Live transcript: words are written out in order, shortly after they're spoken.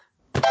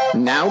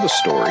Now the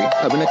story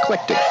of an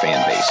eclectic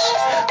fan base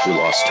who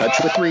lost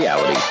touch with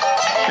reality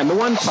and the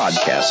one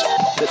podcast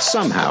that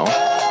somehow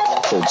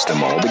holds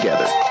them all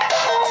together.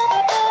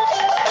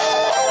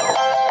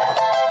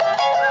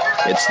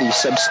 It's the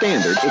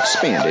Substandard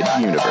Expanded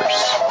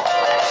Universe.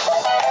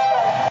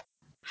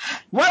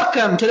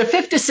 Welcome to the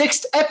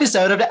 56th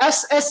episode of the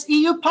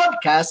SSEU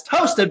podcast,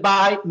 hosted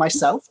by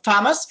myself,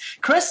 Thomas,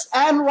 Chris,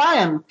 and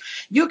Ryan.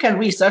 You can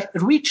reach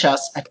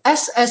us at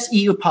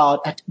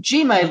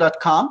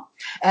sseupod@gmail.com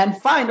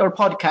and find our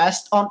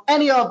podcast on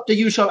any of the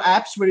usual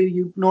apps where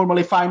you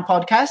normally find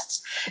podcasts.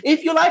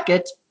 If you like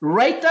it,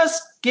 rate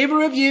us, give a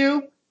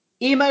review,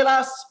 email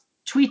us,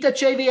 tweet at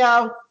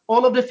JVL,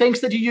 all of the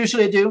things that you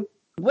usually do.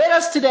 With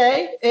us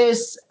today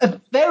is a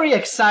very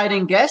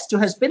exciting guest who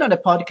has been on the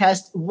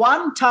podcast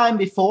one time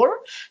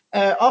before.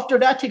 After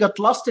that, he got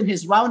lost in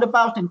his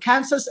roundabout in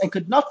Kansas and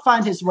could not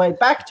find his way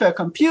back to a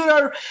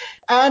computer.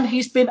 And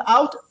he's been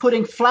out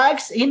putting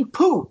flags in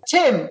poop.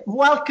 Tim,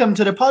 welcome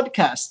to the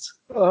podcast.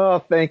 Oh,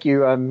 thank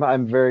you.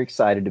 I'm very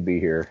excited to be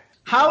here.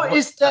 How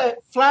is the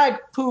flag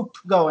poop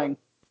going?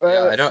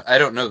 Yeah, I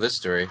don't know this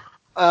story.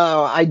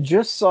 I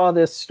just saw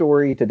this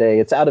story today.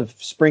 It's out of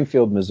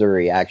Springfield,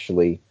 Missouri,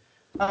 actually.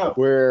 Oh.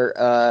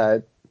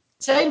 Where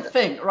same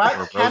thing,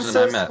 right?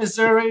 Kansas,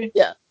 Missouri.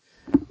 Yeah.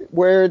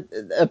 Where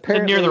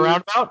apparently near the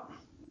roundabout,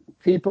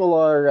 people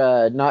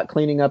are not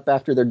cleaning up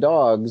after their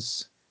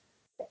dogs,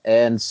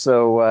 and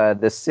so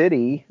the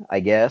city,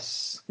 I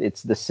guess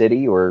it's the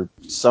city or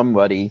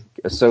somebody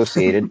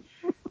associated,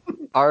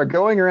 are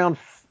going around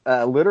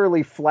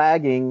literally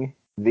flagging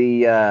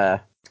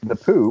the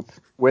poop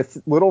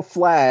with little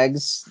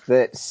flags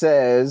that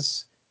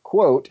says,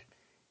 quote,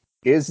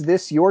 "Is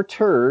this your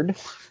turd?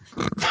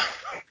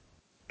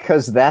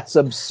 Because that's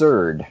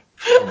absurd."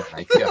 Oh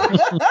my God.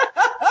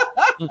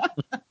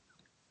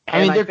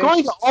 I mean, they're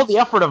going to all the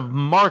effort of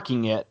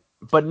marking it,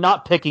 but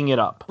not picking it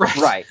up.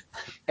 Right.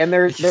 And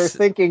they're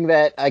thinking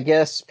that, I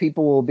guess,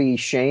 people will be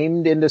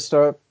shamed into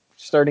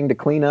starting to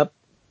clean up.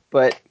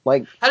 But,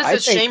 like, how does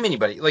that shame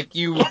anybody? Like,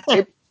 you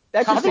that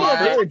just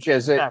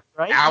encourages it.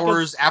 Right?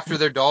 Hours after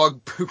their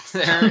dog pooped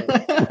there.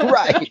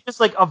 Right. You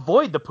just, like,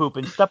 avoid the poop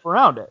and step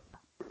around it.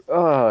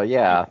 Oh,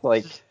 yeah.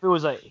 Like, if it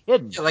was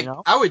hidden, Like, you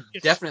know? I would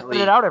Just definitely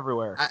put it out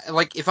everywhere.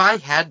 Like, if I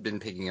had been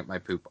picking up my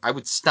poop, I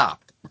would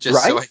stop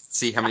just so I could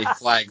see how many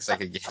flags I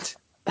could get.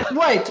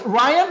 Wait,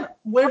 Ryan,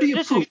 where do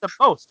you poop? The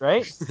most,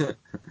 right?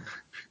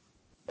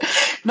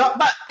 No,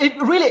 but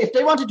if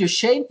they wanted to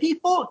shame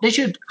people, they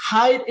should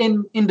hide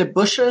in the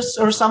bushes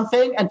or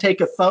something and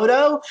take a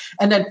photo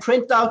and then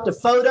print out the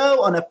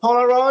photo on a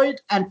Polaroid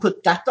and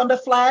put that on the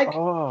flag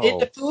in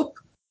the poop.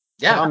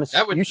 Yeah, Thomas,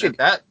 that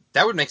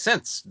would make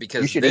sense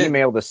because you should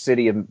email the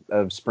city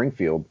of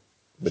Springfield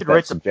with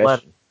that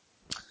suggestion.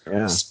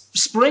 Yeah.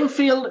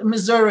 Springfield,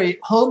 Missouri,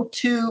 home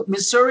to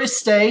Missouri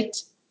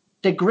State,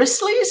 the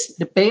Grizzlies,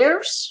 the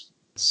Bears,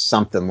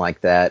 something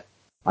like that.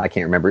 I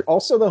can't remember.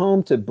 Also, the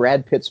home to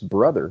Brad Pitt's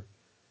brother,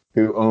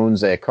 who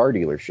owns a car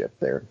dealership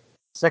there.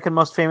 Second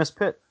most famous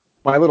Pitt.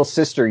 My little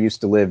sister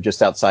used to live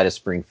just outside of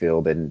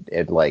Springfield, and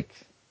like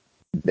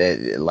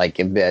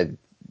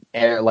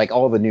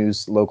all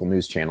the local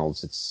news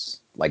channels, it's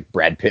like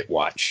Brad Pitt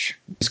watch.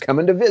 He's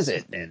coming to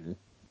visit, and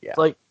yeah, it's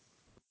like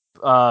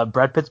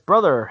Brad Pitt's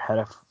brother had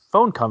a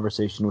phone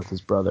conversation with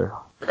his brother.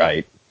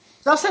 Right.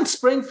 Doesn't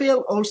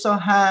Springfield also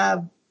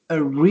have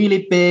a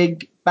really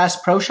big Bass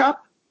Pro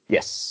Shop?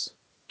 Yes.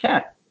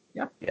 Okay.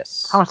 Yeah.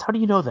 Yes. How do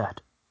you know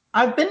that?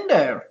 I've been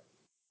there.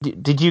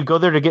 Did you go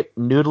there to get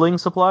noodling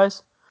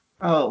supplies?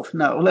 Oh,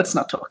 no, let's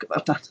not talk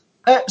about that.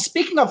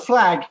 Speaking of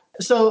flag,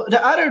 so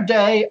the other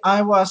day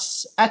I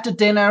was at the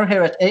dinner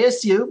here at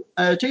ASU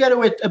together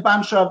with a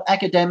bunch of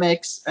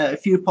academics, a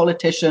few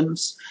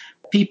politicians,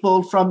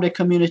 people from the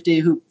community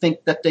who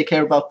think that they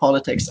care about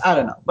politics. I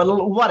don't know, but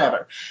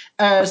whatever.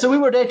 So we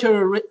were there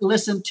to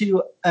listen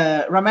to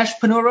Ramesh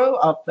Ponnuru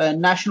of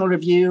National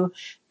Review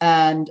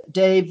and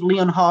Dave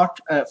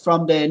Leonhardt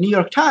from the New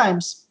York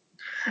Times.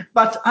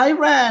 But I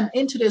ran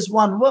into this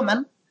one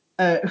woman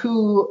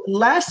who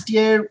last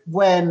year,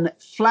 when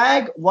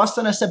Flag was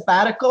on a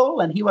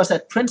sabbatical and he was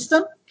at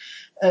Princeton,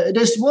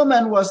 this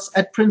woman was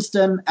at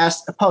Princeton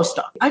as a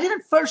postdoc. I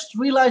didn't first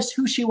realize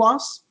who she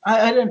was.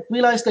 I didn't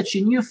realize that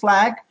she knew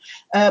Flag.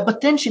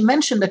 But then she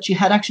mentioned that she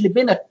had actually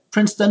been at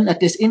Princeton at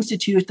this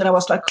institute. And I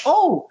was like,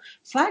 oh,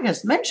 Flag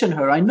has mentioned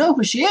her. I know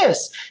who she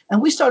is. And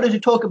we started to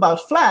talk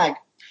about Flag.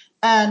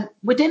 And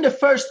within the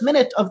first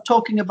minute of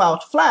talking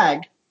about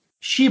Flag,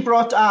 she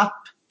brought up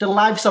the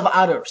lives of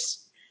others.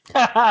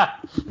 It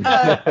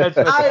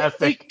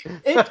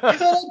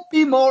couldn't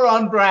be more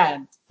on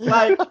brand.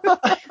 Like,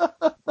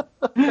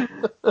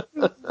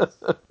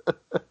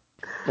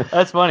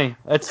 that's funny.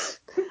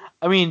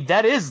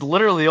 That is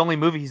literally the only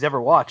movie he's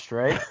ever watched,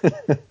 right?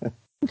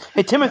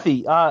 Hey,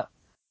 Timothy,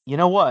 you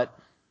know what?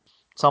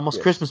 It's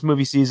almost Christmas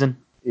movie season.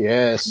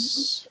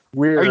 Yes.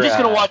 Are you just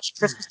going to watch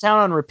Christmas Town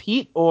on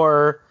repeat,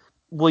 or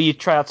will you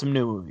try out some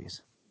new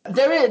movies?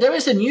 There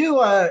is a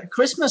new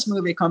Christmas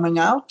movie coming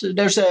out.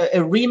 There's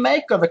a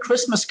remake of A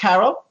Christmas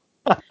Carol.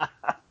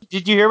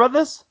 Did you hear about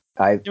this?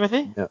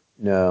 Timothy?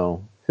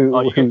 No. Who?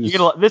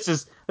 Oh, this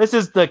is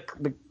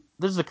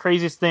the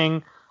craziest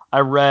thing I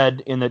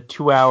read in the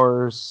 2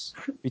 hours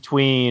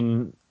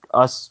between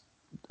us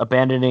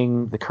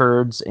abandoning the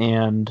Kurds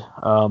and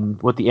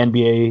what the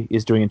NBA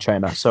is doing in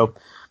China. So,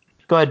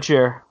 go ahead,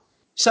 share.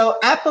 So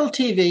Apple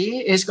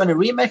TV is going to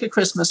remake A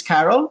Christmas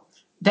Carol.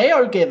 They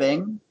are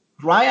giving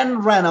Ryan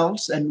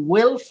Reynolds and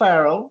Will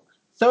Ferrell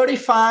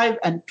 35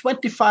 and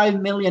 25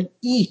 million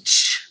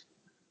each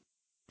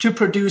to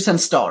produce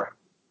and star.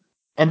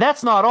 And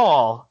that's not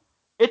all.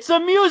 It's a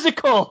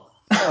musical.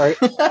 All right.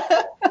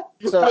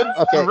 So,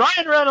 okay.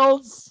 Ryan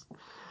Reynolds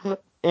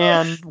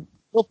and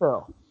Will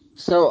Ferrell.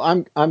 So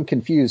I'm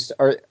confused.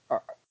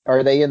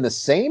 Are they in the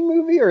same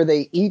movie, or are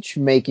they each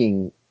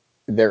making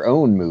their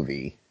own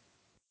movie?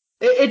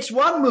 It's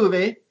one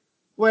movie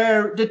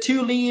where the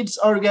two leads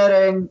are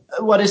getting,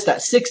 what is that,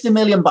 $60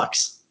 million.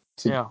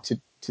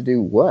 To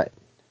do what?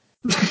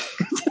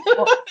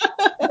 Well,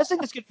 I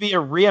think this could be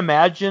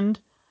reimagined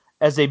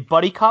as a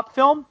buddy cop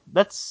film.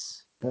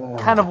 That's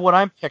kind of what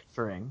I'm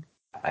picturing.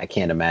 I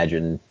can't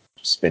imagine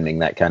spending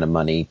that kind of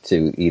money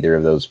to either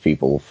of those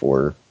people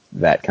for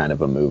that kind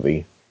of a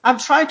movie. I'm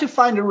trying to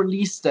find a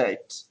release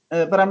date,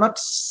 but I'm not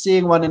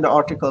seeing one in the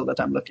article that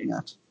I'm looking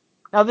at.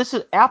 Now,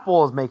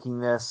 Apple is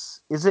making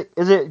this. Is it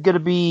going to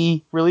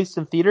be released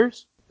in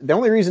theaters? The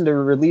only reason to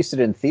release it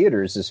in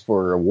theaters is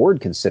for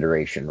award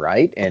consideration,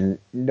 right? And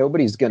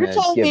nobody's going to. You're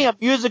telling me a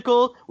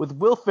musical with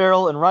Will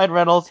Ferrell and Ryan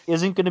Reynolds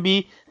isn't going to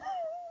be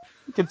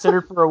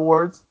considered for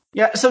awards?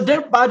 Yeah, so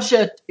their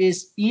budget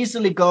is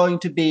easily going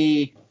to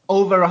be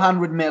over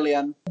 $100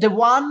 million. The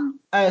one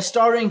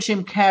starring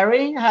Jim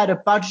Carrey had a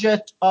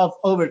budget of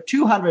over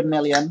 $200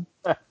 million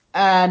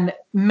and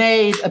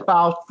made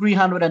about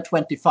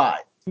 $325.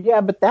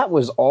 Yeah, but that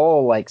was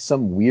all like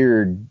some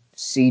weird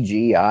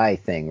CGI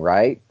thing,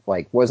 right?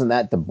 Like, wasn't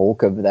that the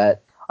bulk of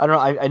that? I don't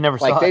know. I never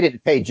saw it. Like, they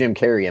didn't pay Jim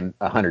Carrey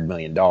 $100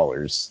 million.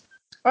 All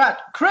right,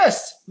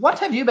 Chris, what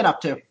have you been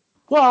up to?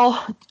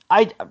 Well,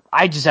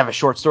 I just have a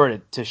short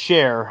story to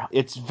share.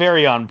 It's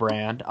very on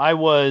brand. I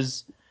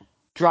was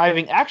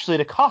driving actually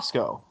to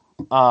Costco,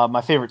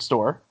 my favorite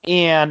store,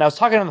 and I was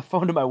talking on the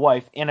phone to my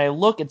wife, and I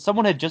look, and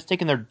someone had just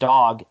taken their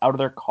dog out of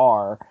their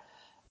car,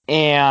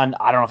 and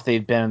I don't know if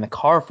they'd been in the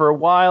car for a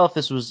while, if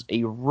this was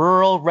a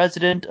rural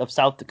resident of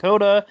South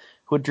Dakota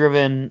who had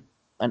driven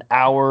an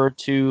hour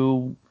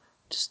to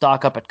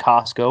stock up at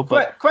Costco.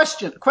 But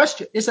question,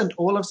 isn't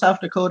all of South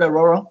Dakota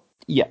rural?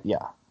 Yeah.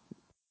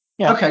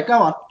 Okay, go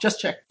on. Just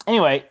check.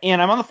 Anyway,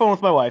 and I'm on the phone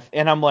with my wife,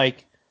 and I'm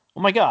like,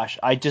 oh my gosh,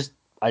 I just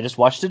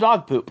watched a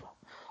dog poop.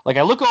 Like,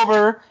 I look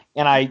over,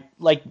 and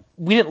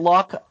we didn't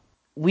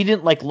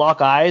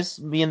lock eyes,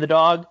 me and the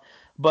dog,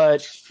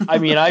 but I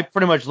mean, I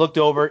pretty much looked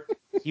over.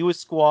 He was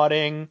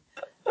squatting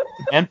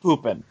and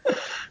pooping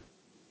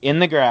in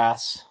the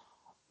grass.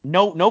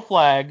 No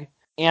flag.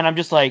 And I'm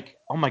just like,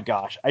 oh my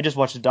gosh, I just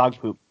watched a dog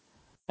poop.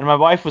 And my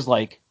wife was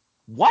like,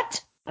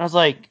 what? And I was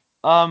like,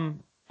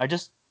 I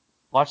just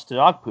watched a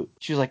dog poop.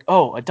 She was like,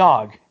 oh, a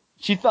dog.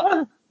 She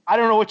thought, I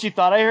don't know what she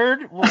thought I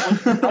heard.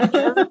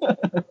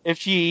 If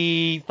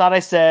she thought I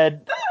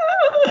said,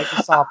 I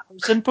saw a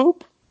person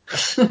poop.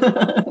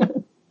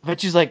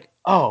 But she's like,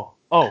 oh,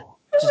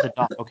 just a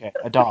dog. Okay,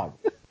 a dog.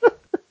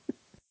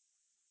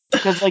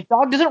 Because, like,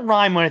 dog doesn't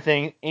rhyme with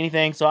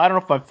anything, so I don't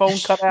know if my phone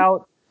cut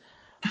out.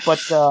 But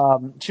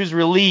she was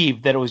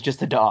relieved that it was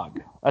just a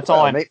dog. That's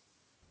all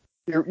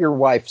Your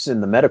wife's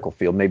in the medical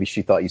field. Maybe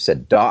she thought you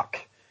said doc.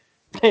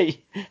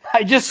 Hey,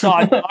 I just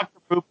saw a doctor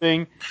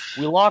pooping.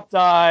 We locked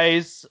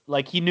eyes.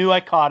 Like, he knew I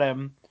caught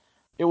him.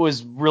 It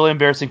was really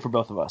embarrassing for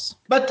both of us.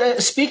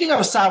 But speaking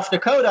of South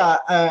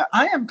Dakota,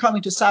 I am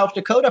coming to South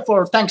Dakota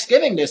for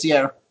Thanksgiving this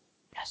year.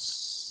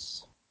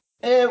 Yes.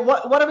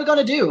 What are we going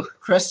to do,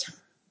 Chris?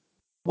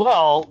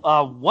 Well,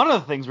 one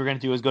of the things we're going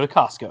to do is go to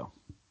Costco.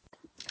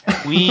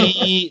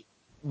 We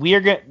are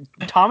going.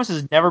 Thomas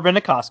has never been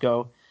to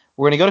Costco.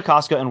 We're going to go to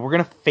Costco and we're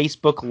going to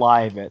Facebook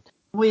Live it.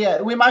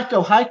 We might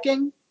go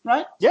hiking,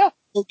 right? Yeah,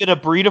 we'll get a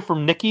burrito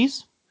from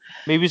Nikki's.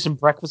 Maybe some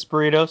breakfast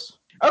burritos.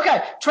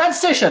 Okay,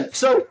 transition.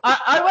 So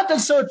I went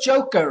and saw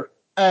Joker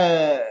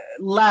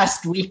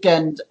last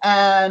weekend,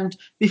 and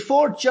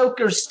before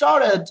Joker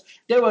started,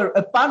 there were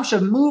a bunch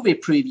of movie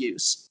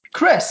previews.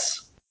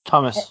 Chris,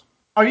 Thomas,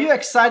 are you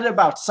excited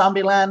about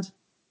Zombieland?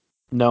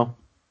 No.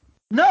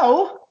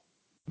 No.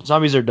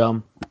 Zombies are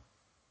dumb.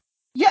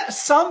 Yeah,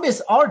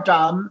 zombies are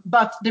dumb,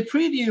 but the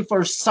preview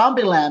for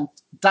Zombieland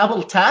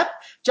Double Tap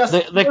just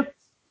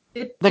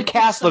the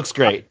cast looks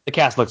great. The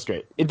cast looks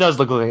great. It does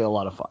look like a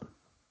lot of fun.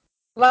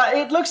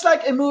 It looks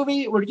like a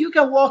movie where you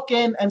can walk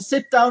in and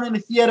sit down in the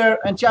theater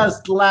and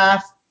just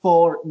laugh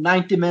for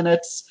 90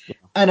 minutes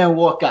and then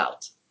walk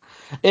out.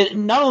 It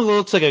not only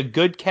looks like a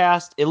good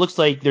cast, it looks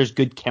like there's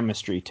good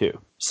chemistry too.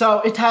 So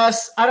it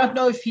has, I don't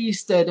know if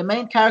he's the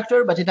main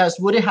character, but it has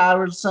Woody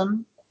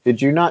Harrelson.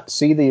 Did you not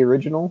see the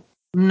original?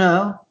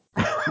 No.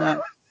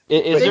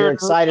 Is you're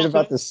excited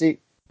about the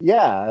sequel?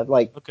 Yeah,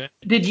 like. Okay.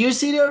 Did you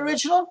see the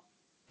original?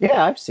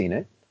 Yeah, I've seen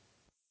it.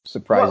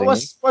 Surprisingly,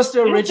 was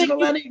the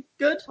original any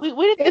good?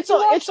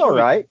 It's all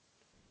right.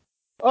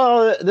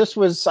 Oh, this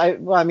was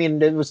it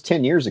was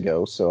 10 years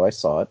ago, so I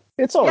saw it.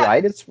 It's all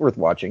right. It's worth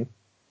watching.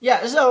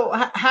 Yeah, so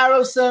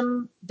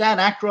Harrelson, Dan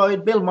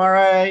Aykroyd, Bill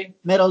Murray,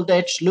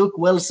 Middleditch, Luke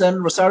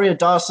Wilson, Rosario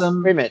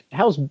Dawson. Wait a minute.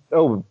 How's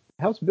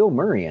Bill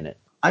Murray in it?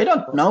 I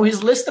don't know.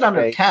 He's listed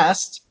under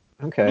cast.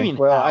 Okay.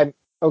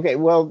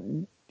 Well,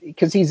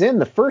 because he's in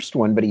the first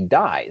one, but he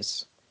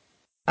dies.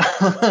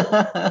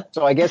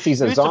 So I guess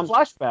he's a zombie.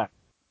 It's a flashback.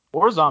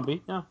 Or a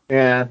zombie, yeah.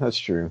 Yeah, that's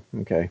true.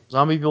 Okay.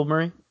 Zombie Bill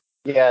Murray?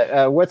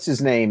 Yeah, what's his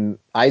name?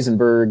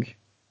 Eisenberg.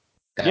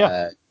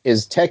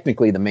 Is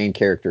technically the main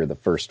character of the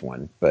first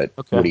one, but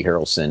Woody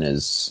Harrelson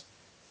is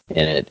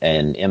in it,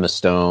 and Emma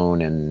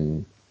Stone,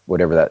 and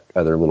whatever that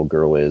other little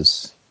girl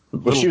is.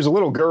 Well, she was a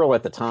little girl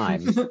at the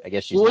time. I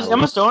guess she's. Was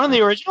Emma Stone in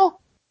the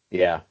original?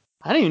 Yeah.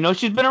 I didn't even know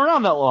she'd been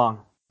around that long.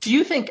 Do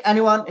you think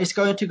anyone is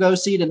going to go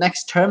see the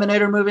next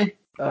Terminator movie?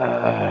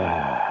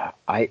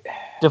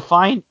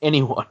 Define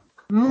anyone.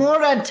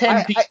 More than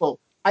 10 people.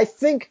 I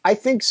think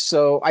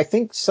so. I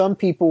think some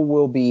people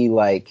will be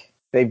like,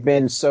 they've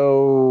been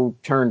so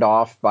turned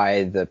off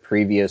by the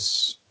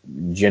previous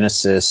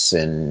Genesis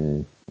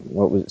and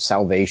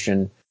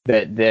Salvation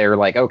that they're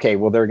like, okay,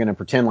 well, they're going to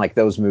pretend like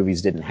those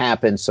movies didn't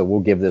happen, so we'll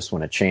give this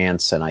one a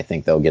chance, and I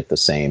think they'll get the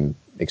same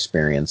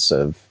experience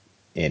of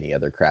any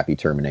other crappy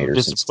Terminator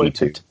since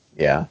T2.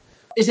 Yeah.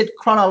 Is it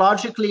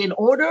chronologically in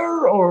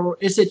order, or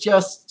is it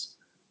just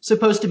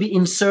supposed to be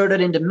inserted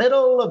in the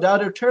middle of the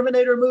other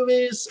Terminator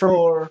movies?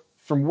 From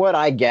what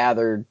I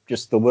gathered,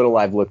 just the little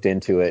I've looked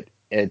into it,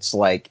 it's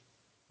like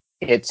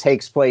it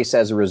takes place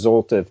as a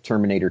result of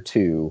Terminator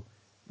 2.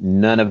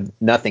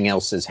 Nothing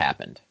else has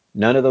happened.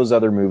 None of those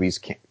other movies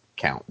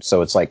count.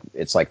 So it's like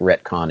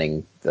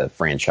retconning the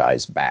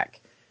franchise back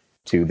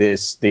to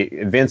this. The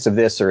events of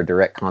this are a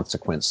direct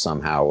consequence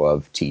somehow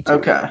of T2.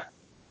 Okay.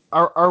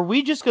 Are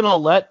we just going to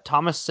let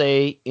Thomas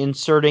say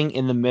inserting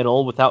in the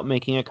middle without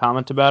making a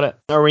comment about it?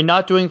 Are we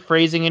not doing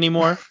phrasing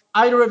anymore?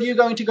 Either of you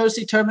going to go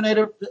see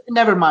Terminator?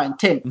 Never mind.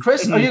 Tim.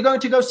 Chris, are you going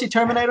to go see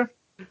Terminator?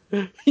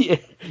 Yeah,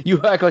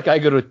 you act like I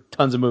go to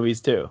tons of movies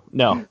too.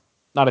 No,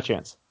 not a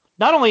chance.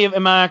 Not only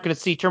am I not going to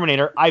see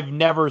Terminator, I've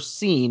never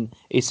seen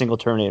a single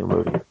Terminator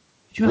movie.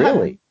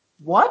 Really?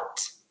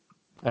 What?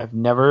 I've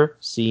never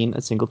seen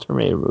a single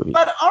Terminator movie.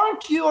 But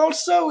aren't you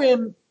also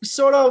in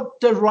sort of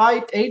the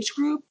right age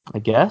group? I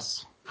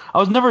guess. I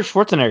was never a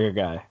Schwarzenegger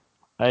guy.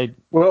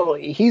 Well,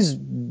 he's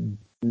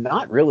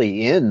not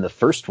really in the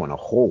first one a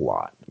whole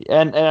lot.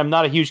 And I'm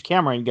not a huge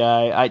Cameron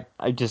guy.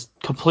 I just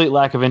complete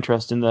lack of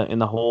interest in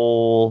the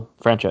whole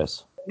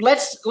franchise.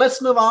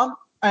 Let's move on.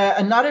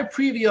 Another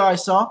preview I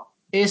saw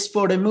is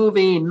for the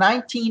movie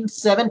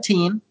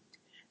 1917,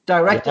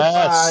 directed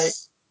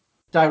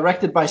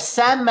by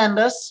Sam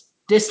Mendes.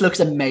 This looks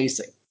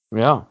amazing.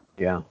 Yeah.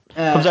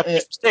 Comes out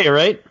Christmas Day,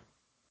 right?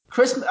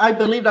 Christmas, I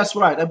believe that's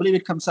right. I believe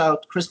it comes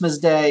out Christmas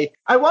Day.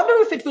 I wonder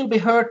if it will be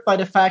hurt by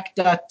the fact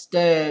that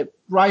the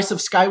Rise of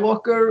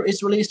Skywalker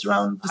is released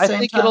around the same time. I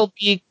think it'll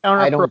be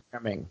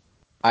counter-programming.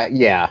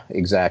 Yeah,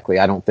 exactly.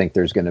 I don't think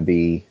there's going to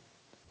be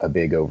a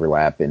big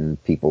overlap in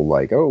people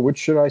like, oh, which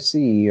should I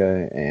see?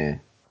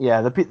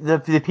 Yeah,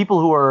 the people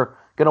who are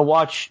going to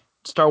watch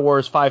Star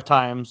Wars 5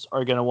 times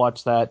are going to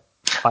watch that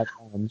 5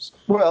 times.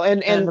 Well,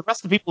 and the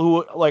rest of the people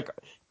who like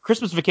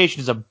Christmas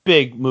Vacation is a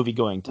big movie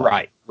going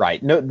time.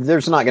 Right. No,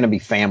 there's not going to be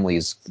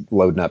families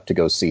loading up to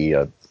go see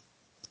a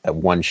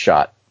one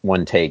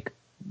take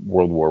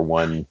World War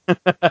I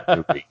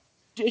movie.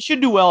 It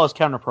should do well as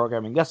counter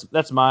programming.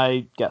 That's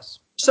my guess.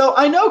 So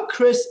I know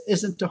Chris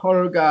isn't a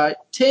horror guy.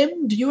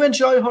 Tim, do you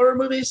enjoy horror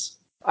movies?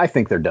 I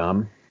think they're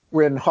dumb.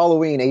 When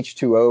Halloween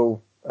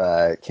H2O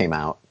came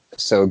out,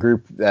 so a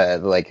group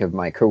of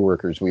my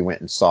coworkers, we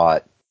went and saw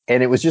it.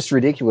 And it was just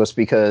ridiculous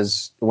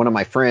because one of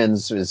my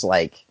friends was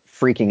like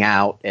freaking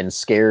out and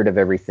scared of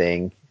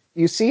everything.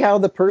 You see how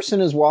the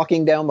person is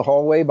walking down the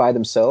hallway by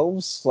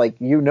themselves? Like,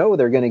 they're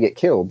going to get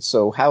killed.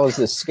 So how is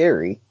this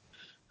scary?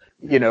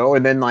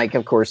 And then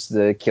of course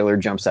the killer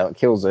jumps out,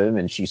 kills him,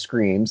 and she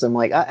screams. I'm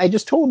like, I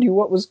just told you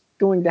what was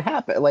going to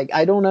happen. Like,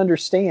 I don't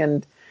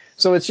understand.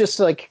 So it's just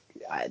like,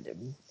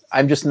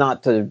 I'm just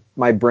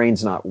my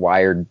brain's not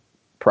wired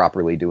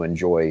properly to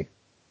enjoy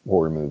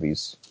horror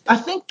movies. I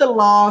think the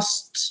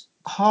last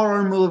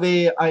horror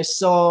movie I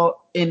saw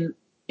in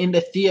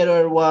the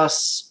theater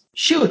was,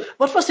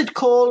 what was it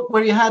called?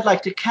 Where you had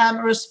like the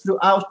cameras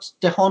throughout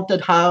the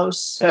haunted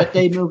house that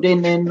they moved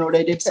in or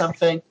they did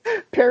something.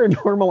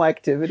 Paranormal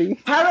Activity.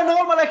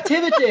 Paranormal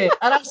Activity.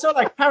 And I saw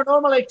like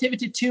Paranormal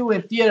Activity 2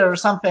 in theater or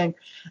something.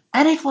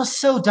 And it was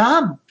so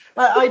dumb.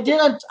 I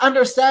didn't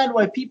understand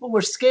why people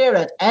were scared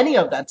at any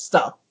of that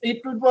stuff.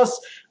 It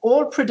was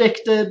all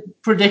predictive.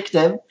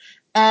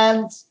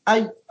 And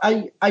I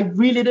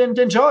really didn't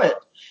enjoy it.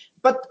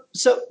 But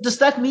so does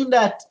that mean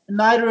that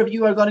neither of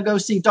you are going to go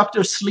see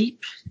Dr.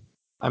 Sleep?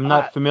 I'm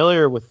not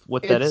familiar with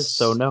what that is,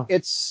 so no.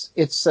 It's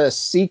a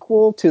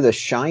sequel to The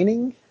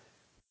Shining,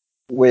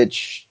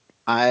 which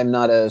I'm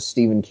not a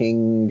Stephen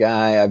King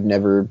guy. I've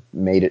never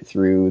made it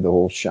through the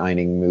whole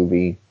Shining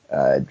movie,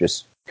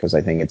 just because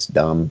I think it's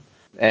dumb.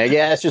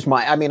 Yeah, it's just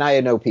I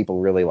know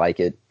people really like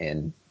it,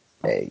 and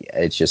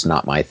it's just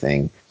not my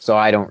thing. So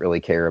I don't really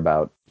care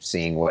about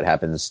seeing what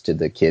happens to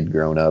the kid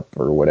grown up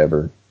or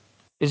whatever.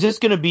 Is this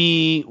going to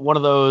be one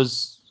of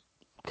those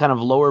kind of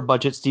lower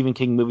budget Stephen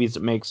King movies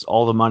that makes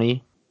all the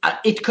money?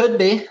 It could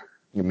be.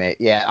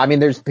 Yeah, I mean,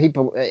 there's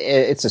people.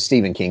 It's a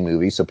Stephen King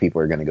movie, so people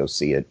are going to go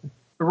see it.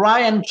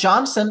 Rian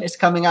Johnson is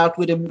coming out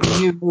with a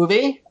new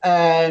movie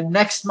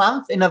next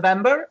month in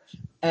November.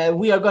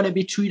 We are going to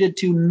be treated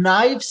to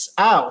Knives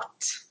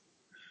Out.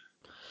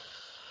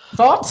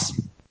 Thoughts?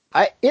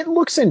 It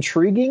looks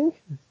intriguing,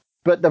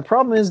 but the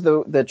problem is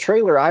the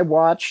trailer I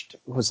watched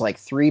was like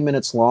 3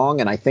 minutes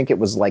long, and I think it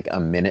was like a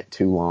minute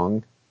too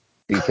long.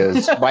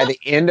 Because by the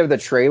end of the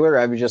trailer,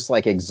 I was just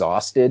like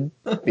exhausted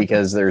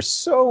because there's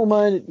so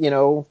much,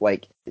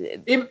 like.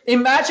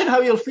 Imagine how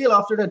you'll feel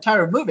after the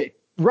entire movie.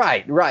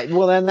 Right.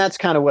 Well, then that's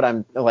kind of what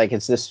I'm like.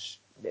 It's this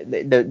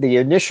the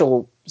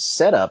initial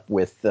setup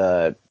with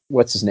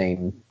what's his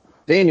name,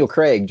 Daniel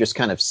Craig, just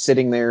kind of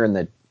sitting there in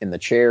the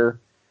chair,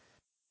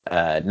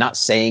 not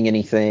saying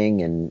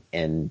anything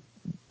and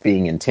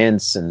being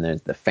intense, and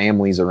the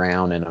family's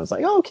around, and I was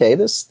like, oh, okay,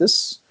 this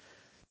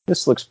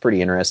looks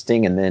pretty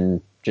interesting, and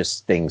then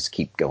just things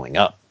keep going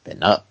up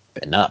and up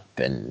and up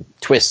and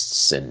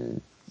twists,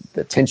 and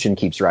the tension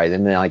keeps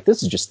rising. And like,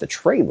 this is just the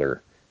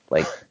trailer.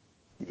 Like,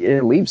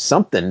 it leaves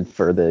something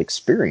for the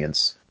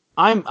experience.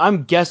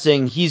 I'm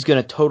guessing he's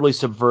going to totally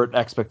subvert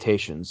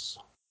expectations.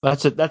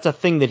 That's a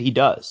thing that he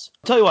does.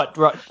 I'll tell you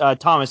what,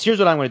 Thomas, here's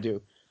what I'm going to do.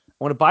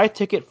 I'm going to buy a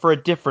ticket for a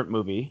different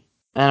movie,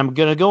 and I'm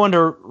going to go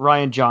into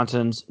Rian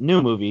Johnson's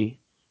new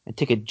movie and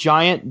take a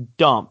giant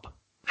dump,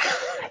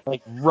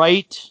 like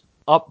right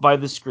up by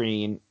the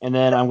screen, and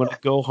then I'm going to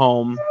go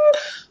home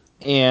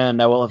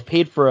and I will have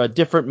paid for a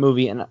different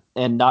movie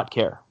and not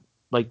care.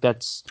 Like,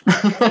 that's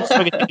so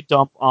I can take a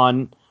dump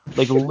on,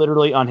 like,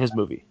 literally on his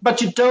movie.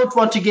 But you don't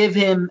want to give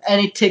him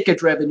any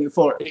ticket revenue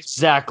for it.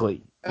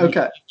 Exactly.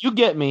 Okay. You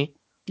get me.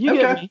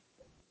 Get me.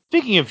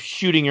 Speaking of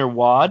shooting your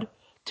wad,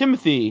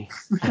 Timothy,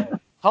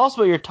 tell us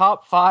about your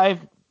top 5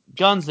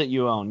 guns that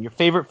you own, your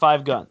favorite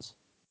 5 guns.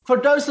 For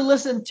those who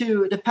listened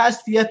to the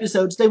past few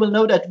episodes, they will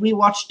know that we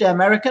watched The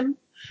American,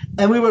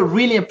 and we were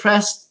really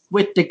impressed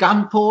with the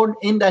gun porn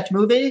in that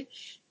movie.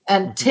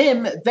 And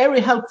Tim very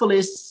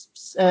helpfully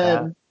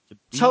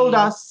told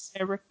us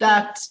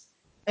that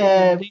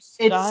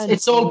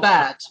it's all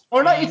bad.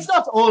 Or no, it's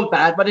not all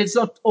bad, but it's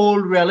not all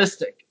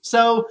realistic.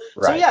 So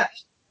yeah,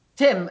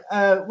 Tim,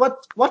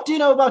 what do you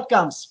know about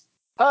guns?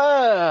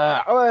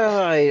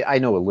 I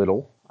know a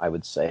little, I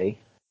would say.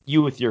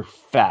 You with your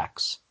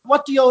facts.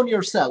 What do you own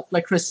yourself,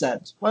 like Chris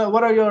said?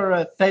 What are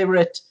your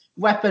favorite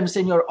weapons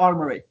in your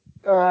armory?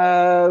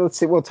 Let's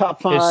see. Well,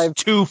 top 5.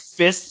 His 2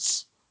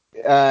 fists.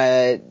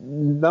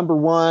 Number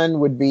 1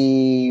 would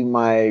be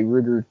my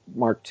Ruger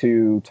Mark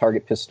II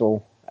target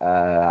pistol.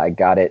 I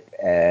got it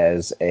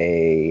as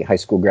a high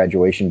school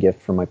graduation gift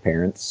from my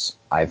parents.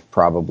 I've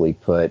probably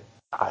put,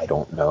 I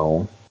don't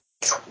know,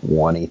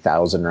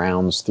 20,000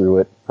 rounds through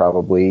it,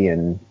 probably,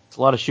 and it's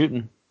a lot of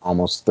shooting.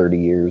 Almost 30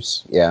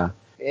 years. Yeah,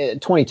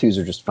 22s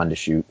are just fun to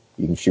shoot.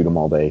 You can shoot them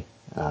all day.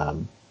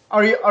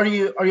 Are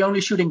you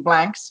only shooting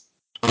blanks?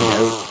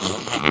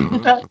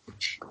 No.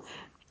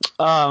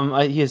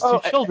 He has 2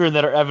 children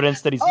that are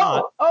evidence that he's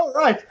not. Oh,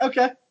 right.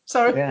 Okay.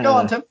 Sorry. Yeah. Go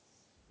on, Tim.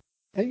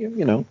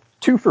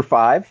 2 for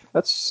 5.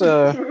 That's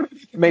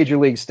major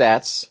league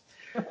stats.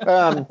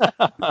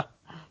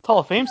 Hall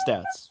of Fame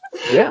stats.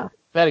 Yeah.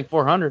 Batting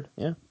 400.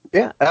 Yeah.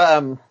 Yeah.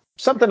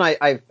 Something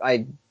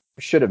I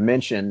should have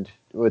mentioned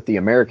with the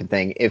American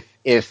thing,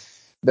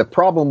 if the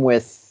problem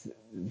with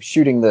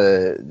shooting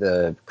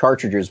the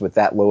cartridges with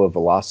that low of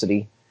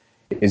velocity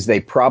is they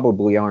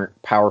probably aren't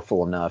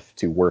powerful enough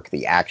to work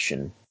the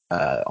action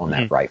on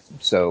that rifle.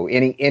 So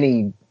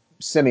any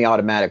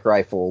semi-automatic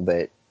rifle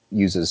that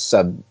uses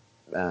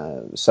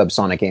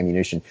subsonic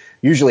ammunition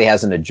usually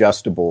has an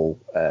adjustable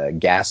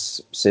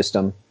gas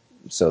system,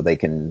 so they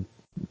can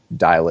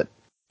dial it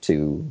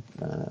to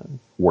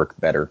work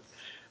better.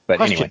 But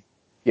Question. Anyway,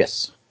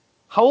 yes.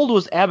 How old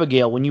was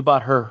Abigail when you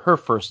bought her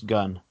first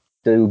gun?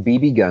 Do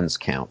BB guns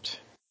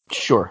count?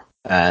 Sure.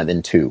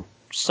 Then 2.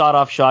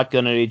 Sawed-off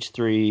shotgun at age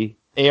 3,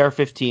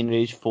 AR-15 at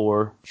age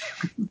 4.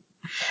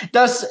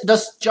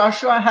 Does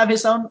Joshua have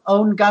his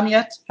own gun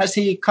yet? Has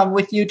he come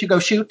with you to go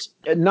shoot?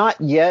 Not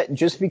yet,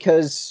 just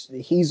because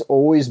he's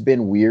always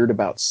been weird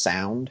about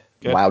sound,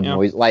 loud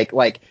noise.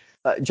 Like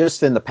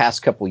just in the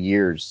past couple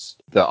years,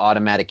 the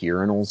automatic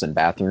urinals in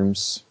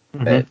bathrooms,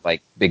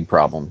 big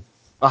problem.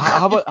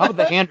 How about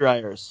the hand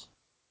dryers?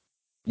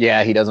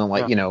 Yeah, he doesn't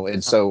like,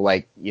 and so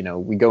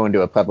we go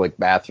into a public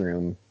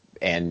bathroom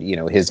and,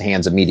 his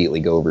hands immediately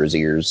go over his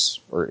ears,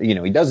 or,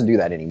 he doesn't do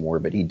that anymore,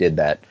 but he did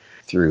that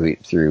through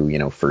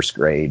first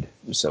grade.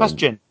 So,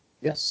 question.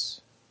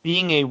 Yes.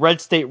 Being a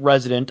red state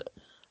resident,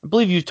 I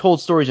believe you've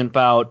told stories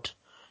about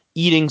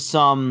eating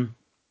some,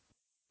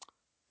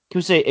 can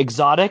we say,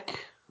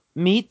 exotic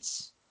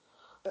meats.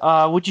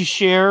 Would you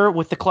share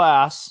with the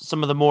class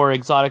some of the more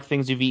exotic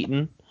things you've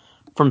eaten,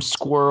 from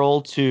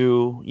squirrel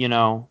to,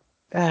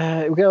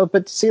 Well,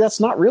 but see, that's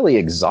not really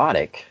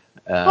exotic.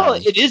 Well,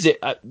 it is.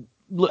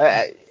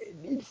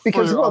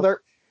 Because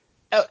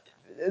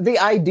the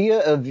idea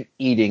of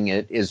eating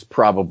it is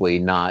probably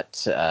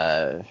not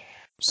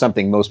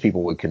something most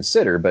people would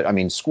consider. But I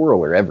mean,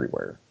 squirrel are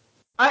everywhere.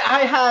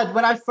 I had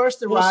when I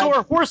first arrived. Well, so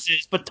are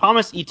horses, but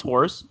Thomas eats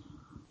horse.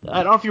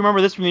 I don't know if you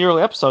remember this from the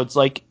early episodes.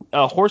 Like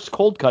horse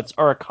cold cuts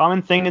are a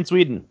common thing in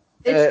Sweden.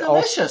 It's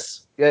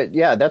delicious.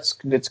 Yeah,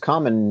 it's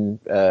common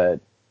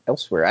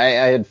elsewhere. I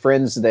had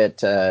friends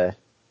that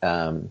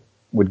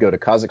would go to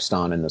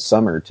Kazakhstan in the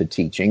summer to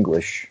teach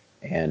English,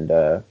 and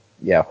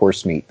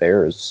horse meat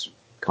there is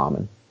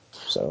common.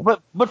 So,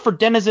 but for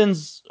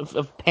denizens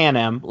of Pan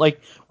Am, like,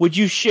 would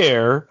you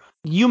share?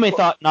 You may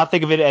not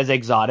think of it as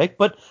exotic,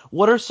 but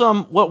what are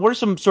some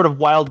sort of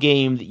wild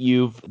game that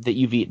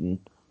you've eaten?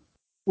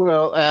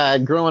 Well,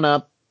 growing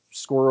up,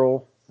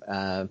 squirrel.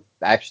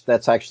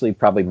 That's actually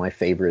probably my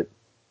favorite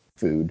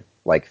food.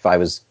 Like if I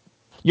was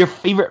your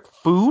favorite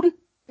food.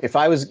 If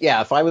I was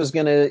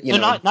gonna,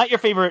 not your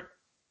favorite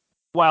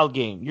wild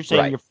game. You're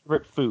saying your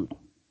favorite food.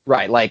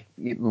 Right. Like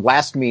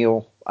last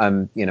meal,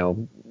 I'm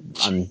going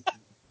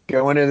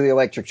into the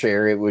electric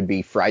chair. It would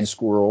be fried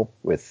squirrel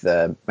with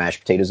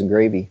mashed potatoes and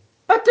gravy.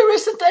 But there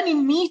isn't any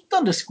meat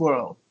on the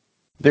squirrel.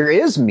 There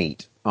is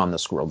meat on the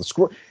squirrel.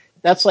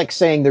 That's like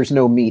saying there's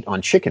no meat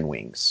on chicken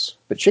wings.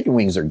 But chicken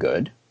wings are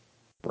good,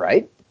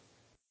 right?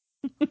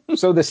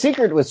 So the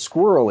secret with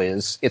squirrel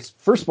is,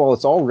 first of all,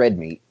 it's all red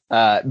meat,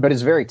 but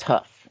it's very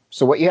tough.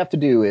 So what you have to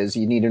do is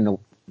you need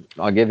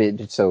I'll give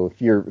it. So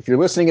if you're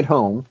listening at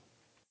home,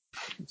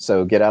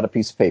 so get out a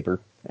piece of paper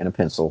and a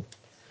pencil,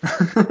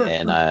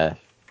 and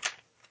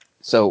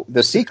so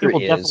the secret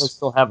People is definitely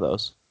still have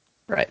those,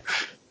 right?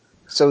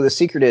 So the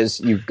secret is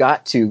you've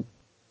got to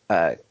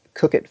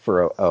cook it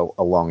for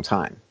a long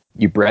time.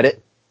 You bread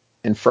it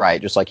and fry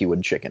it just like you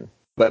would chicken,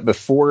 but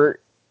before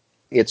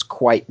it's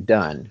quite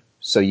done.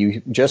 So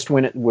you just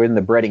when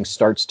the breading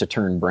starts to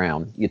turn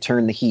brown, you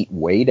turn the heat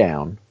way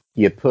down.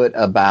 You put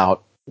you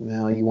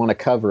want to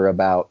cover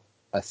about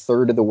a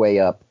third of the way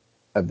up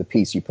of the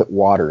piece. You put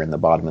water in the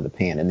bottom of the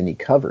pan, and then you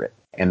cover it,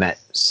 and that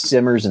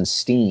simmers and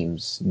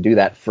steams. Do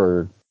that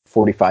for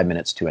 45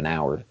 minutes to an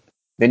hour.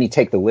 Then you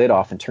take the lid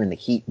off and turn the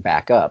heat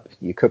back up.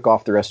 You cook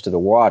off the rest of the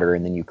water,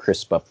 and then you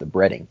crisp up the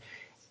breading,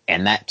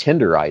 and that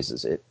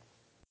tenderizes it.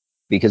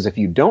 Because if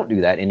you don't do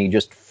that and you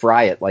just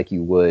fry it like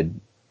you would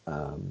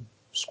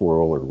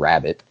squirrel or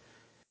rabbit,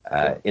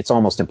 it's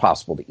almost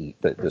impossible to eat.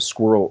 The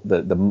squirrel,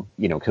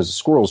 because the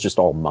squirrel is just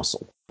all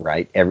muscle,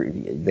 right?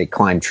 They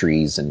climb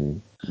trees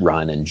and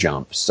run and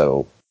jump.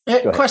 So,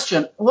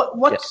 question: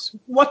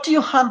 What do you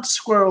hunt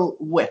squirrel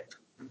with?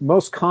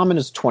 Most common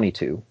is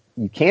 22.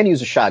 You can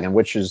use a shotgun,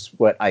 which is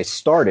what I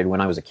started when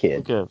I was a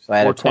kid. Okay. So I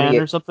had a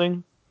 28 or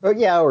something. Oh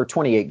yeah, or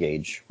 28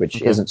 gauge,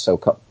 which isn't so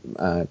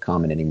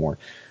common anymore.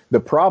 The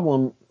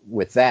problem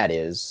with that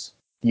is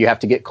you have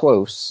to get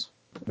close,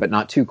 but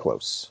not too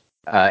close.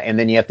 And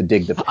then you have to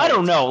dig the pit. I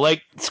don't know.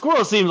 Like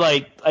squirrels seem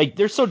like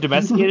they're so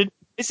domesticated.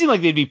 It seems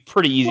like they'd be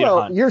pretty easy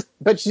to hunt.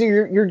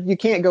 You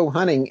can't go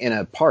hunting in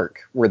a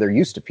park where they're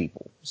used to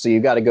people. So you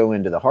got to go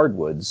into the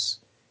hardwoods,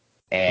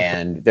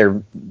 and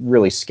they're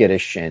really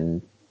skittish,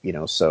 and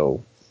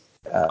so.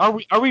 Are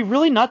we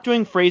really not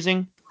doing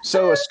phrasing?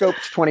 So a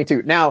scope's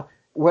 22. Now,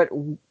 what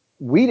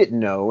we didn't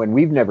know, and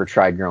we've never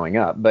tried growing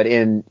up, but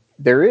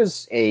there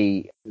is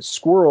a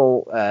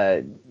squirrel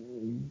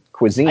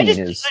cuisine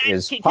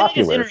is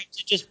popular. Can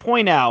I just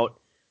point out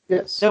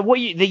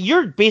that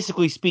you're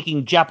basically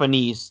speaking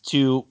Japanese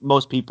to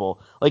most people.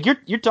 Like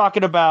you're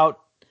talking about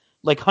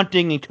like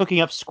hunting and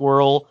cooking up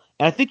squirrel,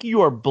 and I think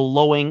you are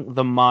blowing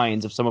the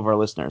minds of some of our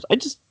listeners. I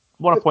just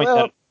want to point that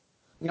out.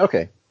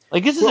 Okay.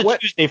 Like this is a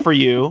Tuesday for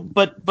you,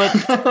 but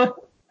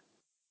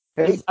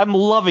hey, I'm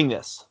loving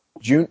this.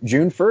 June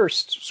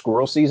 1st,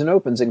 squirrel season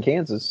opens in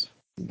Kansas.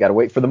 You got to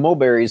wait for the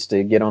mulberries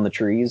to get on the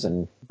trees,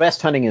 and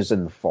best hunting is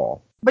in the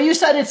fall. But you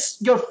said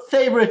it's your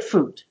favorite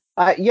food.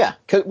 Yeah.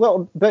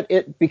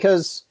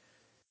 Because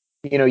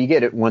you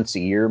get it once a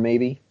year,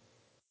 maybe.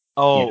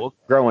 Oh,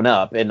 growing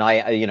up, and I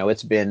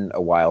it's been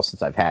a while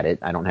since I've had it.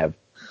 I don't have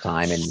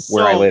time, and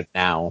where I live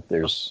now,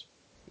 there's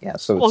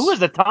So who has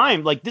the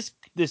time? Like this,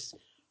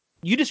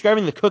 you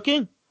describing the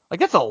cooking? Like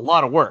that's a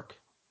lot of work.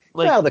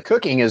 Well, the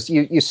cooking is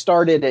you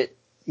started at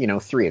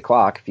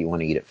 3:00 if you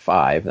want to eat at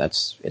 5.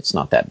 It's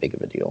not that big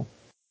of a deal.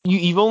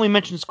 You've only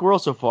mentioned squirrel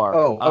so far.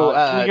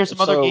 Can we hear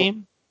some other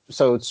game?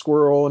 So it's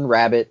squirrel and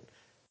rabbit,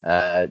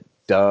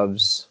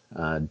 doves.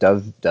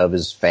 Dove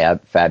is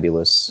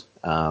fabulous.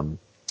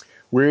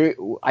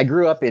 I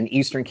grew up in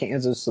eastern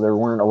Kansas, so there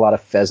weren't a lot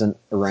of pheasant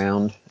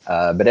around.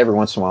 But every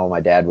once in a while,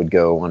 my dad would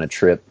go on a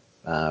trip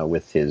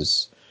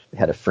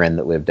had a friend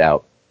that lived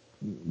out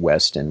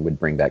west and would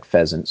bring back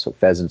pheasant. So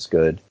pheasant's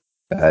good.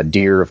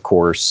 Deer, of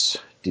course,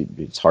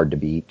 it's hard to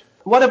beat.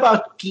 What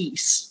about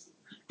geese?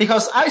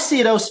 Because I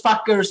see those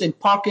fuckers in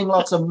parking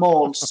lots of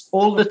malls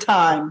all the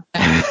time.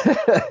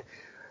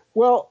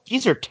 Well,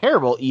 geese are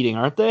terrible eating,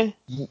 aren't they?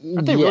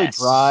 Aren't they really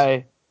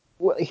dry?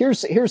 Well,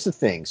 here's the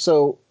thing.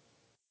 So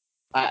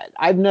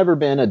I've never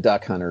been a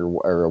duck hunter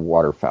or a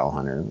waterfowl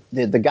hunter.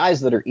 The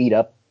guys that are eat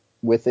up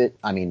with it,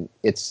 I mean,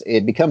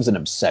 it becomes an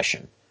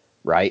obsession.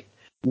 right?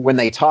 When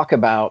they talk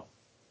about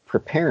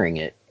preparing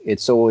it,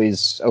 it's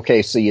always,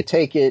 okay, so you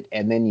take it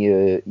and then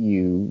you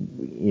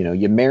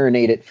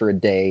marinate it for a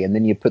day, and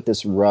then you put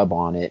this rub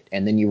on it,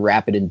 and then you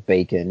wrap it in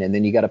bacon, and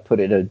then you got to put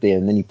it in,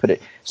 and then you put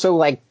it. So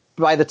like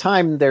by the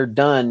time they're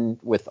done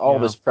with all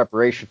this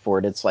preparation for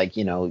it, it's like,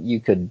 you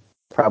could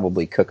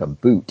probably cook a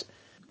boot.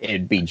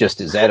 It'd be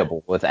just as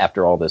edible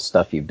after all this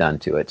stuff you've done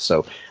to it.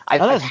 So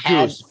I've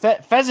had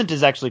pheasant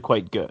is actually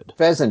quite good.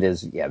 Pheasant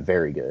is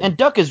very good, and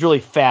duck is really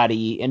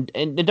fatty,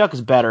 and duck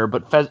is better,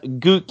 but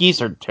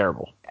geese are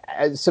terrible.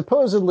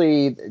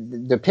 Supposedly,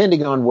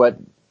 depending on what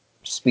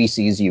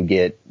species you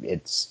get,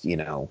 it's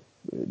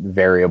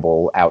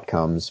variable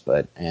outcomes.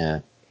 But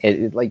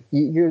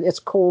it's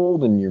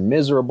cold and you're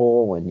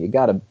miserable, and you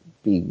got to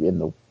be in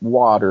the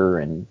water,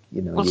 and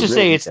Let's just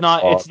say it's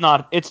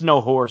no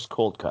horse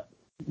cold cut.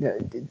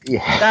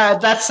 Yeah,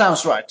 that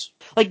sounds right.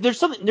 Like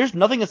there's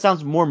nothing that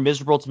sounds more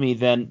miserable to me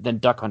than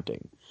duck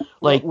hunting.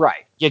 Like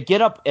right. You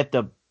get up at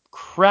the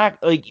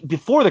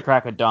before the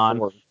crack of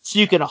dawn, so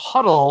you can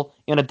huddle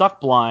in a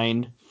duck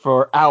blind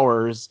for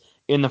hours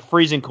in the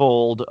freezing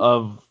cold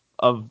of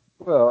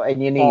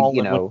and you need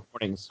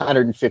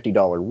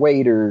 $150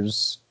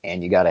 waders,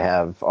 and you got to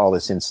have all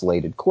this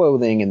insulated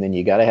clothing, and then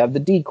you got to have the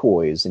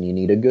decoys, and you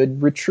need a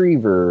good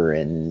retriever,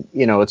 and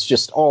it's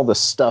just all the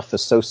stuff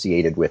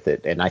associated with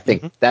it. And I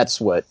think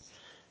that's what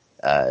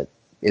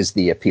is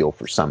the appeal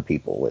for some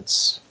people.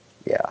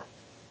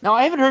 Now,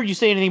 I haven't heard you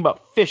say anything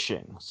about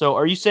fishing. So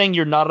are you saying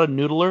you're not a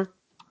noodler?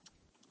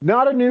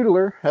 Not a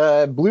noodler.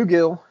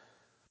 Bluegill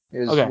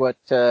is what...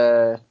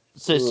 So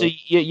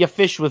you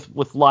fish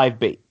with live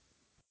bait?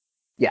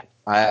 Yeah.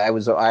 I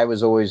was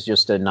always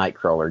just a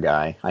nightcrawler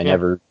guy.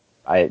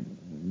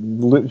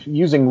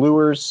 Using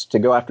lures to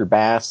go after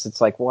bass,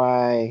 it's like,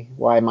 why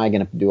am I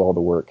going to do all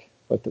the work?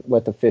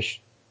 Let the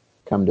fish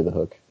come to the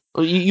hook.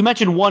 You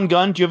mentioned one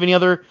gun. Do you have any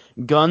other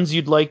guns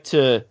you'd like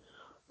to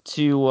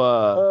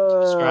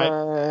describe?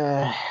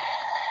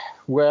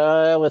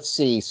 Well, let's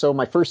see. So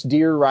my first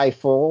deer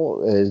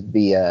rifle is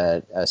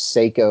a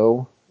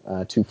Seiko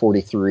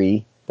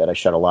 243 that I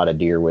shot a lot of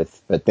deer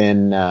with. But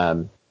then,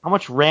 how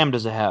much RAM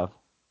does it have?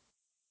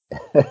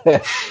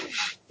 Seiko,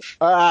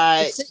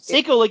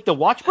 like the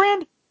watch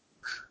brand?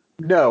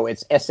 No,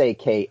 it's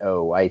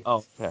SAKO. Okay,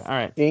 all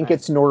right. Think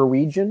it's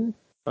Norwegian.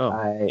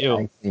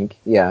 I think,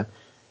 yeah.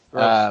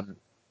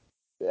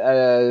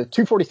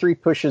 243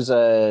 pushes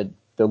the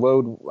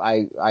load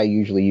I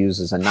usually use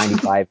is a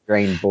 95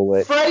 grain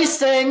bullet.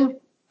 Phrasing.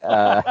 You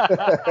got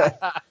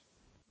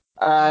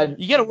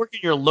to work on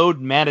your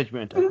load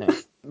management, I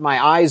think.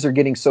 My eyes are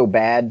getting so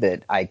bad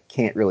that I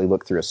can't really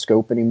look through a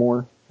scope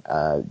anymore.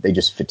 They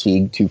just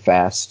fatigue too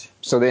fast.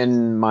 So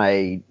then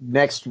my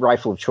next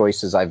rifle of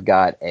choice is I've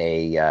got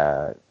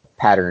a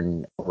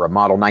pattern or a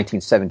model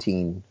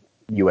 1917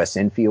 U.S.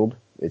 Enfield.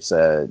 It's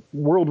a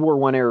World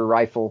War I era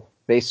rifle.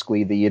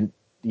 Basically, the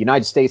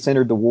United States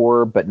entered the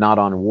war, but not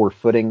on war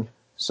footing,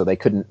 so they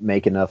couldn't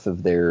make enough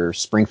of their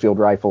Springfield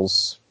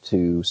rifles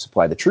to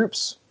supply the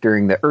troops.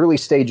 During the early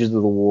stages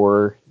of the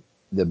war,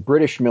 the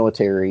British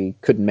military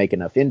couldn't make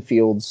enough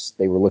Enfields.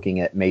 They were looking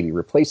at maybe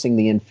replacing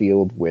the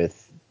Enfield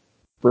with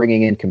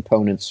bringing in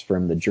components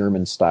from the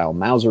German-style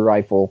Mauser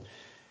rifle.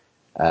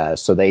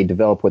 So they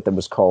developed what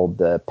was called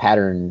the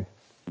Pattern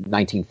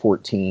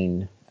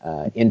 1914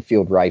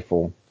 Enfield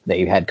rifle.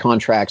 They had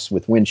contracts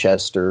with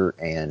Winchester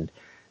and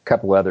a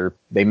couple other.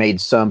 They made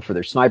some for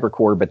their sniper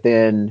corps, but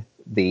then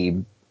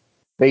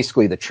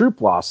basically the troop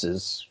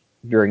losses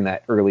during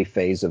that early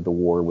phase of the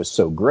war was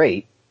so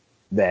great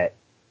that,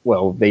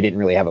 well, they didn't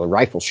really have a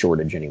rifle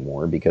shortage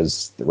anymore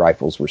because the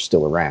rifles were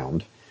still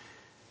around.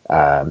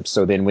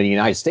 So then when the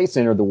United States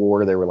entered the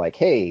war, they were like,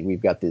 hey,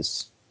 we've got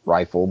this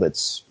rifle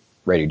that's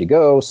ready to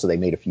go. So they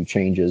made a few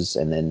changes,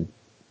 and then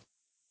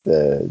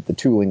the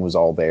tooling was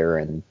all there,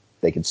 and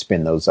they could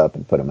spin those up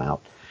and put them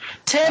out.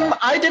 Tim,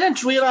 I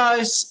didn't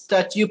realize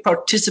that you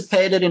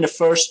participated in the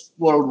First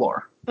World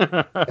War.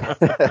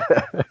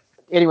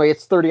 Anyway,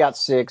 it's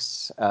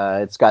 30-06.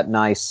 It's got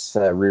nice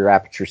rear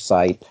aperture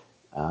sight.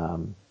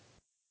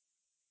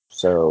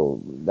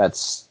 So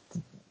that's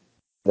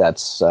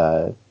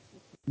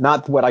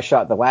not what I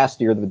shot the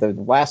last year. The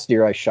last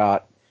year I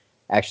shot,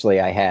 actually,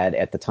 I had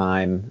at the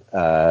time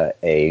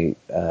a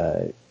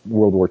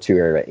World War II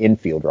era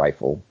Enfield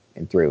rifle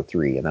in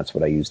 .303, and that's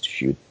what I used to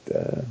shoot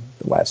the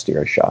last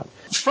year I shot.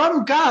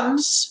 From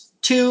guns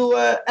to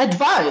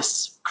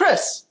advice,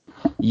 Chris.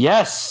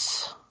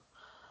 Yes.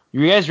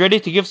 You guys ready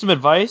to give some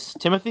advice?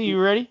 Timothy, you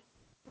ready?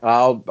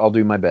 I'll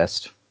do my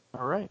best.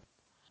 All right.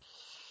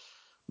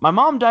 My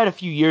mom died a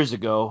few years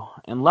ago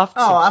and left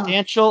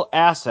substantial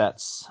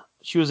assets.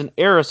 She was an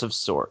heiress of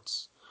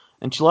sorts,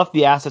 and she left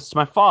the assets to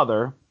my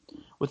father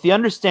with the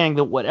understanding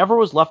that whatever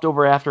was left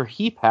over after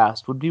he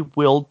passed would be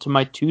willed to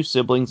my two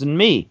siblings and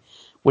me,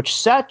 which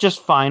sat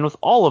just fine with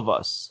all of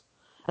us.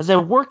 As I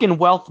work in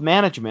wealth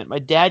management, my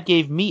dad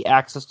gave me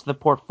access to the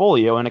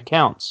portfolio and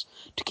accounts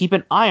to keep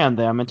an eye on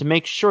them and to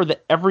make sure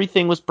that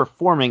everything was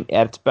performing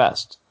at its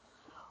best.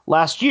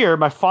 Last year,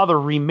 my father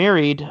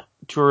remarried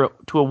to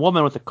a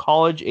woman with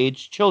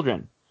college-aged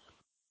children.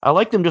 I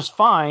like them just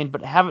fine,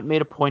 but haven't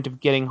made a point of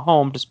getting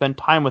home to spend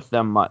time with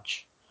them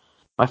much.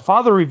 My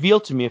father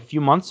revealed to me a few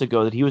months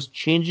ago that he was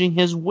changing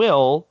his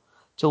will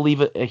to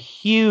leave a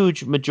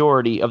huge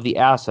majority of the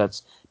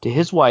assets to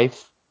his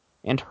wife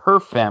and her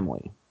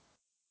family.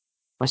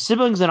 My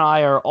siblings and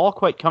I are all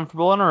quite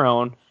comfortable on our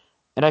own,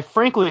 and I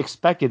frankly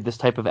expected this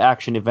type of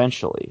action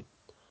eventually.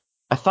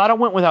 I thought it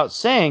went without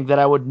saying that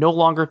I would no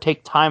longer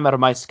take time out of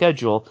my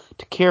schedule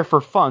to care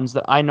for funds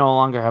that I no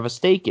longer have a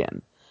stake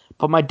in.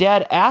 But my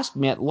dad asked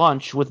me at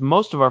lunch, with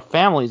most of our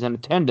families in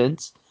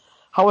attendance,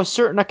 how a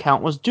certain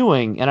account was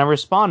doing, and I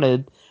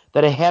responded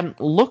that I hadn't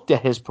looked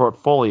at his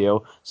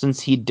portfolio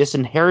since he'd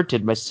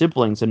disinherited my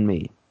siblings and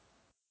me.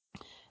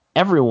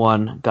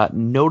 Everyone got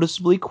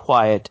noticeably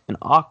quiet and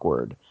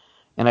awkward,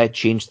 and I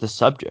changed the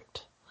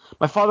subject.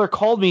 My father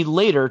called me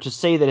later to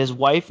say that his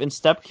wife and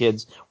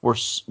stepkids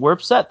were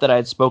upset that I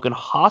had spoken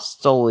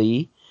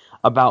hostilely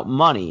about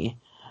money,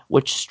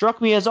 which struck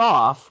me as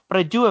off, but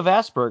I do have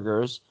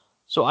Asperger's,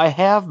 so I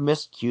have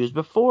missed cues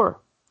before.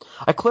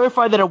 I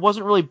clarified that I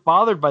wasn't really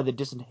bothered by the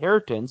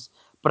disinheritance,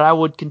 but I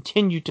would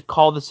continue to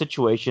call the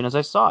situation as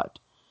I saw it.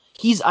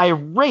 He's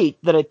irate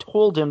that I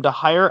told him to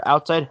hire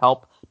outside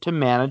help to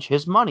manage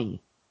his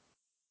money.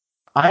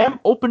 I am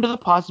open to the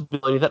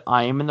possibility that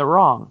I am in the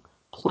wrong.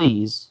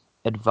 Please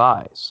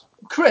advise.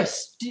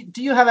 Chris,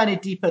 do you have any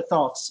deeper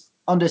thoughts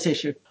on this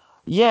issue?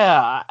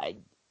 Yeah,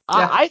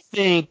 I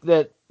think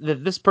that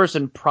this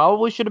person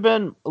probably should have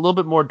been a little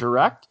bit more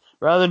direct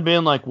rather than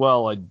being like,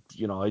 well, I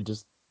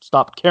just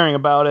stopped caring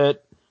about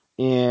it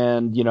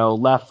and,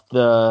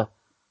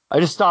 I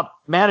just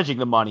stopped managing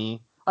the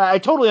money. I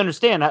totally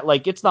understand that.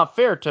 Like, it's not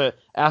fair to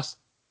ask,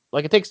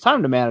 like, it takes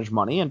time to manage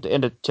money and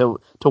to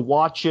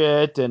watch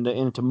it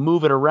and to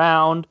move it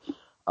around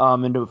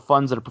into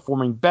funds that are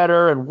performing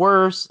better and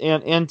worse.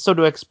 And so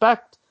to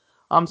expect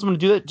someone to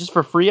do that just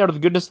for free out of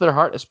the goodness of their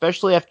heart,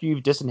 especially after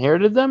you've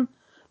disinherited them,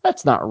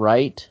 that's not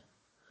right.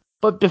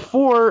 But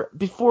before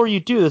you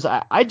do this,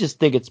 I just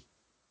think it's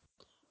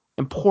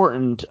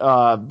important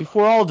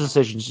before all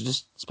decisions to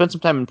just spend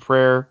some time in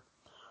prayer.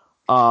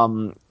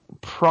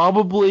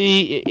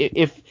 Probably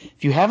if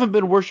you haven't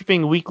been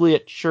worshiping weekly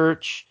at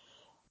church,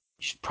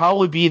 you should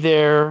probably be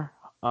there.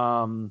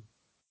 And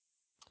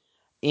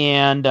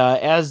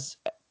as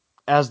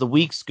the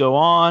weeks go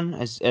on,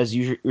 as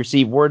you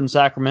receive word and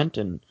sacrament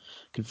and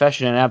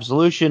confession and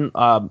absolution,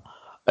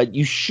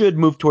 you should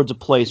move towards a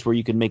place where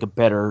you can make a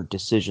better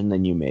decision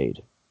than you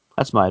made.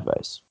 That's my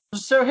advice.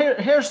 So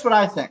here's what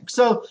I think.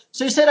 So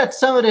you say that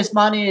some of this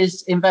money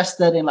is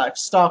invested in like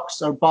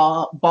stocks or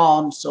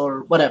bonds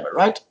or whatever,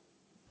 right?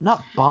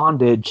 Not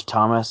bondage,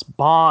 Thomas.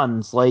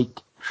 Bonds,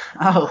 like.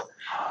 Oh,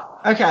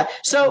 okay.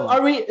 So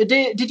are we?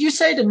 Did you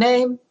say the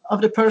name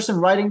of the person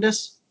writing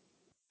this?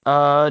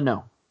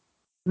 No.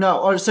 No.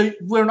 Or so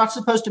we're not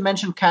supposed to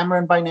mention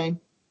Cameron by name.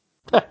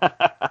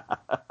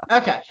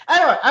 Okay.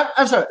 Anyway,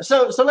 I'm sorry.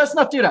 So let's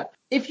not do that.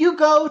 If you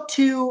go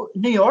to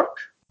New York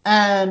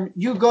and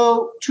you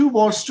go to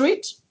Wall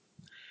Street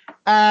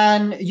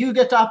and you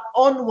get up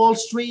on Wall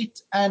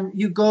Street and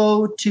you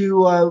go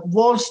to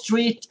Wall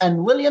Street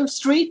and William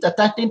Street at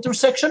that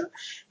intersection,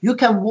 you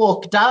can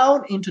walk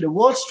down into the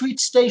Wall Street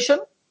station.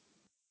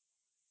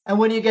 And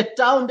when you get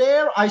down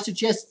there, I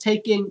suggest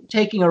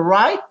taking a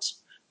right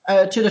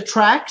to the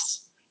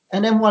tracks.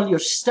 And then while you're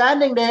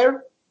standing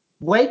there,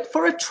 wait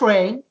for a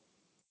train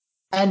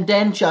and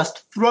then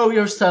just throw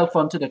yourself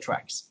onto the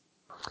tracks.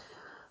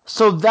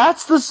 So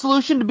that's the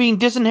solution to being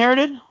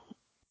disinherited?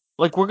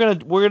 Like we're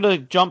gonna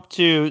jump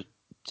to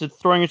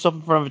throwing yourself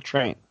in front of a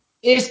train.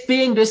 Is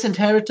being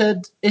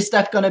disinherited, is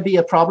that going to be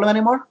a problem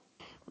anymore?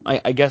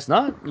 I guess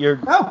not. You're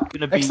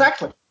gonna be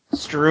exactly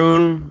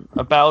strewn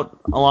about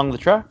along the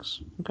tracks.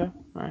 Okay,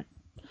 all right.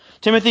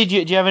 Timothy, do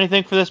you have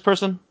anything for this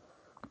person?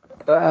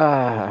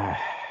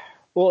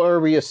 Well, are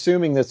we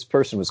assuming this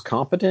person was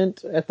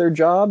competent at their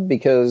job?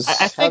 Because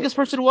I think this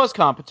person was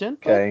competent.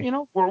 Okay,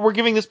 but, we're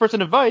giving this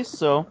person advice,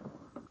 so.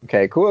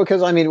 Okay, cool.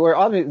 Because I mean,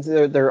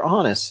 they're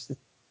honest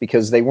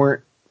because they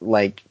weren't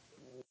like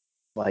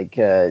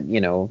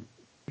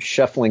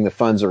shuffling the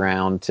funds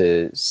around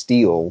to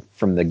steal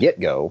from the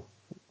get-go.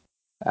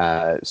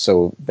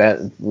 So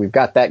that we've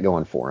got that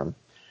going for him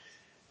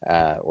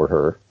or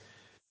her.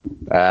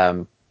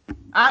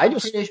 I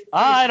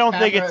don't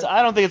think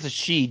it's a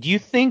she. Do you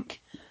think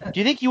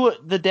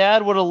the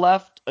dad would have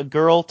left a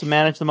girl to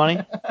manage the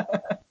money?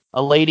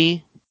 A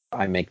lady?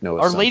 I make no.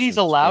 Are ladies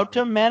allowed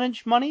to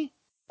manage money?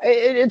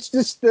 It's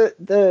just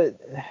the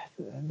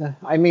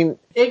I mean,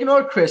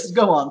 ignore Chris.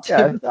 Go on.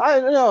 Yeah, I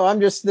don't know.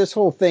 This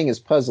whole thing is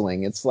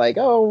puzzling. It's like,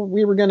 oh,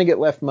 we were going to get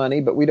left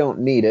money, but we don't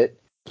need it.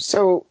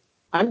 So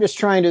I'm just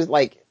trying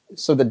to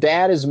so the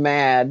dad is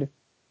mad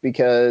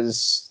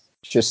because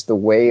just the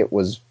way it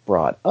was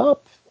brought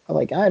up.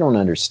 Like, I don't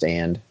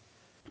understand.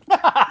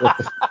 I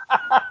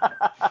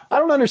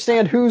don't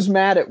understand who's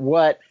mad at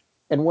what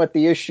and what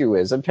the issue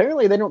is.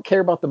 Apparently they don't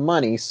care about the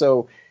money.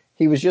 So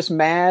he was just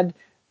mad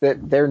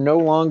that they're no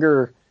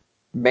longer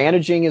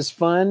managing his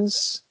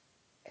funds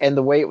and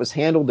the way it was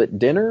handled at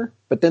dinner.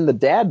 But then the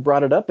dad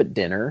brought it up at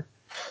dinner.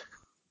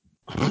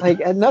 Like,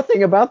 and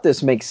nothing about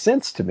this makes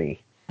sense to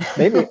me.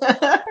 Maybe.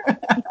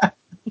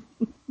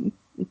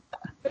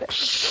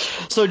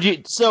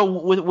 So,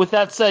 with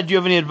that said, do you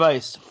have any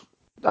advice?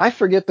 I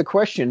forget the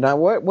question. Now,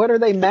 what are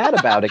they mad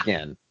about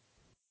again?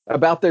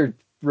 About their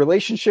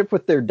relationship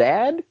with their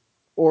dad?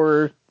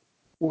 Or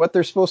what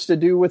they're supposed to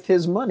do with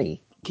his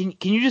money? Can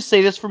you just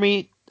say this for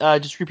me?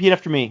 Just repeat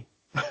after me.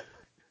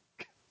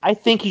 I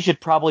think he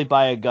should probably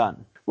buy a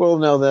gun. Well,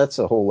 no, that's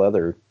a whole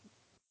other...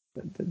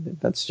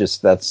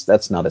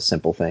 That's not a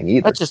simple thing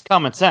either. That's just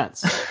common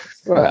sense.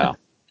 Well,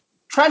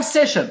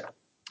 Transition.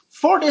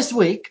 For this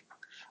week,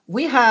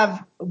 we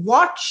have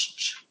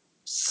watched,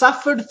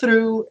 suffered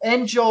through,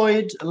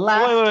 enjoyed,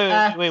 laughed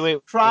at,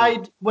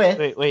 cried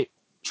with. Wait.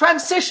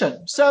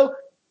 Transition. So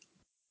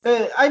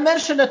I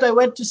mentioned that I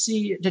went to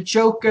see The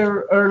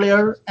Joker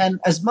earlier,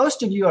 and as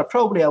most of you are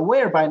probably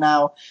aware by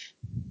now,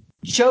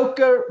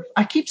 Joker,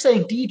 I keep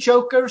saying the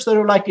Joker, sort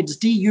of like it's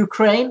the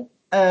Ukraine.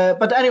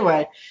 But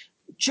anyway,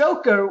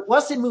 Joker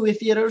was in movie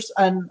theaters,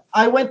 and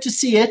I went to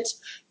see it.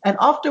 And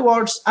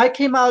afterwards, I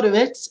came out of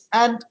it,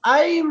 and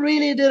I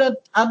really didn't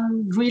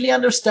really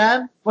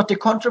understand what the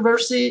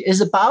controversy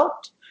is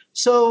about.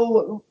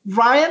 So,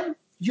 Ryan,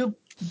 you've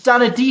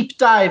done a deep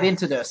dive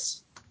into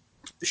this.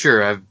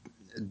 Sure, I've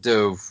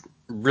dove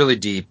really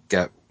deep,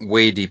 got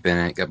way deep in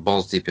it, got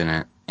balls deep in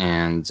it,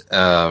 and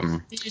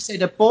Did you say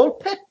the ball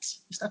pit?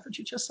 Is that what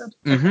you just said?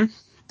 Mm-hmm.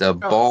 The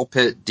ball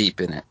pit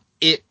deep in it.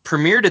 It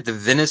premiered at the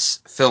Venice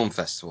Film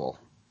Festival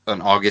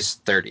on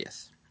August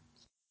 30th.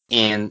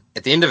 And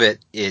at the end of it,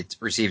 it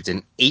received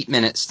an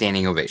 8-minute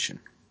standing ovation.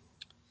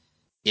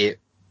 It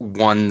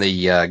won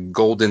the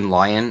Golden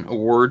Lion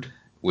Award,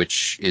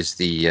 which is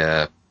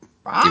the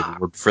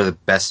award for the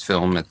best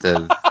film at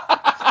the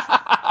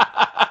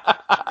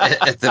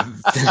at the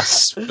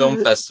Venice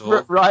Film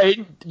Festival.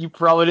 Right? You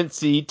probably didn't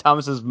see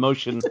Thomas's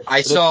motion.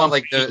 I saw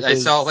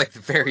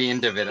the very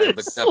end of it. I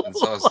looked up and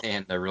saw his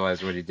hand. I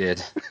realized what he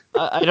did.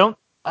 Anyway,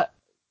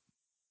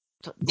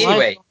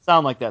 don't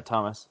sound like that,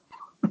 Thomas.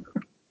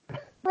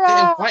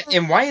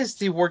 And why is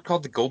the award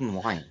called the Golden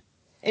Lion?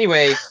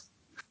 Anyway,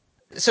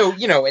 so,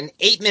 an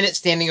 8-minute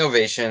standing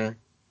ovation,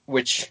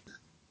 which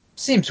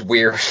seems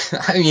weird.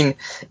 I mean,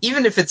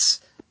 even if it's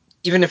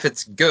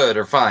good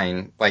or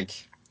fine,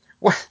 like,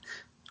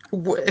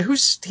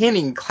 who's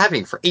standing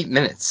clapping for 8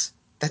 minutes?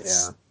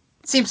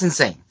 Seems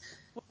insane.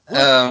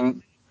 For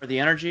the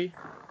energy?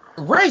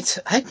 Right.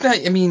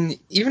 I mean,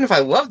 even if I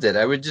loved it,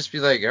 I would just be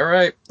like, all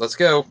right, let's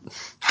go.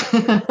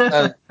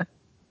 But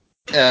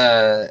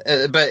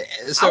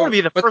so I would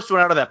be the first one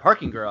out of that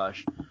parking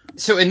garage.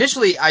 So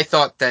initially, I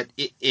thought that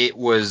it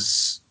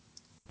was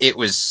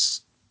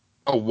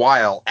a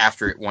while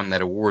after it won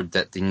that award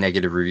that the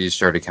negative reviews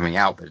started coming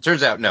out, but it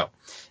turns out no,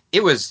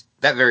 it was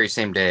that very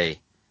same day.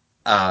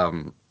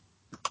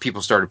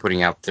 People started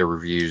putting out their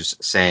reviews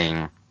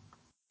saying,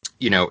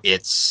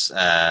 it's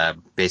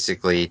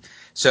basically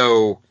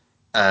so.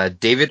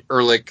 David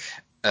Ehrlich,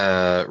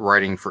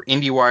 writing for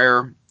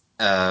IndieWire,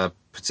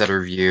 puts out a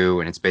review,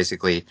 and it's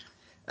basically.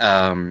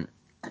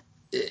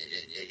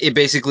 It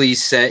basically he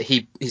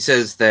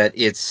says that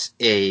it's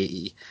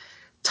a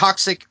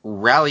toxic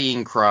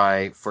rallying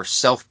cry for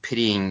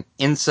self-pitying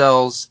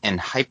incels and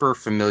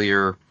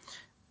hyper-familiar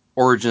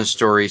origin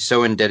story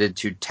so indebted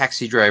to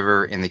Taxi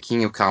Driver and the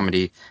King of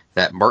Comedy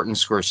that Martin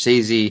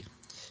Scorsese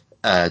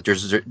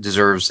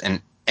deserves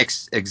an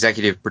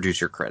executive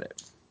producer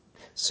credit.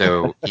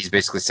 So he's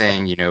basically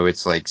saying,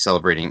 it's like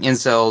celebrating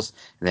incels.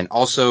 And then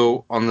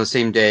also on the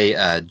same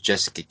day,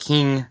 Jessica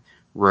King,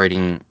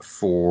 writing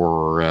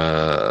for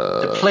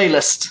The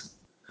Playlist.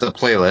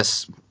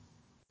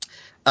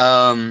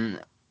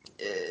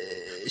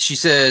 She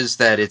says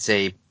that it's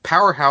a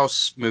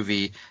powerhouse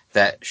movie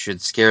that should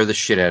scare the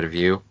shit out of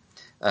you.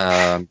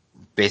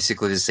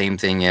 Basically the same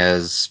thing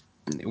as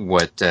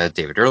what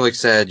David Ehrlich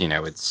said.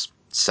 It's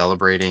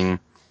celebrating.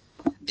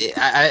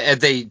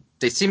 They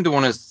seem to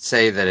want to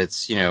say that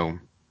it's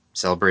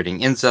celebrating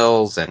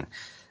incels, and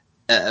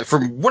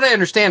from what I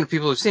understand,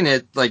 people who've seen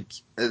it, I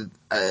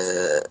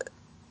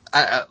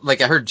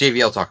heard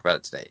JVL talk about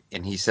it today,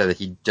 and he said that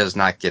he does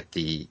not get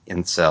the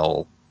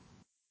incel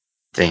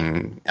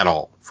thing at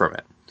all from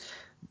it.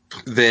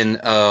 Then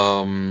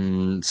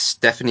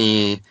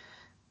Stephanie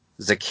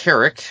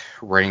Zacharek,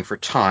 writing for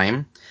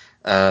Time,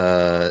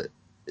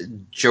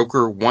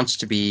 Joker wants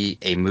to be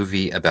a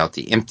movie about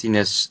the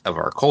emptiness of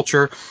our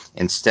culture.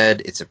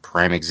 Instead, it's a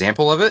prime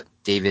example of it.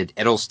 David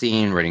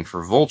Edelstein, writing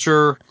for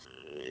Vulture.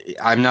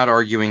 I'm not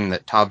arguing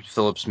that Todd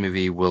Phillips'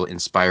 movie will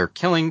inspire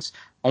killings,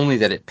 only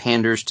that it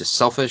panders to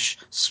selfish,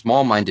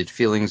 small-minded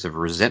feelings of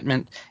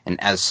resentment,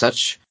 and as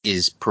such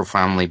is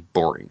profoundly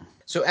boring.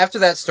 So after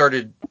that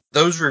started,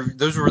 those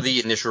were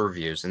the initial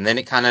reviews, and then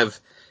it kind of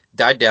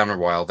died down a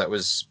while. That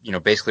was,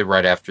 basically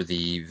right after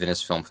the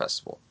Venice Film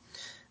Festival.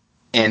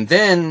 And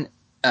then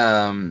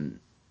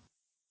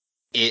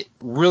it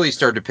really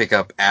started to pick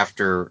up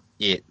after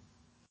it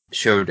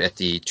showed at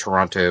the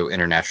Toronto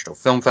International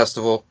Film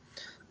Festival.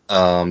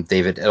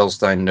 David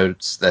Edelstein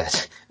notes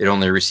that it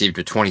only received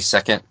a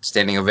 20-second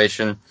standing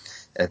ovation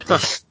at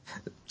the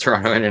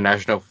Toronto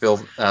International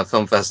Film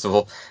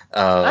Festival.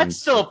 That's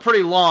still a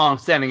pretty long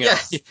standing O. Yeah,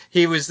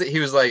 he was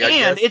like,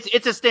 and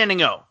it's a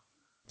standing O.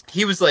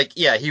 He was like,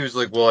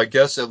 well, I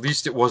guess at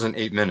least it wasn't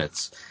 8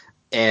 minutes.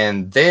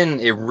 And then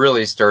it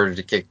really started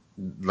to kick,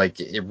 like,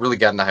 it really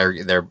got into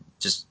higher, there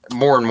just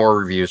more and more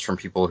reviews from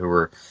people who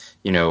were,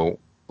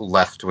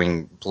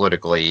 left-wing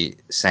politically,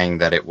 saying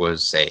that it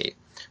was a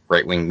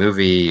right-wing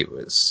movie. It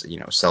was,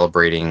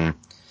 celebrating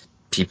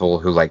people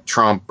who like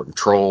Trump and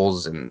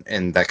trolls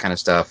and that kind of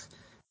stuff.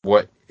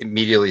 What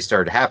immediately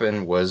started to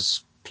happen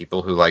was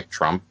people who like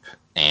Trump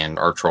and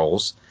are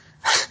trolls,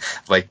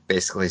 like,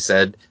 basically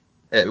said,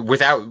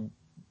 without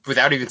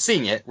even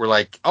seeing it, we're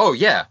like, oh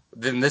yeah,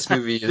 then this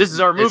movie this is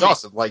our movie. It's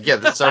awesome. Like, yeah,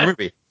 this is our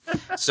movie.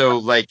 So,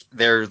 like,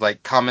 they're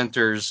like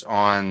commenters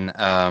on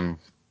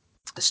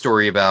a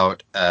story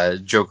about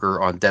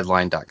Joker on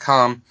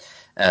Deadline.com,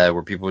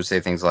 where people would say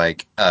things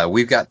like,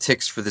 we've got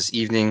ticks for this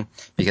evening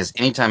because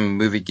anytime a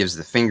movie gives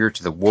the finger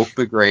to the woke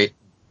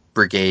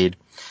brigade,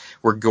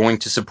 we're going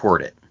to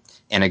support it.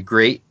 And a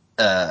great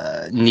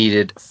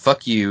needed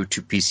fuck you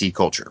to PC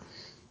culture.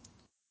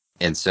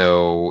 And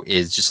so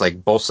it's just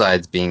like both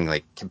sides being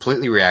like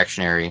completely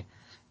reactionary.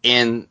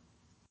 And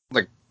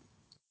like,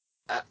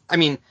 I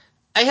mean,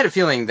 I had a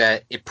feeling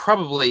that it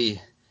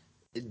probably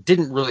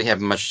didn't really have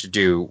much to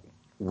do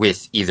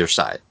with either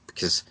side,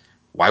 because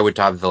why would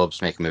Todd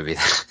Phillips make a movie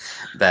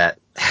that,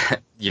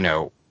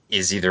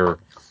 is either,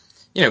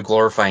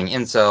 glorifying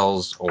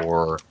incels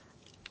or,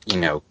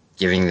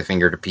 giving the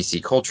finger to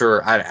PC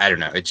culture? I don't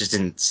know. It just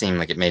didn't seem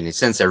like it made any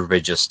sense. Everybody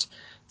just,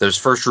 those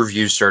first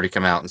reviews started to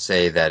come out and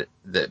say that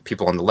the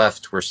people on the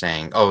left were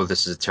saying, oh,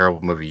 this is a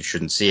terrible movie, you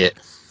shouldn't see it.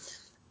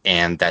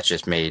 And that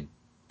just made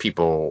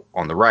people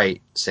on the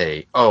right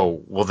say,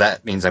 oh, well,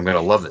 that means I'm going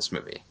to love this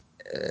movie.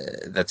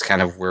 That's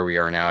kind of where we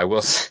are now.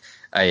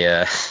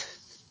 I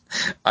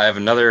have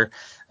another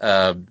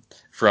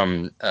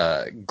from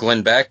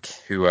Glenn Beck,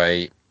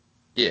 who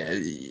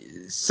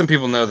some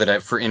people know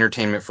that for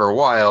entertainment for a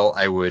while,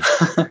 I would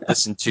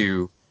listen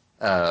to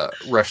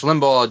Rush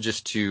Limbaugh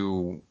just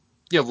to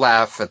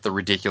laugh at the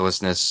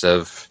ridiculousness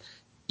of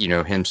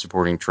him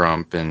supporting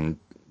Trump and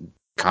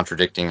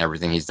contradicting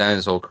everything he's done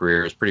his whole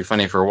career. It was pretty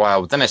funny for a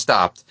while, but then I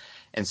stopped.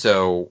 And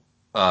so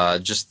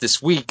just this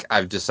week,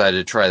 I've decided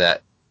to try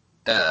that.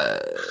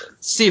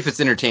 See if it's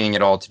entertaining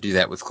at all to do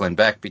that with Glenn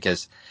Beck,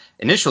 because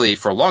initially,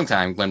 for a long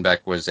time, Glenn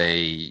Beck was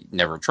a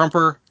never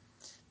Trumper,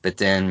 but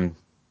then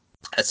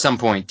at some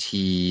point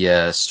he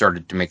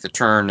started to make the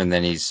turn, and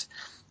then he's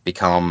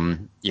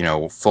become,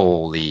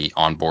 fully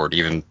on board,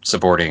 even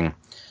supporting.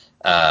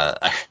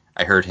 I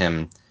heard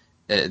him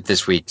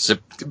this week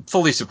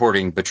fully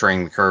supporting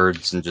betraying the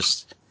Kurds, and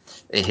just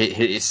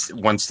his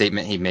one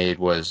statement he made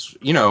was,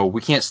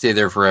 we can't stay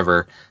there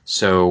forever,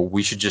 so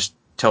we should just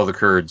tell the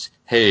Kurds,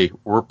 hey,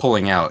 we're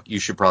pulling out. You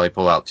should probably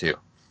pull out too.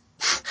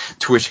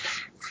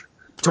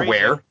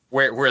 Where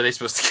are they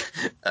supposed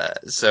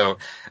to?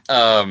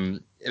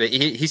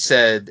 He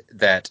said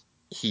that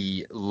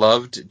he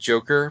loved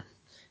Joker,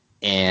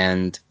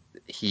 and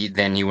he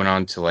went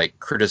on to like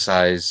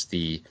criticize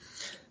the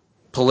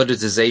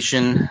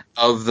politicization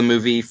of the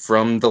movie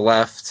from the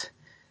left.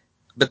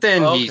 But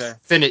then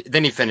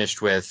he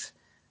finished with,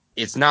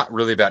 it's not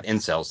really about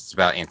incels, it's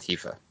about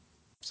Antifa.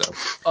 So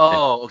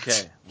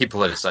okay. He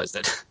politicized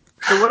it.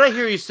 So what I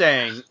hear you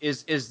saying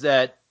is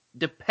that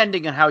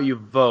depending on how you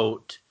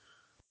vote,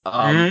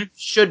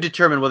 should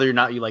determine whether or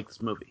not you like this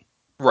movie.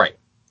 Right.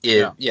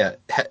 Yeah.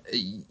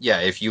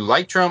 If you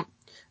like Trump,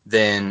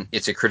 then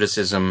it's a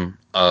criticism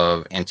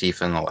of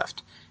Antifa and the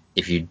left.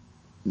 If you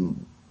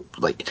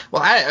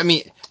I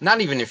mean,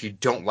 not even if you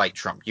don't like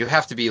Trump, you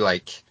have to be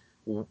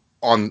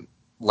on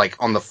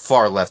the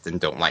far left and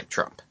don't like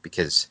Trump,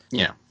 because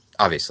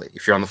obviously,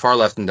 if you're on the far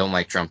left and don't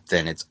like Trump,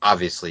 then it's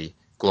obviously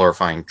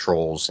glorifying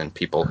trolls and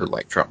people who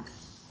like Trump.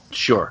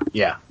 Sure,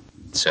 yeah.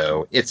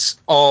 So it's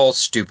all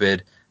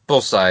stupid.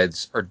 Both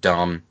sides are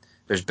dumb.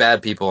 There's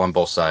bad people on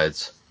both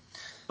sides.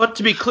 But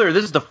to be clear,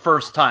 this is the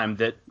first time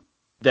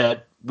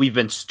that we've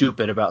been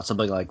stupid about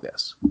something like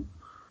this.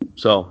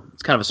 So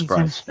it's kind of a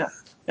surprise.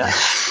 Yeah.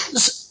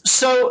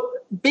 So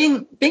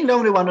being the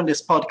only one on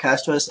this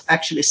podcast who has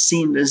actually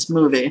seen this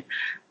movie,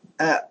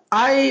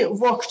 I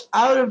walked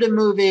out of the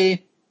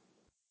movie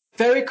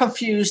very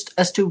confused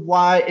as to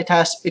why it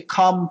has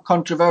become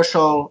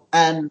controversial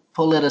and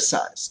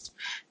politicized,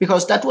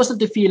 because that wasn't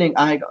the feeling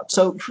I got.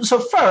 So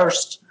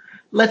first,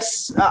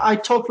 I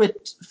talked with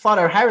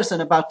Father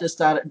Harrison about this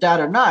the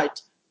other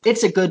night.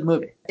 It's a good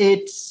movie.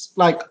 It's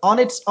on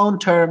its own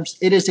terms,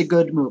 it is a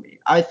good movie.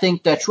 I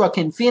think that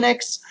Joaquin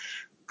Phoenix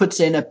puts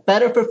in a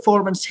better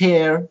performance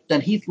here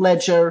than Heath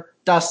Ledger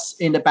does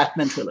in the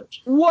Batman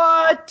trilogy.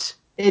 What?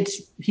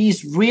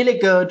 He's really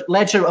good.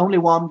 Ledger only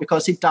won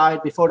because he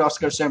died before the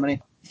Oscar ceremony.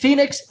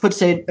 Phoenix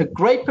puts in a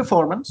great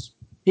performance.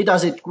 He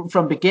does it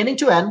from beginning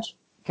to end.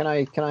 Can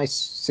I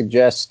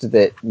suggest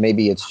that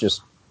maybe it's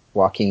just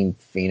Joaquin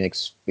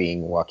Phoenix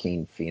being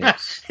Joaquin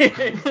Phoenix?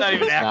 It's not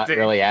even acting.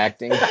 Not really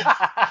acting.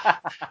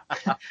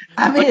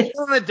 I mean, he's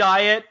on the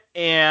diet,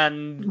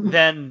 and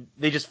then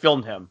they just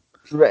filmed him.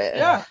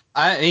 Yeah.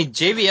 I mean,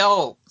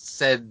 JBL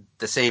said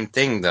the same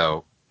thing,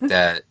 though,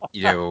 that,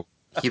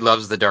 he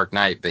loves The Dark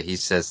Knight, but he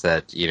says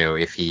that,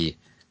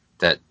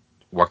 that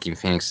Joaquin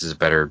Phoenix is a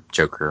better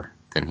Joker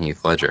than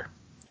Heath Ledger.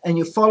 And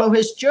you follow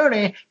his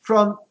journey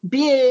from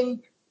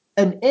being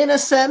an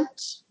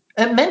innocent,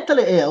 a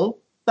mentally ill,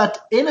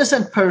 but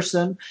innocent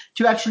person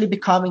to actually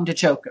becoming the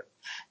Joker.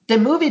 The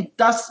movie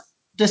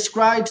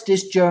describes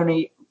this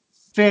journey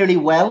fairly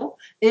well.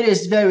 It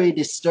is very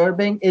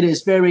disturbing. It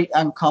is very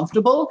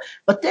uncomfortable,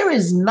 but there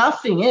is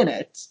nothing in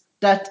it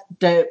that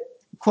the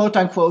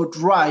quote-unquote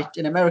right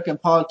in American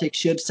politics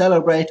should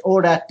celebrate,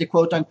 or that the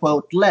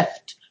quote-unquote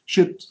left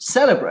should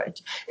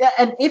celebrate. Yeah,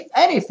 and if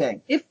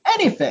anything,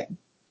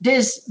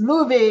 this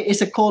movie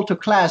is a call to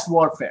class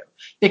warfare,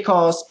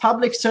 because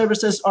public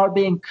services are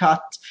being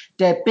cut.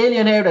 The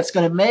billionaire that's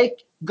going to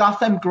make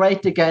Gotham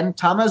great again,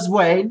 Thomas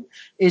Wayne,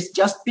 is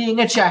just being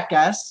a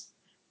jackass.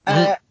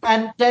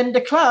 And then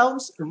the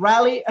clowns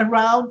rally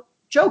around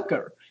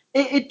Joker.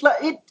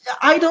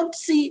 I don't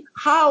see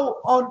how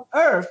on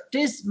earth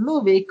this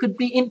movie could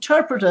be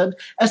interpreted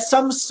as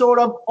some sort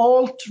of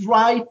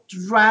alt-right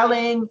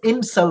rallying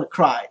incel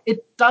cry.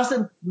 It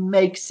doesn't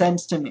make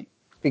sense to me.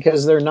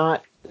 Because they're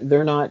not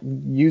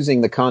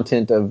using the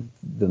content of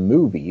the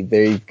movie.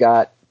 They've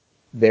got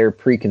their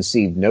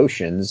preconceived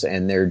notions,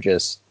 and they're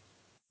just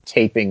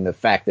taping the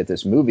fact that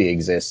this movie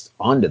exists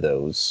onto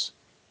those.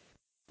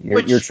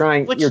 You're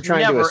trying never, to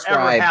ascribe.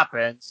 Ever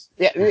happens.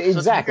 Yeah,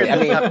 exactly. I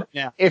mean,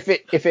 yeah. if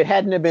it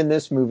hadn't have been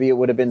this movie, it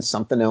would have been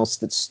something else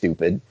that's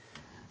stupid.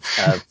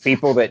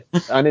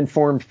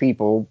 Uninformed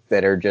people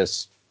that are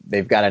just,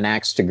 they've got an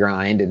axe to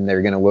grind, and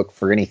they're going to look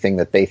for anything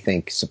that they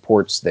think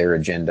supports their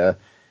agenda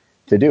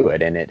to do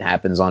it. And it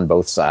happens on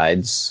both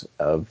sides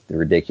of the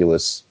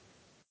ridiculous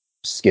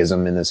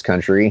schism in this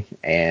country.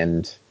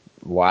 And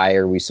why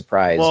are we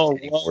surprised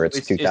anymore?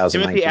 It's 2019. Is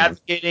Timothy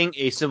advocating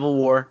a civil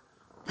war?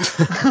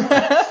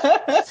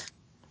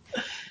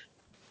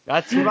 That's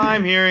what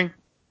I'm hearing.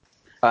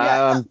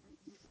 But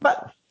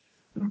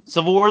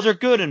civil wars are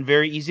good and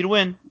very easy to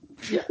win.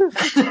 Yeah.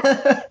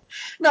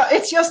 No,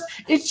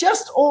 it's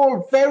just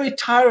all very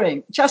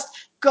tiring.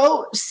 Just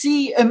go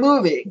see a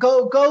movie.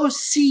 Go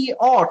see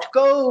art.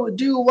 Go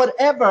do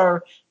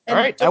whatever. All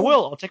right, I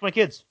will. I'll take my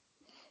kids.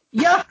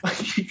 Yeah.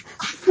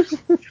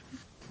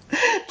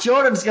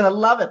 Jordan's gonna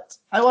love it.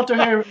 I want to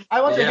hear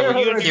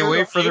her review. Can't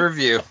wait for the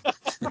review.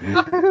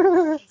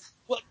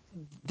 Well,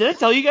 did I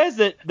tell you guys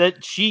that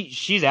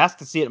she's asked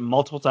to see it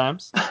multiple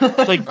times?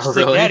 It's like,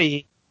 really? like,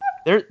 Daddy,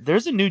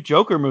 there's a new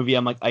Joker movie.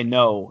 I'm like, I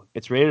know,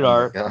 it's rated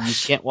R. You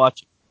can't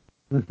watch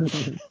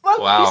it.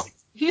 Well, Wow.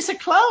 He's a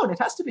clown. It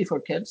has to be for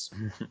kids.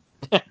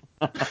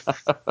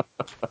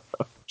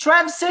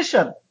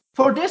 Transition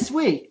for this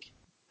week.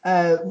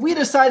 We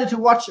decided to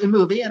watch a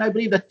movie, and I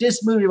believe that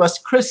this movie was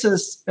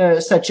Chris's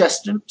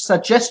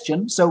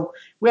suggestion. So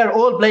we are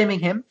all blaming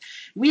him.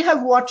 We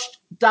have watched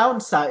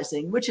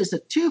Downsizing, which is a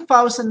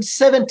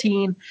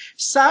 2017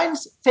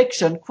 science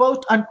fiction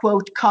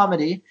quote-unquote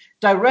comedy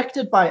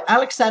directed by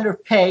Alexander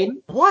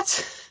Payne.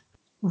 What?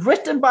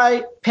 Written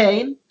by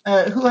Payne,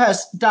 who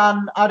has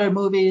done other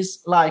movies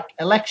like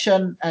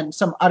Election and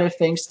some other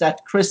things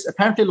that Chris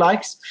apparently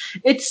likes.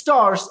 It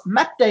stars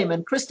Matt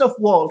Damon, Christoph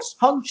Waltz,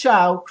 Hong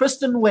Chow,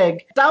 Kristen Wiig.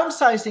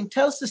 Downsizing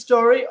tells the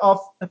story of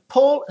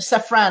Paul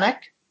Safranek.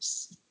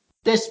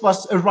 This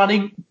was a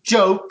running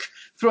joke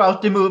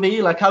throughout the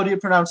movie. Like, how do you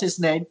pronounce his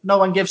name? No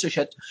one gives a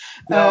shit.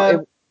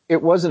 No,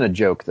 it wasn't a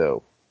joke,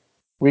 though.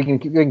 We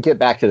can get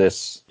back to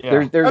this.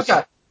 Yeah.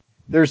 Okay.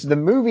 There's the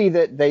movie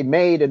that they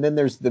made, and then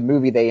there's the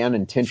movie they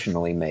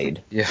unintentionally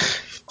made. Yeah.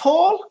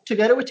 Paul,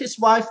 together with his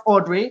wife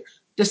Audrey,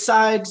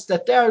 decides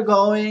that they're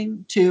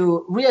going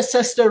to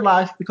reassess their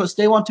life because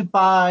they want to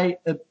buy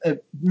a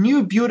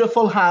new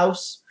beautiful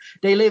house.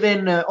 They live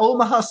in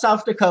Omaha,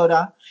 South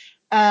Dakota,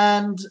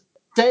 and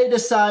they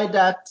decide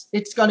that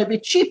it's going to be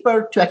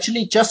cheaper to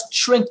actually just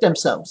shrink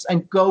themselves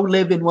and go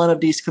live in one of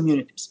these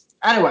communities.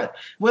 Anyway,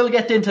 we'll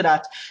get into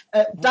that.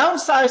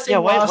 Downsizing Yeah,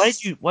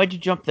 why'd you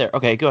jump there?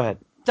 Okay, go ahead.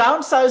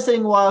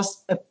 Downsizing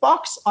was a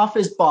box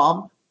office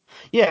bomb.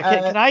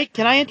 Yeah,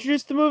 can I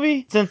introduce the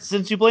movie?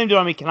 Since you blamed it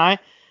on me, can I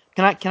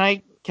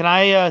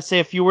say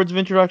a few words of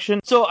introduction?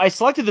 So I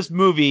selected this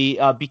movie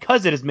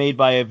because it is made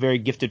by a very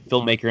gifted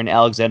filmmaker in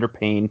Alexander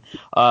Payne,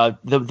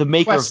 the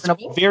maker of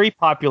very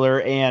popular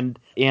and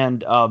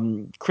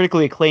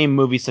critically acclaimed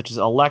movies such as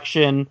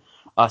Election,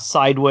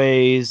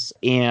 Sideways,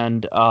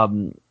 and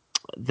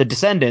The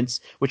Descendants,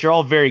 which are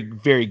all very,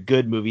 very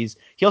good movies.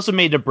 He also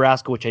made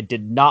Nebraska, which I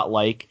did not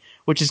like,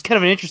 which is kind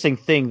of an interesting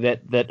thing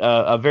that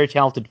a very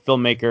talented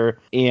filmmaker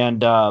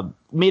and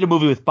made a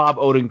movie with Bob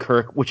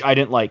Odenkirk, which I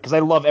didn't like because I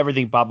love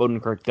everything Bob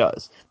Odenkirk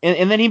does.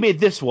 And then he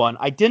made this one.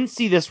 I didn't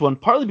see this one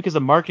partly because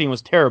the marketing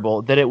was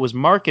terrible, that it was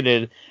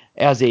marketed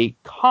as a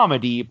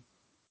comedy,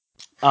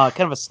 kind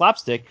of a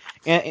slapstick,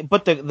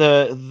 but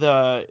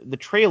the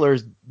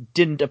trailers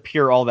didn't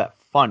appear all that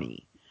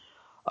funny.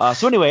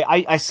 So anyway,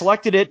 I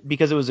selected it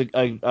because it was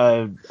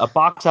a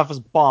box office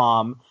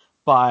bomb.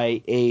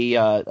 by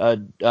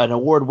an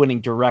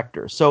award-winning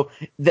director. So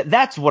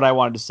that's what I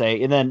wanted to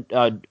say. And then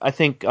I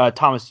think,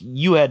 Thomas,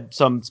 you had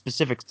some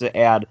specifics to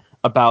add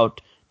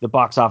about the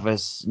box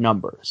office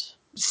numbers.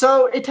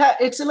 So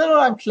it's a little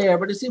unclear,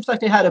 but it seems like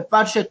they had a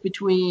budget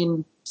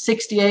between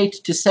 68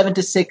 to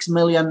 76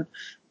 million.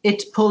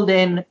 It pulled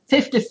in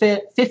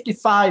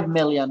 55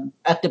 million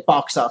at the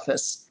box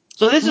office.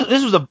 So this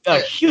was a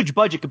huge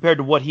budget compared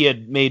to what he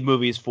had made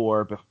movies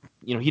for. But,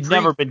 he'd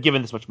never been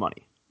given this much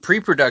money.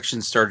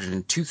 Pre-production started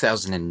in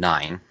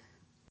 2009.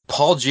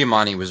 Paul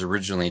Giamatti was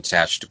originally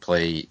attached to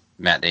play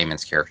Matt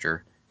Damon's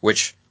character,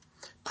 which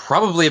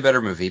probably a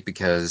better movie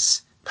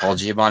because Paul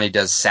Giamatti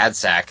does Sad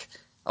Sack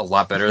a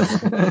lot better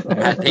than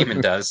Matt Damon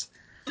does.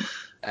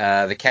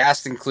 The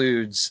cast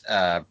includes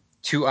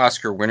 2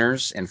 Oscar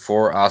winners and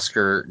 4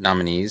 Oscar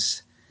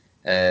nominees.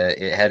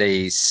 It had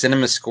a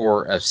cinema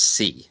score of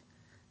C,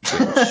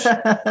 which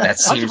that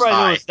seems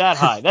high. It was that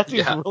high. That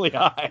seems really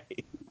high.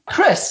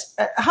 Chris,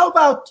 how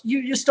about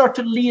you start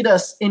to lead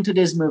us into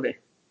this movie?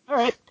 All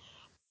right.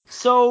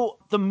 So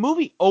the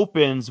movie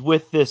opens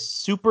with this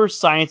super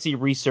sciencey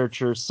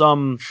researcher,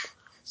 some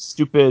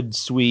stupid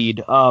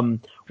Swede,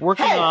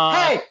 working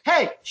on...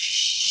 Hey,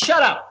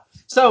 shut up.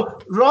 So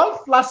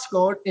Rolf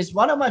Lassgård is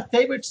one of my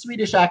favorite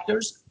Swedish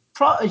actors.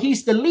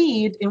 He's the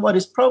lead in what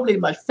is probably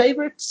my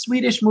favorite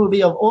Swedish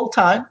movie of all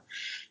time.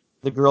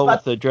 The girl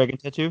with the dragon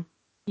tattoo?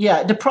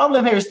 Yeah, the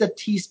problem here is that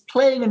he's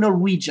playing a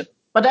Norwegian.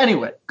 But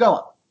anyway, go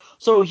on.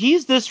 So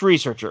he's this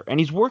researcher, and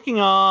he's working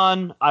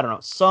on, I don't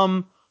know,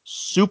 some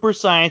super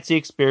sciencey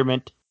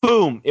experiment.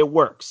 Boom, it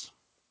works.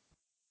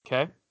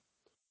 Okay?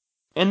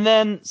 And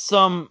then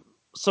some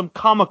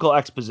comical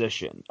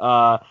exposition.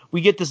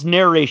 We get this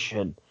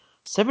narration.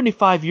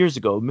 75 years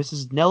ago,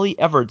 Mrs. Nellie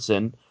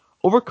Evertson,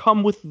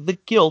 overcome with the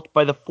guilt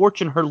by the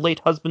fortune her late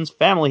husband's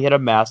family had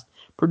amassed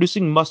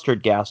producing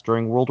mustard gas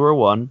during World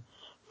War I,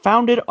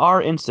 founded our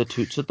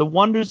institute so that the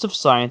wonders of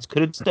science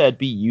could instead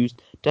be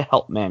used to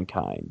help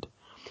mankind.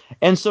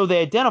 And so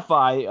they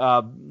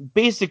identify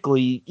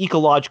basically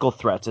ecological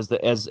threats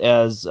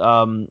as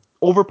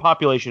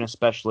overpopulation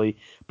especially,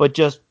 but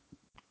just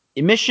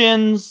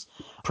emissions,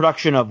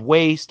 production of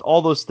waste,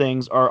 all those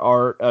things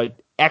are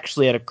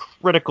actually at a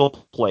critical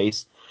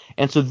place.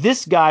 And so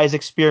this guy's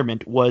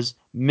experiment was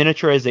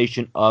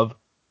miniaturization of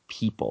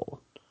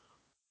people.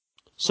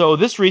 So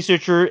this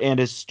researcher and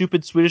his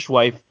stupid Swedish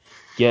wife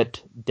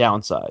get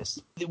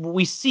downsized.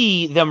 We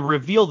see them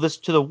reveal this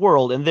to the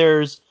world, and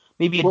there's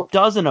maybe a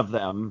dozen of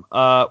them,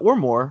 or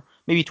more,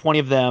 maybe 20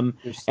 of them,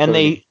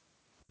 and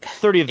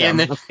 30 of them.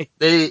 And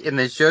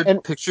they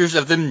showed pictures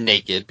of them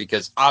naked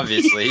because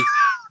obviously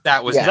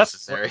that was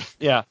necessary.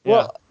 Yeah.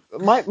 Well,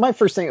 my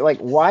first thing,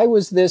 why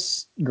was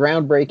this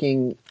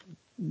groundbreaking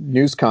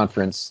news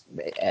conference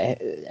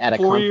at a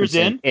 4 conference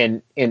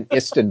years in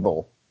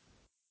Istanbul?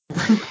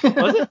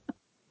 Was it?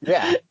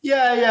 Yeah.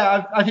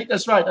 Yeah, I think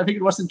that's right. I think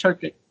it was in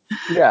Turkey.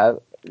 Yeah.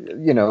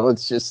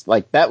 It's just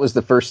that was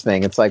the first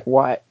thing. It's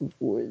why?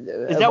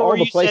 Is that where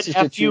you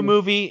said FU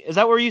movie? Is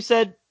that where you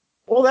said?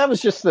 Well, that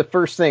was just the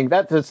first thing.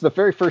 That's the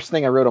very first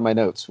thing I wrote on my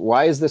notes.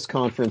 Why is this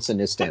conference in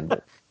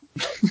Istanbul?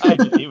 I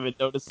didn't even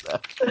notice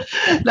that.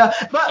 No,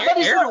 but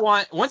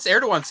once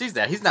Erdogan sees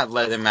that, he's not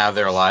letting them out of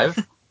there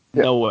alive.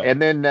 No way.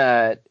 And then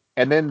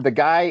the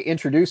guy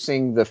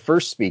introducing the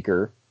first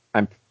speaker,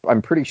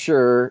 I'm pretty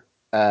sure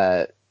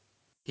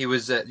he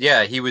was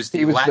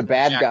the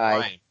bad Jack guy.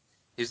 Ryan.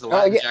 He's the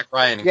Latin Jack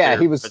Ryan.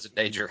 He was Present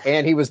Danger.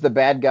 And he was the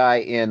bad guy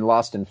in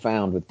Lost and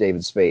Found with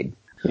David Spade.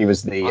 He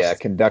was the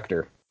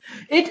conductor.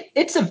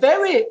 It's a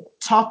very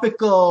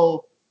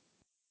topical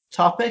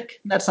topic.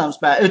 That sounds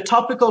bad. A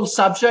topical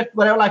subject,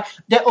 whatever,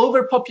 the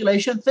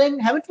overpopulation thing.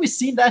 Haven't we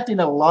seen that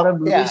in a lot of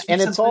movies? Yeah, and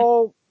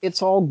recently?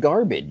 it's all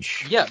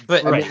garbage. Yeah,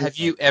 but have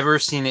you ever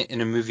seen it in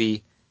a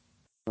movie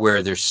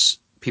where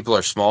people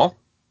are small?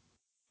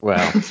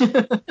 Well,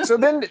 so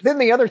then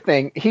the other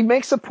thing, he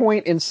makes a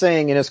point in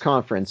saying in his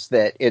conference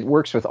that it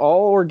works with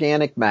all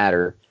organic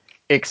matter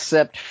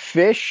except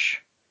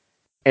fish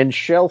and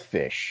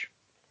shellfish.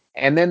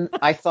 And then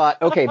I thought,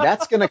 okay,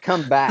 that's going to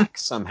come back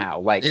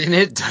somehow. And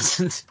it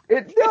doesn't.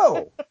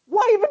 No.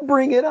 Why even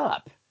bring it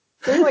up?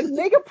 They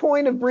make a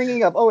point of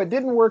bringing up, it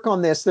didn't work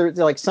on this.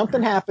 They're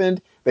something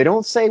happened. They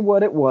don't say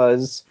what it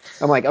was.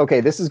 I'm like, okay,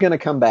 this is going to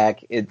come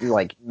back. It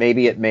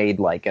maybe it made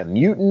a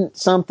mutant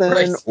something,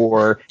 right.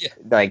 Or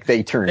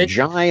they turned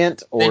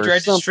giant, or they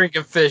tried to shrink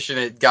a fish and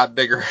it got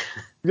bigger.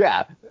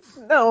 Yeah,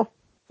 no,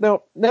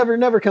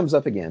 never comes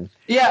up again.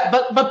 Yeah,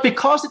 but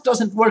because it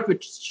doesn't work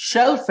with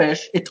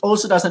shellfish, it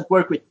also doesn't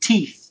work with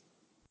teeth.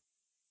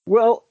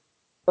 Well,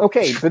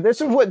 okay, but this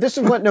is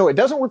what. No, it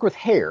doesn't work with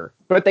hair.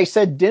 But they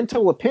said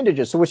dental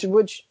appendages, so which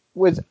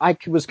I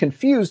was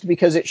confused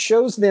because it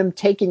shows them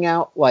taking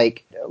out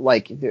like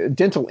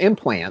dental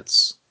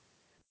implants,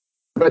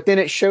 but then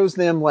it shows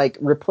them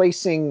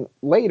replacing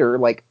later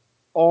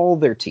all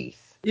their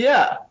teeth.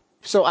 Yeah.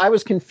 So I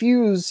was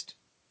confused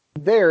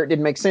there. It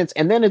didn't make sense.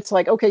 And then it's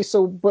okay,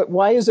 so but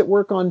why does it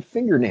work on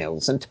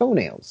fingernails and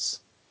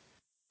toenails?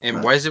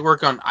 And why does it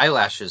work on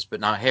eyelashes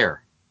but not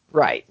hair?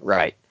 Right.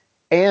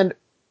 And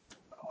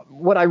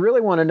what I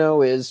really want to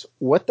know is,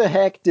 what the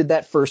heck did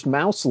that first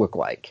mouse look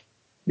like?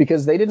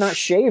 Because they did not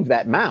shave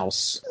that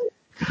mouse.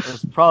 It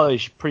was probably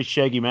a pretty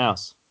shaggy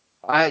mouse.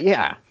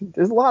 Yeah,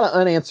 there's a lot of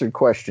unanswered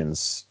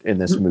questions in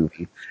this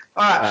movie.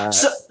 All right.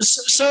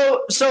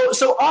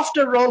 So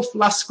after Rolf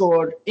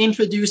Lassgård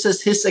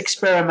introduces his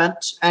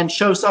experiment and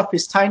shows off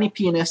his tiny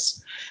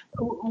penis,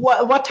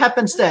 what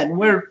happens then?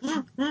 Well,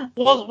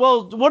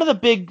 one of the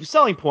big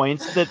selling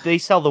points that they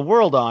sell the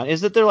world on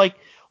is that they're like,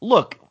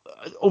 look,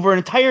 over an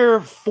entire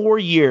 4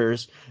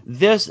 years,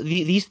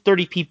 these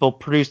 30 people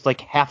produced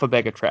like half a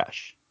bag of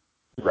trash.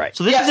 Right.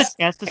 So this is a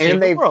chance to save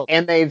the world.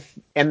 And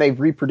they've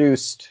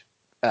reproduced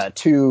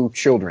 2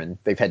 children.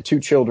 They've had 2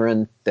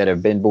 children that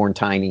have been born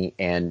tiny,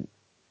 and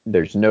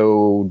there's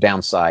no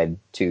downside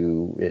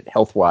to it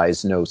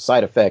health-wise, no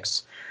side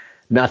effects,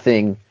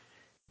 nothing.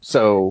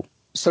 So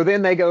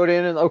then they go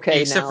in and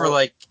except for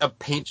like a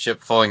paint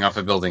chip falling off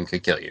a building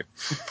could kill you.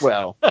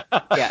 Well,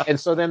 yeah, and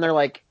so then they're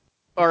like,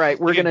 all right,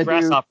 we're going to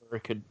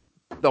do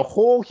the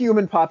whole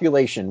human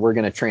population. We're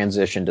going to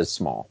transition to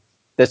small.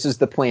 This is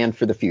the plan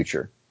for the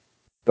future.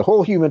 The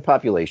whole human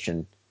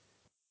population.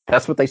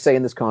 That's what they say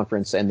in this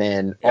conference, and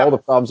then all the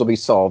problems will be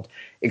solved,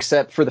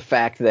 except for the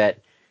fact that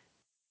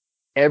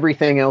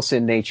everything else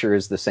in nature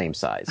is the same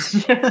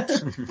size.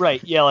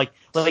 Right, yeah, like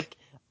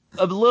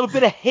a little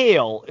bit of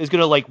hail is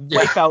going to like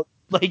wipe out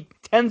like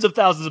tens of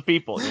thousands of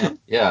people. You know?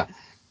 Yeah.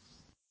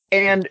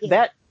 And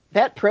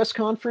that press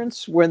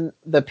conference, when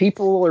the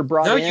people are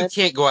brought in... No, you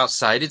can't go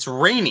outside. It's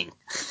raining.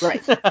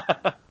 Right.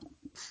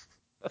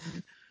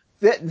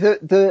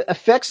 The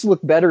effects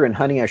look better in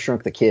Honey, I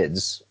Shrunk the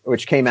Kids,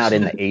 which came out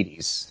in the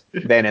 80s,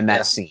 than in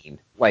that scene.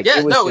 Like, yeah,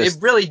 it was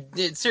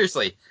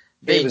seriously.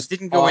 They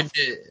didn't go off.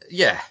 into...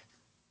 Yeah.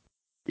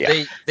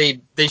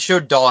 They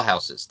showed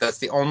dollhouses. That's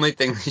the only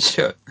thing they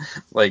showed.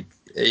 Like,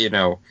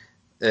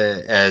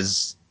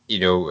 as,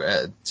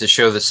 to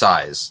show the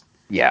size.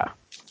 Yeah.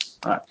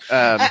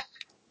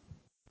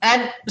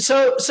 And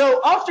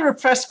so after a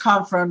press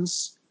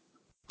conference,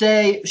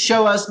 they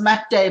show us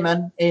Matt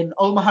Damon in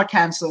Omaha,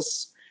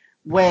 Kansas,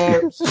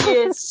 where he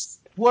is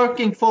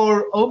working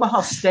for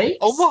Omaha Steaks.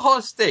 Omaha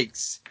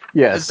Steaks.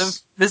 Yes. As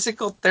a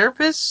physical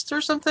therapist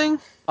or something?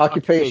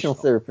 Occupational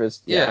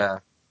therapist. Yeah.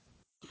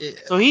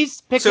 So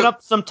he's picking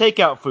up some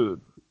takeout food,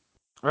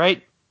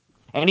 right?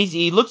 And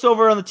he looks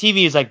over on the TV.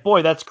 He's like,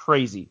 "Boy, that's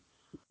crazy."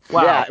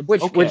 Wow. Yeah,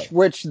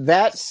 which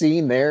that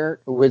scene there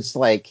was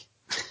like,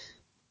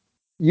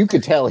 you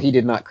could tell he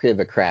did not give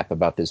a crap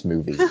about this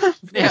movie.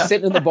 He's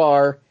sitting in the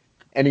bar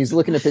and he's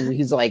looking at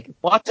he's like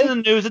watching the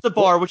news at the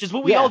bar, which is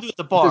what we all do at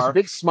the bar. This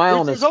big smile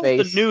on his face. There's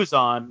always the news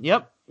on.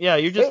 Yep. Yeah,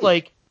 you're just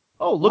like,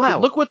 oh,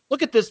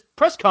 look at this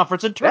press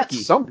conference in Turkey.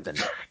 That's something.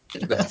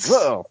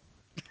 Whoa.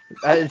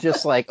 I was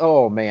just like,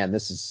 oh man,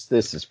 this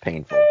is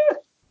painful.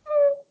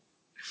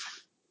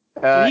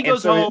 So he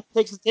goes home,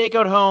 takes the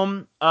takeout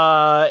home,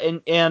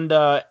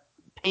 and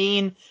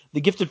Payne,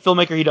 the gifted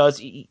filmmaker he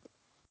does,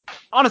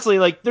 honestly,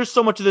 like, there's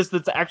so much of this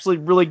that's actually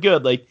really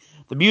good. Like,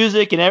 the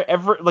music and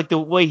like the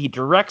way he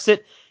directs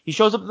it. He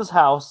shows up at this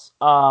house,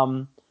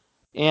 and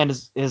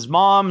his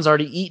mom's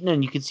already eaten,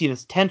 and you can see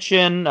this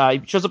tension.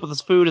 He shows up with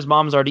his food, his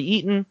mom's already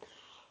eaten.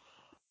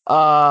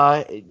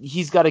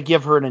 He's got to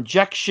give her an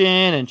injection,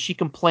 and she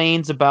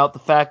complains about the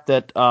fact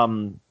that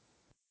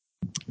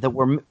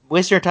we're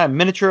wasting our time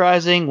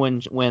miniaturizing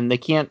when they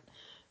can't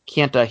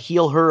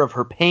heal her of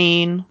her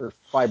pain. Her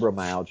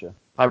fibromyalgia.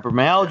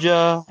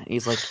 And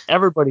he's like,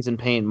 everybody's in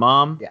pain,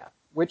 Mom. Yeah.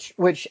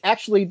 Which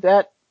actually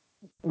that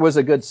was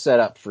a good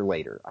setup for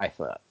later, I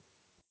thought.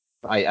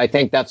 I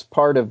think that's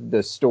part of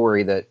the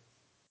story that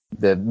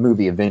the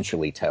movie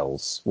eventually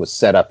tells, was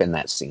set up in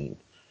that scene.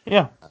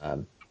 Yeah.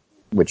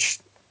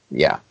 But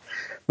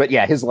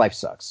yeah, his life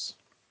sucks.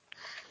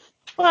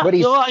 Well,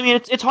 I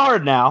mean, it's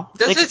hard now.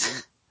 Does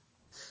it?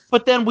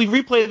 But then we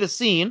replay the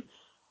scene.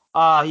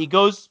 He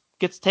goes,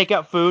 gets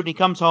takeout food, and he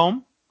comes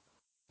home.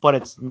 But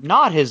it's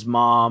not his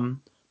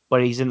mom,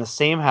 but he's in the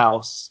same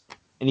house.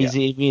 And he's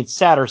in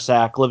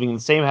Sattersack, living in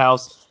the same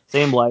house,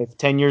 same life,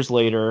 10 years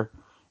later.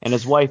 And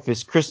his wife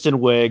is Kristen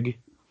Wiig,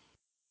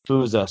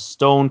 who's a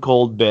stone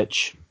cold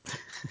bitch.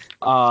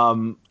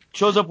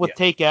 Shows up with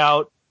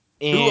takeout.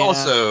 And who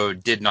also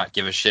did not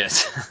give a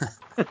shit.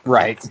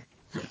 Right.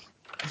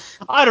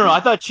 I don't know. I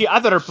thought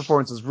her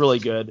performance was really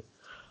good.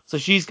 So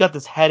she's got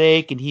this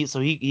headache, and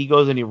he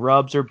goes and he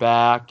rubs her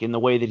back in the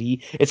way that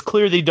it's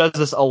clear that he does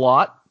this a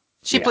lot.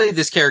 She played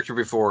this character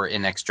before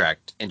in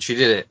Extract, and she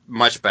did it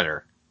much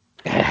better.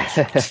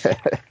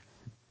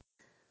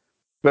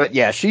 But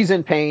yeah, she's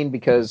in pain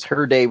because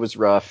her day was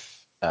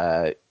rough.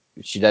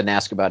 She doesn't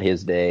ask about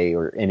his day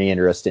or any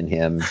interest in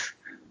him.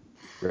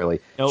 Really,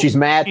 nope. She's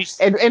mad,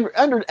 and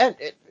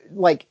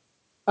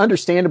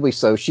understandably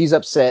so. She's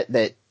upset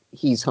that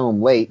he's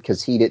home late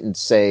because he didn't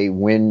say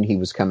when he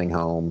was coming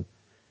home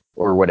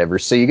or whatever.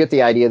 So you get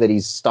the idea that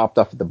he's stopped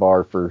off at the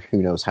bar for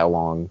who knows how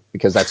long,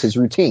 because that's his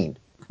routine,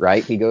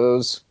 right? He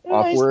goes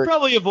off work. He's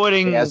probably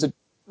avoiding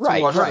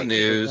right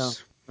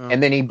news,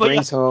 and then he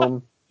brings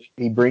home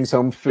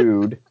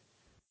food.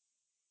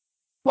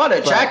 What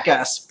a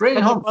jackass!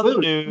 Bring home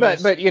food. But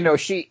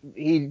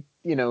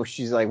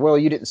she's like, well,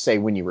 you didn't say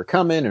when you were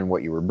coming and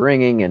what you were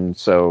bringing, and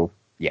so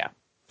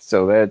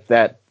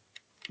that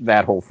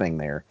whole thing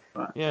there.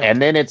 Yeah. And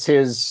then it's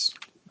his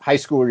high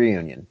school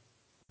reunion,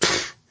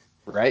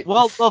 right?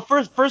 Well,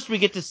 first we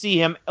get to see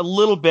him a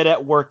little bit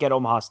at work at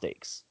Omaha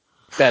Steaks.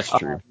 That's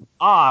true.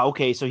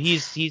 Okay, so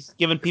he's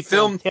giving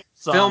people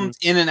tips on... filmed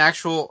in an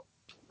actual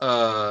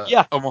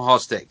Omaha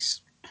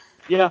Steaks.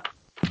 Yeah.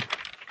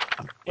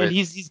 And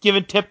he's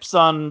giving tips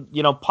on,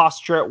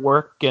 posture at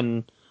work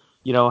and,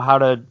 how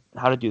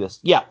to do this.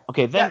 Yeah.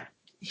 Okay. Then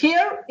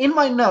here in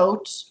my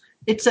notes,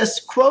 it says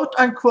quote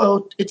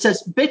unquote, it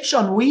says bitch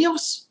on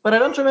wheels, but I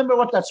don't remember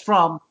what that's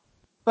from,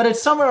 but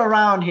it's somewhere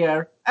around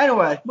here.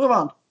 Anyway, move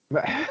on.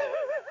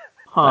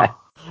 Huh.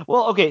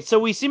 Well, okay. So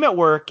we see them at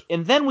work,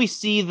 and then we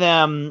see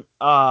them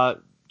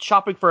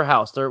shopping for a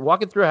house. They're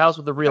walking through a house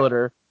with a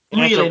realtor.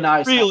 Really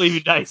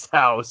nice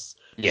house.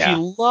 Yeah. She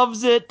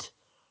loves it.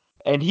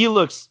 And he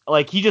looks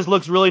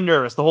really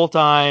nervous the whole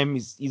time.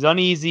 He's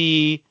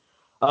uneasy.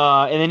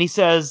 And then he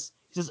says,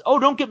 "Oh,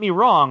 don't get me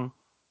wrong."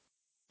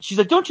 She's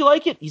like, "Don't you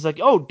like it?" He's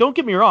like, "Oh, don't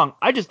get me wrong.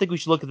 I just think we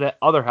should look at that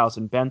other house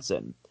in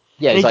Benson."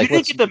 Yeah, he's like,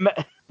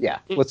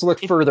 let's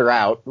look further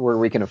out where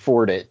we can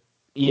afford it.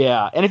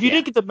 Yeah, and if you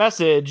didn't get the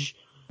message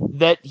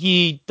that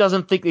he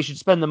doesn't think they should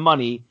spend the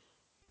money,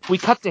 we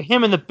cut to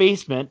him in the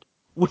basement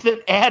with an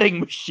adding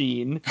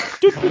machine.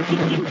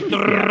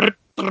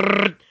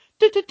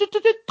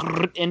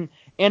 And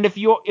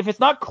if it's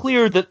not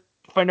clear that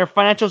their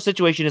financial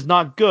situation is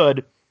not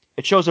good,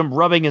 it shows him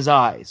rubbing his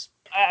eyes.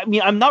 I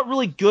mean, I'm not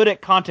really good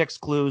at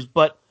context clues,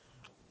 but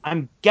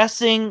I'm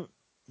guessing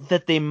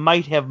that they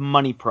might have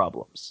money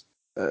problems.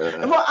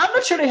 Well, I'm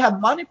not sure they have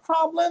money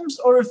problems,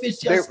 or if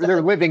it's just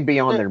they're living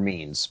beyond their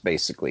means,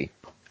 basically,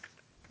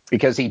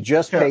 because he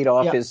just paid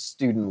off his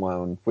student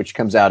loan, which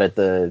comes out at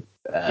the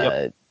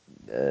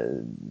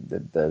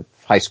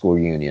high school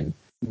reunion.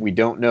 We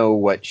don't know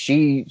what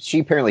she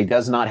apparently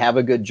does not have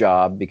a good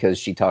job because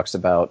she talks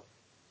about,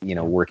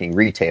 working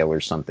retail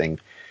or something.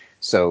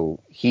 So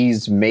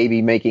he's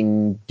maybe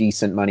making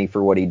decent money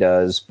for what he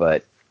does,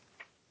 but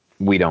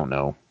we don't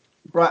know.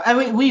 Right. I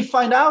mean, we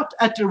find out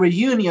at the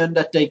reunion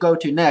that they go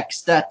to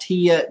next that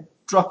he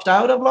dropped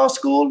out of law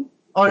school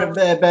or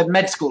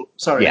med school.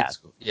 Sorry.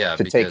 Yeah.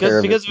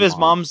 Because of his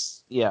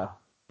mom's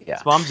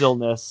his mom's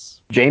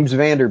illness. James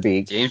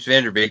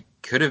Vanderbeek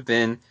could have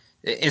been,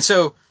 and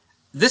so.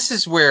 This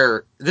is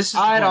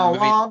I don't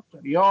want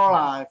your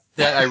life.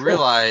 That I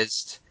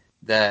realized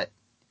that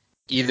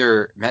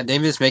either Matt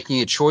Damon is making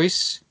a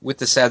choice with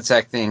the sad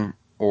sack thing,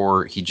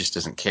 or he just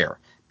doesn't care.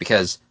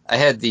 Because I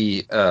had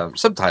the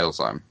subtitles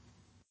on,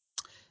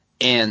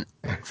 and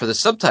for the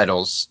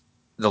subtitles,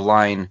 the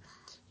line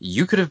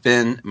 "You could have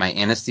been my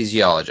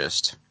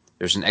anesthesiologist."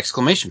 There's an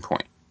exclamation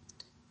point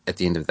at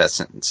the end of that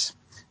sentence,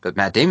 but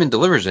Matt Damon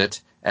delivers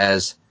it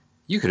as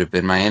 "You could have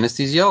been my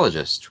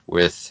anesthesiologist"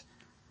 with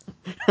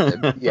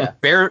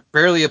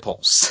barely a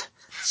pulse.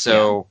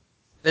 So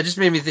that just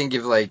made me think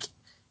of like,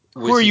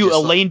 who are you,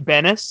 Elaine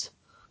Bennis?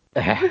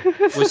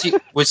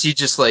 Was he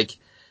just like,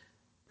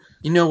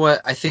 you know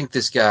what? I think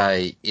this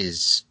guy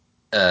is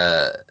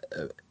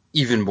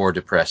even more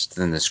depressed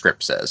than the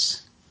script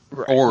says,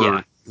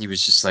 or he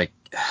was just like,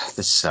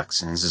 this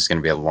sucks and this is going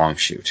to be a long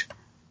shoot.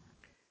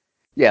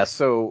 Yeah.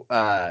 So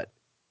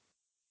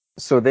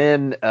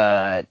then.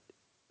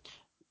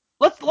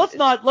 Let's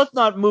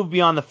not move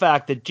beyond the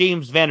fact that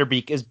James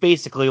Vanderbeek is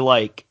basically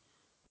like,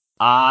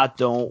 I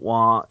don't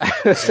want.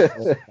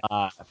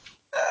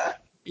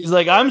 He's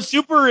like, I'm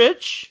super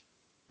rich,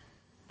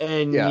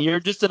 and you're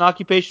just an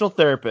occupational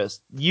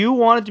therapist. You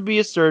wanted to be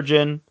a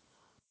surgeon,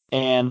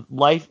 and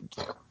life.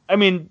 I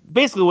mean,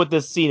 basically, what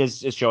this scene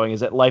is showing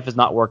is that life has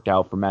not worked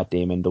out for Matt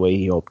Damon the way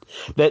he hoped.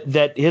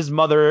 That his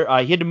mother,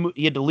 he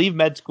had to leave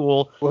med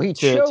school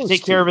to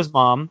take care of his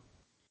mom.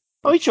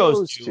 Oh, he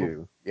chose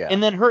to. Yeah.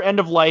 And then her end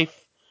of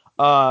life,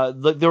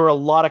 there were a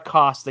lot of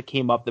costs that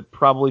came up that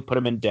probably put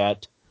him in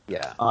debt.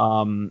 Yeah.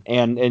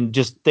 And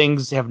just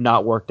things have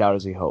not worked out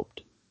as he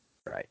hoped.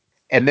 Right.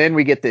 And then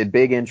we get the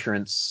big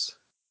entrance.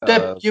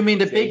 You mean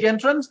the big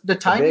entrance? The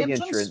tiny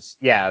entrance?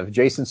 Yeah, of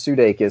Jason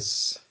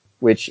Sudeikis,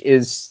 which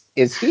is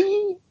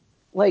he,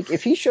 like,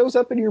 if he shows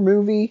up in your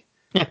movie,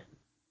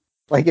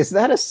 like, is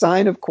that a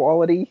sign of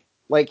quality?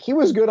 Like, he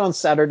was good on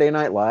Saturday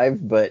Night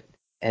Live, but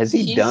has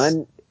he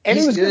done... And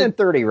he was good in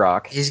 30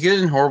 Rock. He's good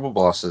in Horrible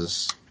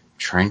Bosses.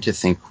 Trying to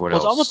think what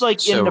else. It's almost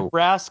like in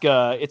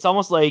Nebraska, it's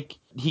almost like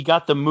he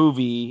got the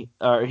movie,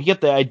 or he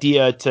got the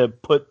idea to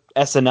put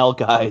SNL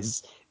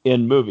guys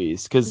in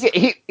movies. Cause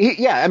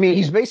I mean,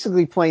 he's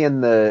basically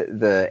playing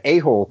the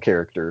a-hole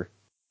character.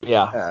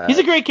 Yeah. He's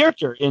a great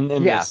character in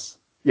this.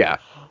 Yeah.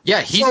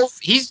 Yeah,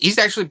 he's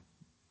actually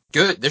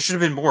good. There should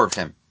have been more of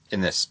him in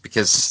this,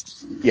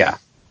 because... Yeah.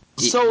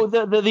 So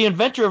the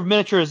inventor of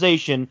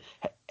miniaturization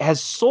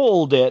has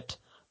sold it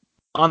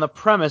on the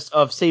premise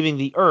of saving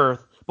the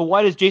Earth, but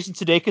why does Jason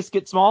Sudeikis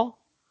get small?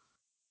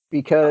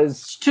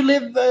 Because to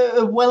live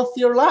a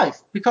wealthier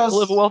life. Because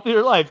some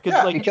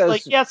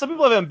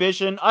people have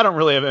ambition. I don't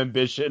really have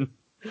ambition.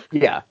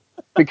 Yeah,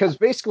 because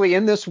basically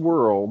in this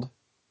world,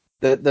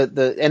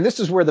 and this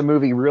is where the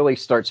movie really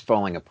starts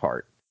falling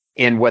apart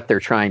in what they're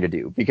trying to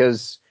do.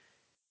 Because,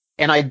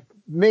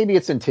 maybe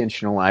it's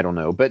intentional, I don't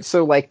know, but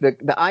so like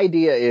the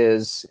idea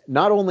is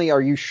not only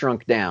are you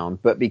shrunk down,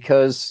 but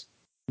because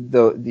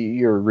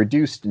your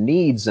reduced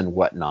needs and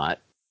whatnot,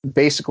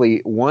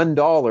 basically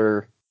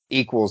 $1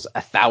 equals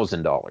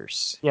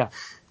 $1,000. Yeah.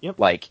 Yep.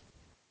 Like,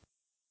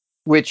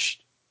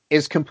 which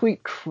is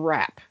complete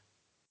crap.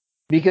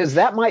 Because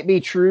that might be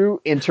true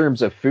in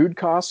terms of food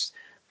costs,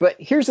 but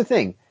here's the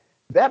thing.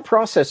 That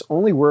process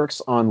only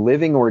works on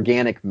living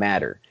organic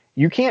matter.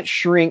 You can't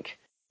shrink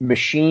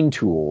machine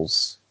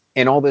tools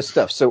and all this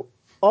stuff. So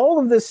all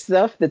of this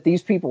stuff that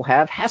these people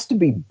have has to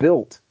be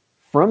built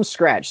from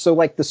scratch. So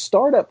like the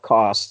startup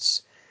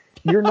costs,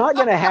 you're not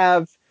going to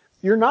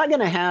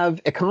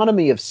have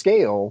economy of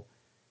scale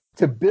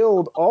to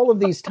build all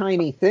of these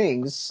tiny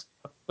things.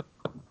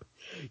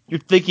 You're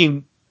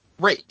thinking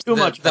right too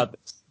much about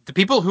this. The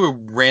people who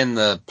ran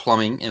the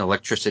plumbing and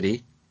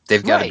electricity,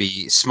 they've got to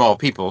be small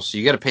people, so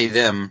you got to pay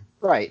them.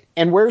 Right.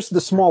 And where's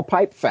the small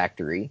pipe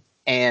factory?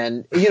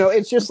 And,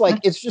 it's just like,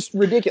 it's just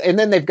ridiculous. And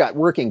then they've got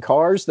working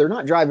cars. They're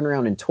not driving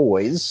around in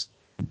toys.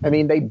 I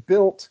mean, they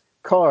built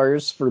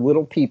cars for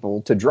little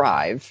people to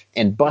drive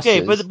and buses.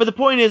 Okay, but the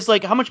point is,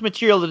 like, how much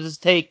material does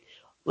it take?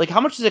 Like,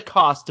 how much does it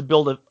cost to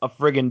build a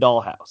friggin'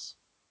 dollhouse?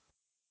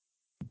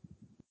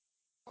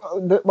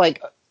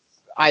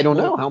 I don't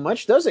know. How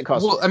much does it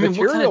cost? Well, I mean,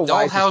 what kind of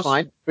dollhouse? Is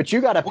fine, but you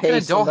got to pay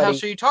somebody. What kind of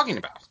dollhouse are you talking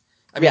about?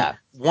 I mean,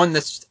 one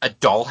that's a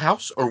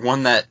dollhouse or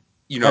one that,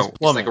 is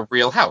like a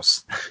real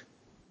house?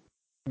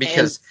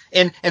 Because,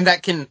 and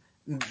that can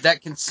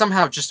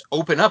somehow just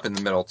open up in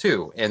the middle,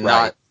 too, and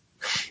not...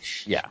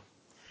 Yeah.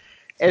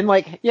 And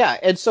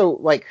and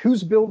so,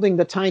 who's building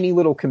the tiny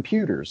little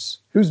computers?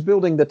 Who's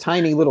building the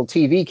tiny little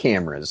TV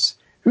cameras?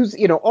 Who's,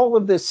 all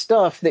of this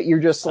stuff that you're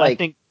just like...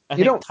 I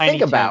think don't Tiny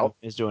think about...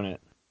 Tim is doing it.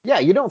 Yeah,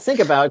 you don't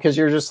think about it because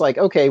you're just like,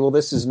 okay, well,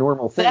 this is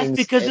normal things. That's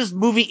because this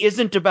movie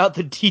isn't about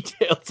the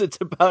details; it's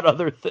about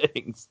other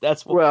things.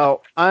 That's what.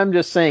 Well, I'm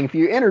just saying, if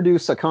you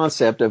introduce a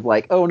concept of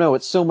like, oh no,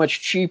 it's so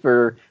much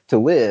cheaper to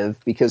live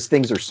because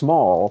things are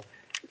small,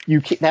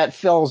 that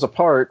falls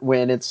apart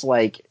when it's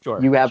like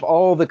you have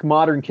all the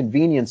modern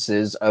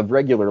conveniences of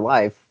regular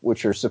life,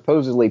 which are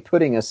supposedly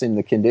putting us in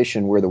the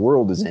condition where the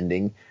world is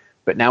ending.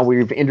 But now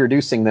we're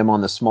introducing them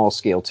on the small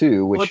scale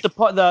too. Which...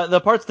 But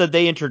the parts that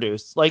they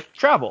introduced, like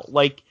travel,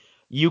 like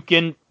you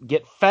can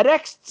get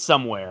FedExed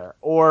somewhere,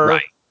 or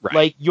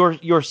like you're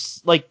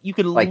like you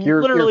can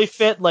literally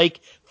fit like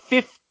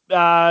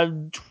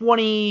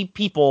 20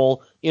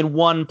 people in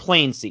one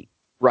plane seat.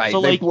 Right.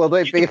 So, they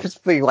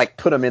basically like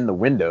put them in the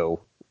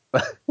window.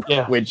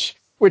 Yeah. Which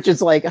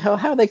is like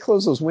how they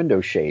close those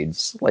window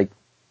shades. Like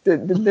they're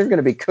going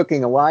to be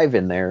cooking alive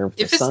in there.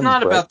 If it's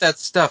not about that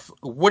stuff,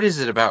 what is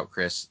it about,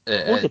 Chris?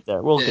 We'll get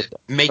there.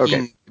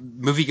 Making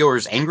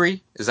moviegoers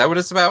angry? Is that what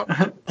it's about?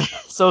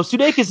 So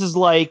Sudeikis is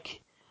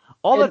like,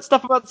 that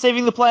stuff about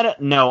saving the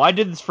planet. No, I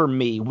did this for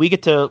me. We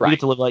get to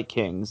live like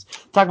kings.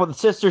 Talk about the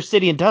sister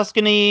city in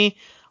Tuscany.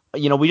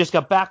 We just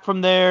got back from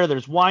there.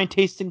 There's wine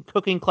tasting,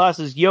 cooking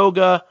classes,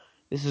 yoga.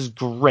 This is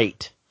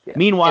great. Yeah.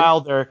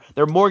 Meanwhile,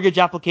 their mortgage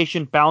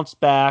application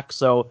bounced back.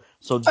 So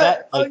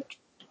that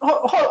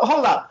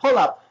hold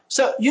up.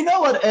 So you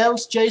know what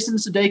else Jason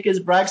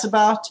Sudeikis brags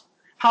about?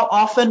 How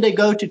often they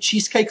go to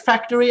Cheesecake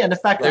Factory and the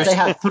fact that they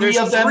have three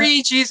of them.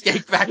 3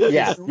 Cheesecake Factories.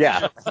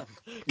 Yeah.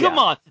 Come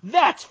on,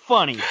 that's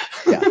funny.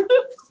 Yeah.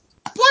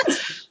 What?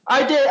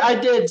 I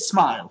did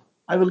smile.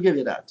 I will give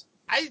you that.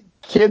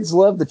 Kids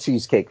love the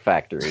Cheesecake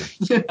Factory.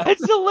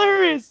 That's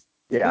hilarious.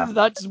 Yeah. It's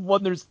not just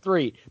one, there's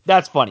 3.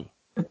 That's funny.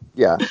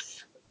 Yeah.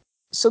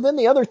 So then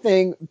the other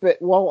thing, but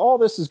while all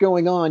this is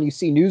going on, you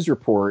see news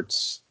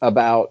reports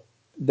about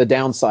the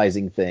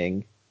downsizing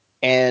thing,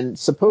 and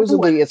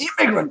supposedly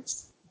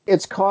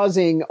it's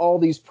causing all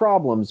these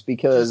problems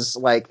because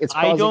it's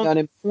causing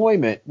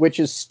unemployment,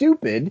 which is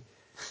stupid.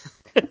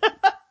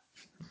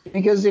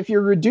 Because if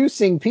you're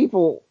reducing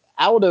people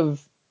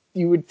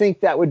you would think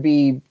that would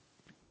be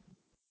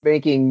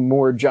making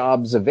more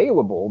jobs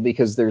available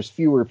because there's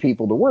fewer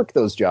people to work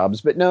those jobs,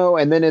 but no.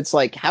 And then it's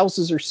like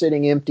houses are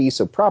sitting empty,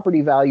 so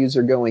property values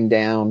are going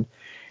down.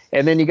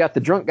 And then you got the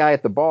drunk guy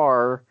at the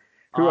bar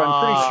who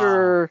I'm pretty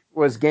sure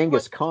was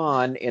Genghis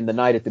Khan in the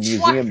Night at the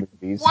Museum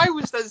movies. Why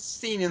was that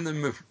scene in the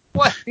movie?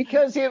 What?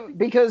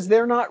 Because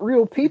they're not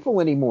real people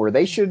anymore.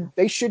 They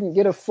shouldn't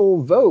get a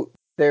full vote.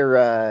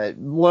 Their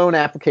loan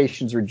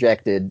applications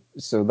rejected,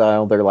 so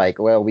they're like,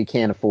 well, we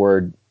can't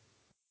afford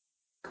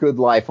good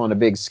life on a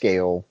big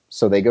scale,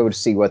 so they go to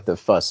see what the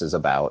fuss is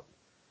about.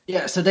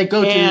 Yeah, so they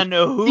go and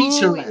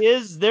who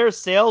is their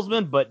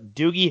salesman but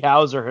Doogie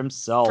Howser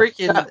himself?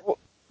 Freaking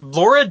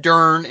Laura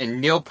Dern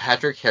and Neil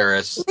Patrick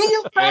Harris.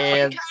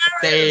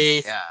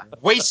 They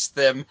waste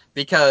them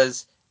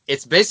because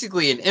it's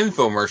basically an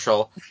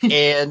infomercial,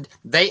 and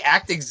they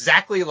act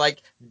exactly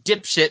like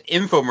dipshit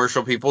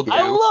infomercial people do.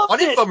 I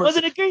loved it.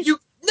 Wasn't it great?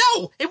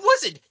 No, it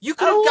wasn't. You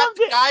could have got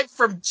the guy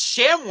from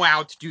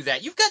ShamWow to do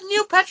that. You've got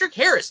Neil Patrick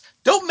Harris.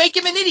 Don't make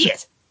him an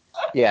idiot.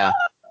 Yeah.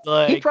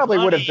 Like, He probably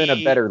would have been a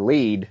honey, better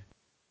lead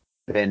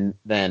than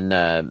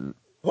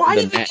Why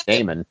than even Matt get them?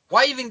 Damon.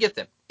 Why even get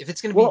them if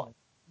it's going to Well,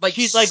 be like?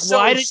 She's like, so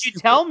why did you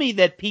stupid? tell me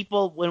that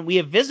people, when we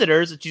have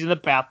visitors, that she's in the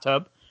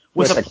bathtub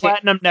with With a a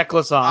platinum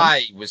necklace on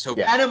I was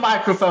hoping And a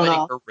microphone slitting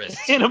on. her wrist.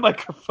 and a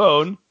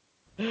microphone,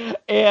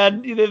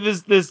 and you know,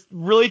 this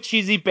really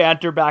cheesy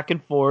banter back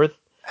and forth,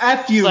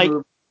 F you. like,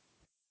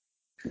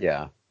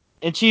 Yeah.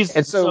 and she's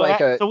And so, like,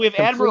 so we have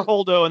Admiral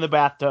Holdo in the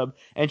bathtub,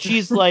 and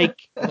she's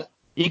like,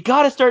 you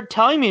got to start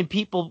telling me,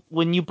 people,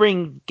 when you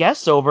bring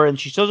guests over, and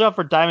she shows off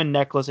her diamond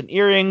necklace and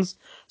earrings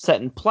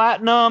set in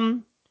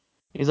platinum.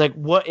 He's like,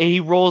 what? He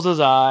rolls his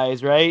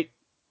eyes, right?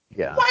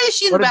 Yeah. Why is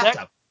she in the What is that?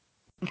 bathtub?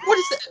 What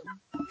is that?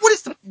 What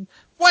is the?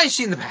 Why is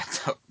she in the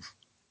bathtub?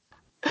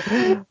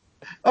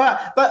 All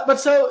right, but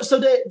so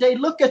they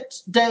look at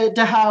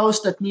the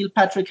house that Neil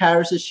Patrick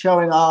Harris is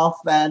showing off,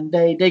 and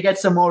they get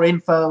some more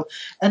info,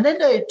 and then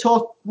they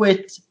talk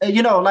with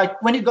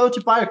like when you go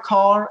to buy a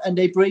car and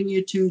they bring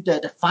you to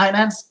the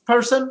finance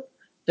person,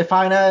 the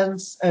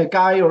finance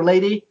guy or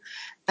lady,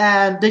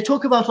 and they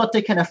talk about what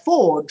they can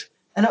afford.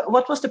 And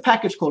what was the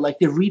package called? Like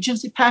the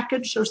Regency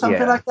package or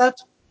something Yeah. like that.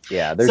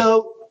 Yeah.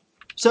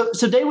 So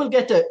they will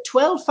get a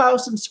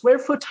 12,000 square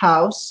foot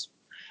house.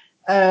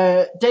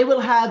 They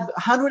will have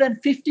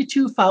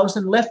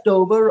 152,000 left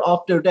over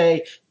after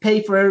they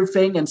pay for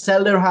everything and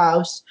sell their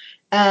house,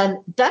 and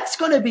that's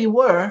going to be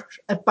worth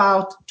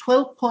about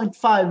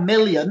 12.5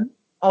 million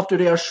after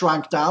they are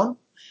shrunk down.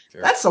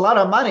 Sure. That's a lot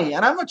of money,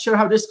 and I'm not sure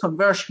how this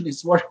conversion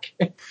is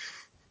working.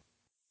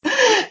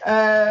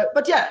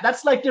 But yeah,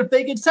 that's like their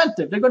big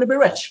incentive. They're going to be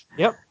rich.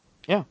 Yep.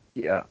 Yeah.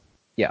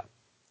 Yeah.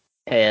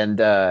 And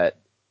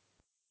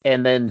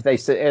then they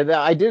said, and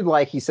I did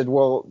like, he said,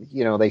 well,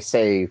 they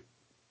say,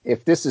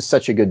 if this is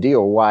such a good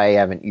deal, why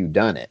haven't you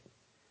done it?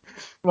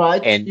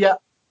 Right. And yeah.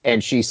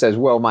 And she says,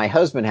 well, my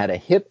husband had a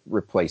hip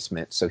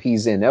replacement, so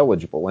he's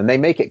ineligible. And they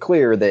make it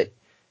clear that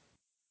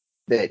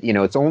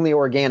it's only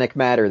organic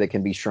matter that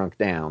can be shrunk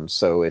down.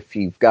 So if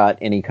you've got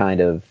any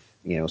kind of,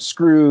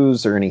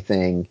 screws or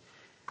anything,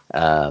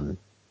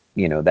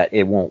 that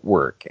it won't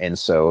work. And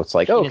so it's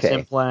like, Penis okay.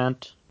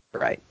 implant.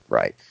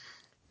 Right.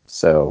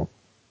 So,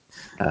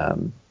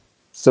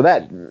 so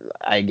that,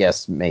 I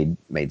guess, made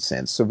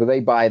sense. So they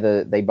buy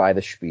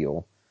the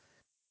spiel.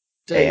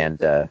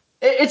 And,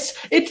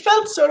 it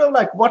felt sort of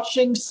like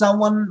watching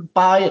someone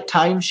buy a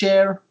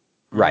timeshare.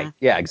 right.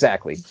 Yeah,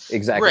 exactly.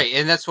 Right,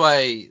 and that's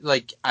why,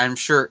 like, I'm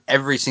sure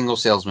every single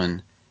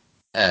salesman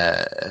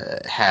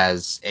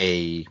has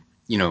a,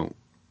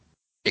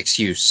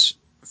 excuse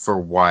for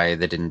why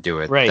they didn't do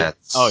it. Right.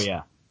 That's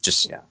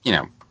just,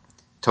 Yeah.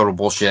 Total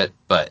bullshit,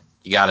 but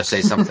you got to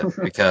say something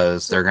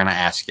because they're going to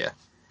ask you.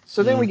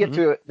 So then we get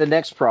to the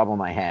next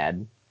problem I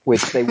had,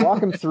 which they walk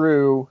them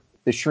through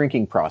the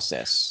shrinking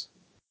process.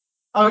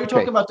 Are you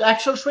talking about the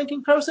actual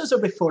shrinking process or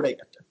before they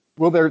get there?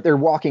 Well, they're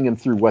walking them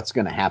through what's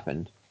going to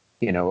happen.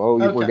 We're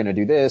going to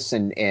do this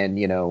and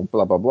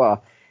blah, blah, blah.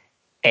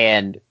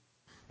 And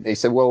they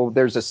said, well,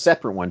 there's a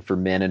separate one for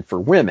men and for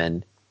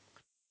women.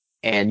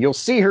 And you'll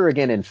see her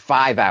again in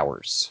 5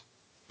 hours.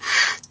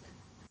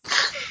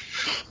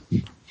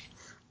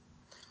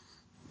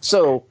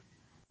 So,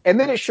 and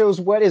then it shows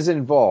what is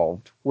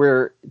involved,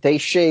 where they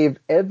shave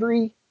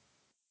every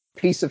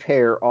piece of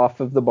hair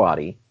off of the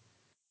body.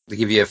 They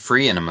give you a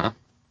free enema.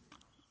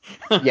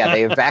 Yeah,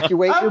 they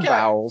evacuate your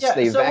bowels. Yeah,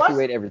 they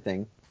evacuate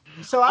everything.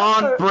 So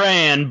on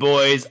brand,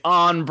 boys.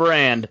 On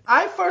brand.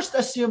 I first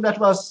assumed that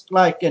was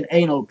like an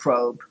anal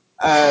probe,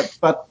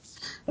 but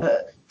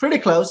pretty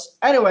close.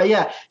 Anyway,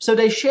 yeah. So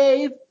they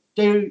shave.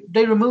 They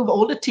remove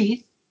all the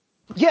teeth.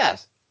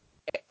 Yes,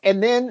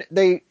 and then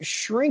they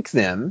shrink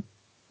them.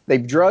 They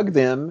drug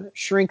them,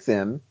 shrink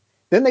them.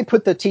 Then they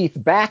put the teeth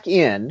back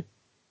in,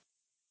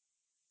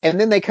 and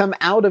then they come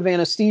out of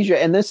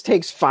anesthesia. And this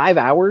takes 5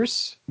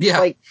 hours. Yeah,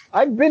 like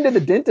I've been to the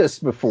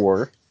dentist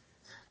before.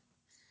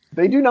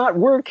 They do not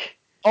work.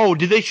 Oh,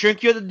 did they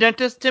shrink you at the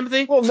dentist,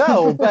 Timothy? Well,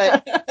 no,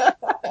 but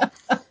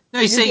no,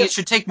 he's saying it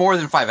should take more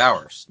than 5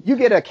 hours. You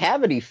get a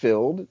cavity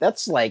filled.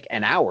 That's like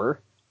an hour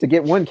to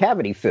get one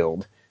cavity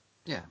filled.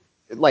 Yeah,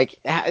 like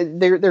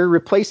they're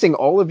replacing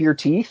all of your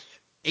teeth.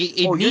 A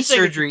knee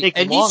surgery.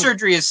 A knee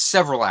surgery is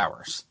several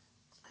hours.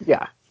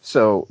 Yeah.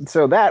 So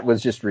that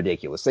was just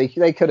ridiculous. They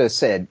could have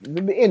said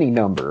any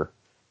number.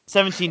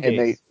 17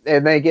 days.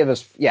 And they give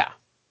us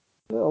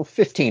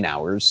 15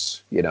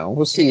 hours.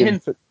 We'll see.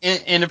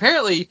 And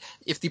apparently,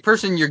 if the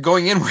person you're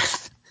going in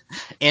with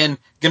and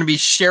going to be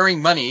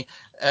sharing money,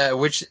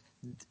 which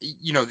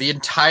the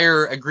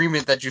entire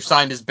agreement that you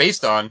signed is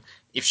based on,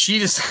 if she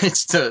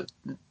decides to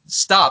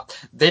stop,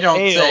 they don't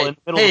say,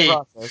 "Hey,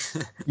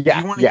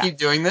 you want to keep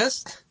doing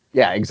this?"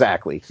 Yeah,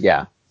 exactly.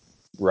 Yeah,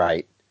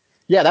 right.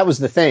 Yeah, that was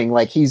the thing.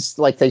 Like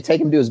they take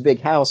him to his big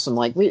house,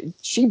 and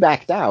she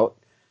backed out.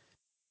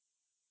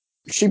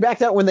 She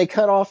backed out when they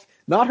cut off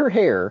not her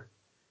hair,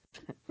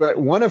 but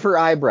one of her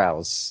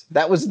eyebrows.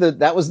 That was the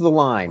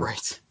line.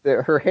 Right.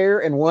 Her hair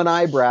and one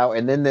eyebrow,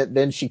 and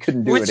then she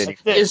couldn't do it anymore.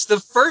 Which is the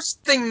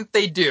first thing that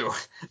they do.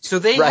 So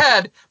they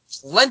had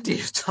plenty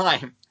of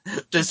time to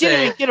She didn't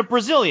say, even get a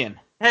Brazilian.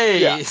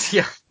 hey,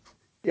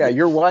 Yeah,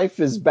 your wife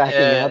is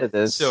backing out of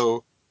this.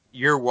 So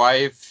your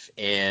wife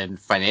and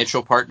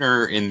financial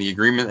partner in the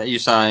agreement that you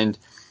signed,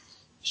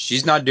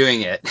 she's not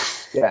doing it.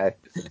 Yeah,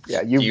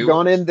 you've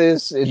gone in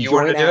this you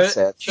want to joint do it?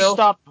 assets. She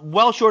stopped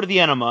well short of the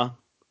enema.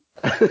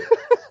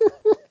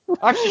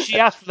 Actually, she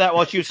asked for that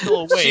while she was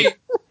still awake.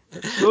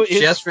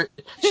 She asked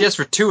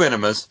for 2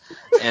 enemas,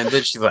 and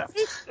then she left.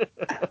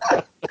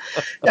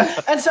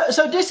 Yeah. And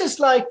so this is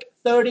like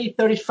 30,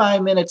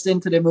 35 minutes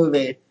into the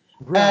movie.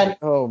 Right. And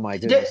oh my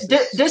goodness.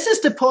 this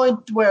is the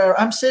point where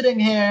I'm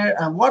sitting here,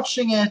 I'm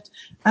watching it,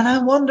 and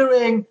I'm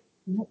wondering,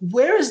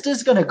 where is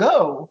this going to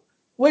go?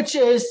 Which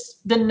is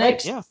the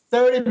next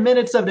 30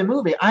 minutes of the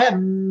movie. I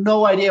have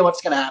no idea what's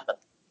going to happen.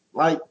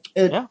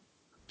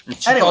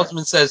 She calls him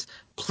and says,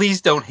 please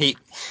don't hate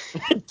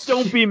me.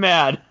 Don't be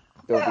mad.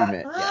 Don't be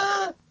mad.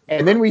 Yeah.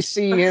 And then we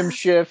see him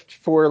shift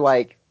for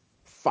like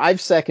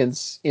 5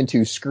 seconds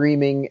into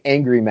screaming,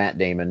 angry Matt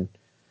Damon.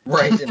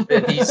 Right.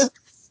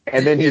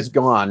 And then he's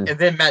gone. And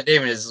then Matt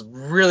Damon is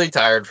really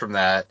tired from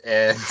that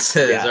and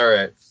says, all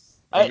right,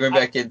 I'm going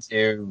back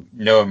into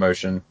no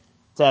emotion.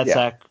 Sad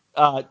sack.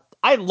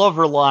 I love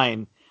her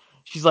line.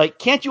 She's like,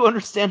 can't you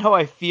understand how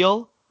I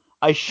feel?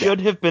 I should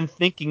have been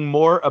thinking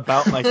more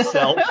about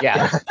myself.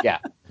 Yeah.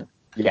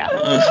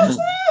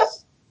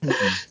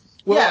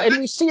 Well, and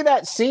we see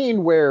that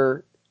scene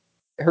where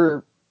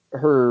her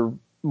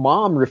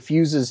mom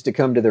refuses to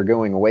come to their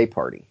going away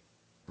party.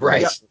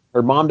 Right.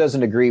 Her mom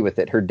doesn't agree with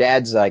it. Her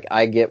dad's like,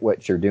 I get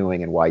what you're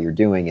doing and why you're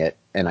doing it,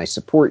 and I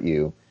support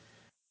you,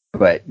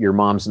 but your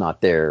mom's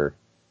not there,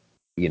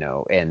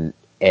 and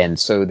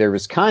so there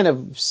was kind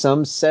of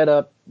some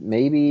setup,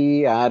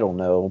 maybe, I don't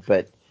know,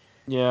 but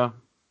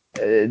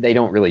they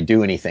don't really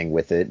do anything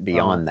with it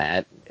beyond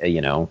that,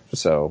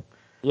 so.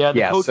 Yeah,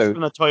 the coach from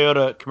the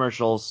Toyota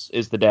commercials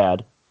is the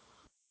dad.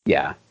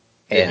 Yeah.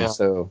 And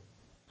so.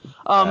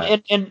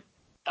 I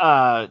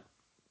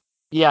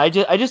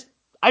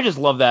just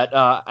love that.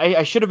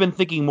 I should have been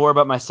thinking more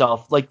about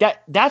myself. Like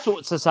that's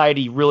what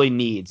society really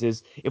needs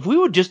is if we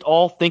would just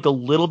all think a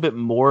little bit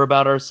more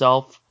about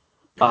ourselves,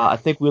 I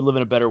think we'd live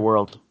in a better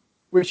world.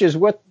 Which is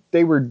what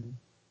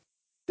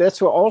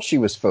that's what all she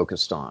was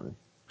focused on.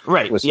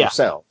 Right. Was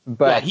herself.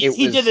 But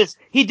he did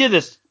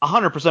this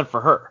 100%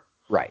 for her.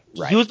 Right.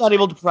 He was not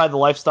able to provide the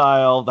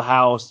lifestyle, the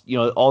house,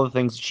 all the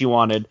things she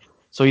wanted.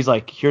 So he's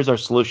like, here's our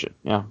solution.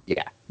 Yeah.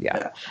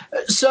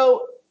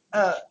 So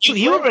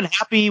he would have been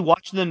happy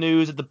watching the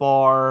news at the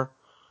bar,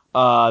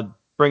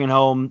 bringing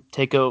home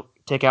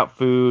take-out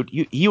food.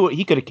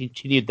 He could have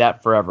continued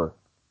that forever.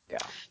 Yeah.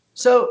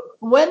 So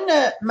when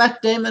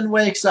Matt Damon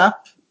wakes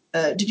up,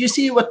 did you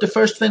see what the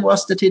first thing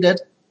was that he did?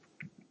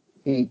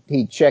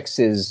 He checks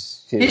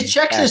his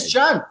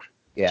junk.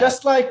 Yeah.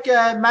 Just like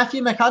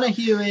Matthew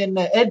McConaughey in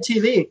Ed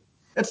TV.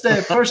 That's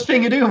the first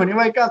thing you do when you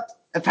wake up,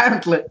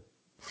 apparently.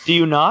 Do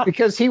you not?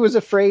 Because he was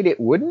afraid it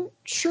wouldn't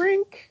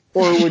shrink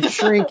or would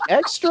shrink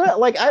extra.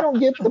 Like, I don't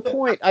get the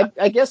point.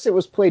 I guess it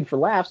was played for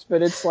laughs,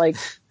 but it's like,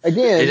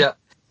 again.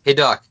 Hey,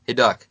 Doc.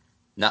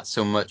 Not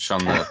so much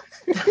on the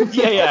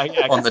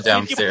on the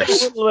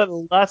downstairs. A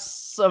little bit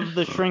less of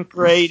the shrink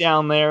ray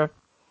down there.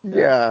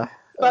 Yeah.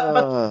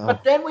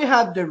 But then we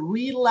have the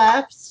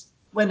relapse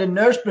when the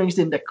nurse brings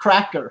in the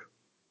cracker.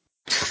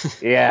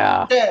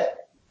 Yeah.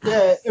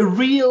 The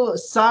real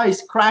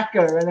size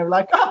cracker, and they're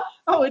like,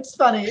 oh, it's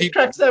funny. It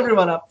cracks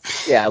everyone up.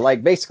 Yeah,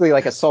 like basically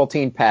like a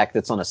saltine pack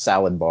that's on a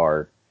salad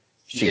bar.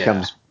 She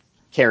comes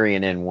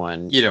carrying in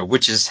one.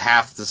 Which is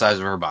half the size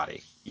of her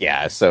body.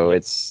 Yeah, so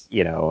it's,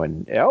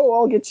 and,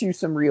 I'll get you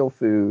some real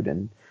food.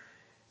 And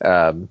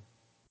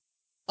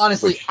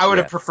honestly, I would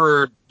have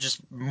preferred just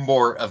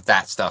more of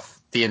that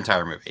stuff the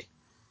entire movie.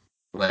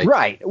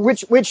 Right,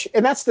 which,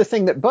 and that's the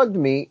thing that bugged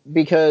me,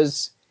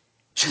 because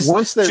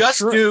once they're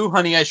do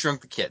Honey, I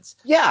Shrunk the Kids.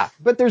 Yeah,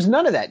 but there's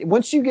none of that.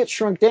 Once you get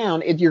shrunk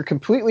down, you're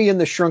completely in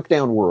the shrunk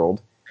down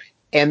world,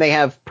 and they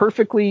have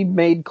perfectly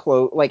made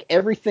clothes, like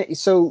everything.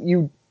 So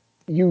you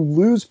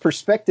lose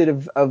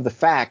perspective of the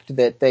fact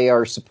that they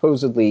are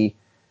supposedly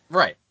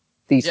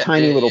these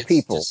tiny little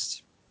people.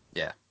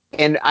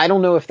 And I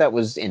don't know if that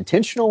was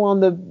intentional on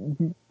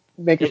the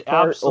maker's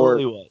part. It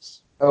absolutely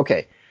was.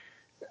 Okay.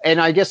 And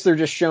I guess they're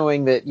just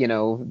showing that,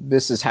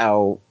 this is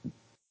how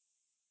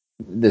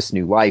this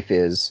new life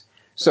is.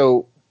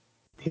 So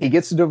he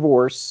gets a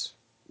divorce,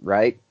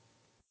 right?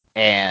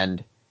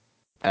 And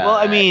well,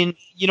 I mean,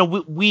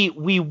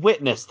 we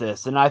witnessed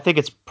this, and I think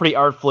it's pretty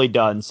artfully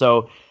done.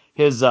 So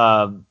his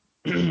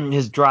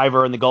his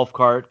driver in the golf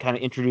cart kind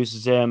of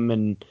introduces him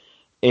and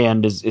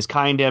is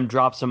kind to him,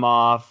 drops him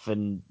off.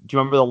 And do you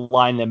remember the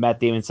line that Matt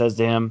Damon says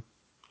to him?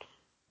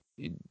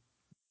 He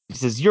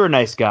says, "You're a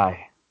nice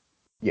guy."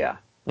 Yeah.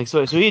 Like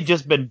so he had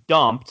just been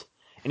dumped,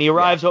 and he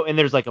arrives and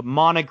there's like a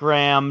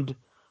monogrammed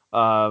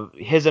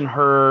his and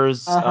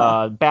hers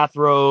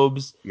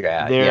bathrobes.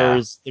 Yeah.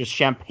 There's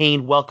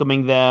champagne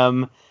welcoming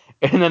them,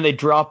 and then they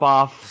drop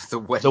off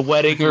the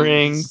wedding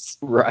rings.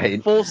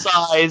 Right. Full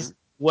size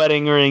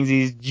wedding rings,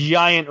 these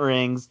giant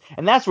rings,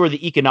 and that's where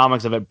the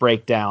economics of it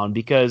break down,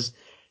 because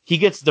he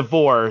gets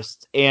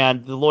divorced,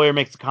 and the lawyer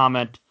makes a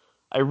comment,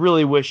 I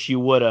really wish you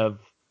would have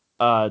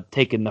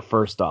taken the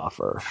first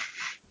offer.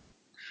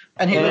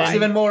 And he looks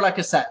even more like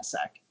a sad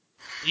sack.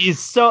 He's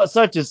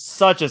such a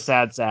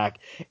sad sack.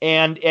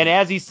 And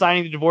as he's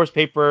signing the divorce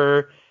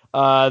paper,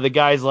 the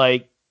guy's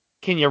like,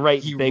 "Can you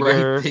write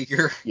bigger?" Write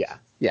bigger. Yeah.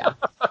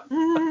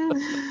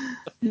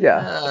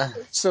 Yeah.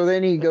 So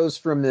then he goes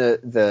from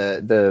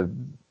the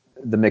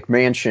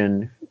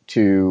McMansion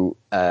to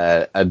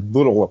a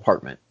little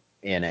apartment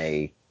in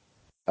a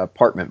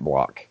apartment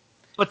block.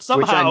 But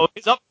somehow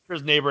his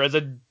upstairs neighbor has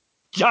a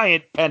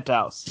giant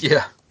penthouse.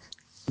 Yeah.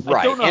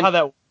 I don't know how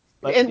that.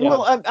 But, and yeah.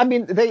 well, I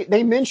mean,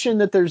 they mention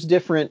that there's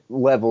different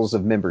levels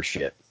of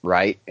membership,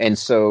 right? And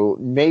so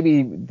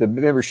maybe the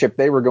membership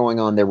they were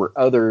going on, there were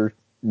other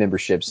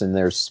memberships, and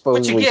there's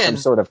supposedly some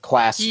sort of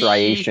class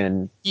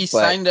striation. He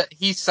signed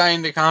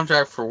a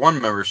contract for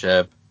one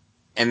membership,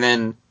 and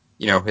then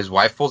his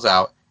wife pulls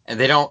out, and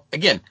they don't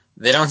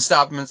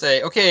stop him and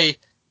say, okay,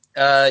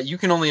 you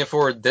can only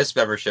afford this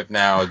membership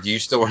now. Do you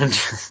still want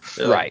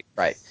to?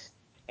 Right.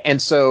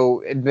 And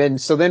so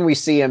then we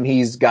see him.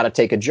 He's got to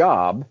take a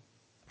job.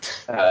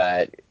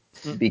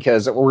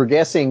 Because we're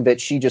guessing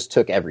that she just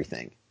took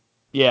everything.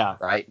 Yeah.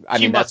 Right?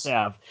 She must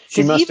have.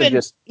 She must have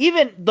just...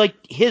 Even, like,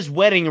 his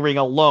wedding ring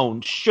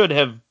alone should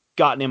have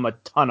gotten him a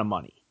ton of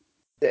money.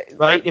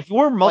 Right? If you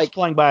were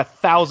multiplying by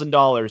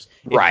 $1,000,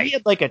 if he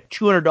had, like, a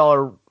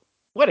 $200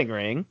 wedding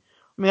ring,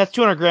 I mean, that's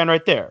 $200,000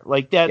 right there.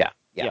 Like, that...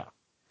 Yeah.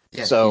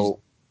 So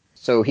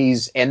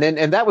he's... And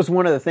that was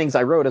one of the things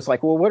I wrote. It's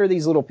like, well, what do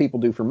these little people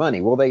do for money?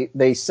 Well,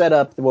 they set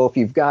up... Well, if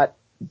you've got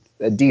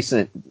a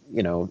decent,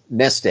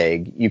 nest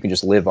egg, you can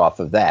just live off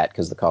of that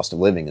because the cost of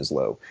living is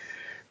low.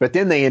 But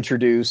then they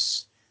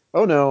introduce,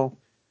 oh no,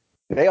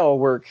 they all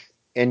work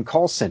in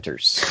call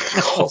centers.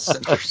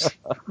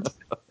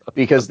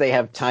 Because they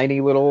have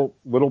tiny little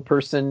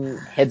person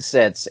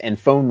headsets and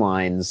phone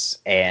lines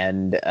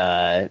and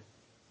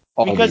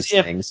all these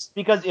things.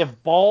 Because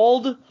if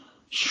bald,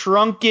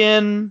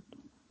 shrunken,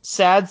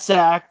 sad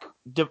sack,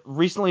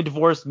 recently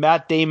divorced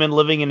Matt Damon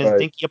living in his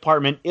dinky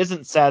apartment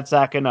isn't sad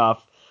sack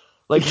enough,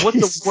 like,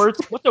 what's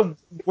the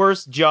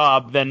worst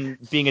job than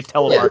being a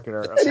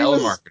telemarketer? Yeah,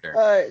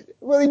 telemarketer. It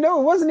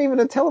wasn't even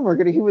a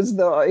telemarketer. He was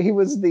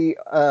the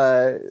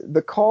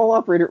call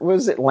operator.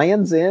 Was it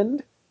Land's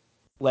End?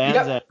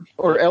 Land's End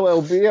or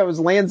LLB? It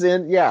was Land's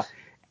End. Yeah,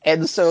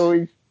 and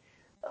so,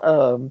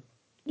 so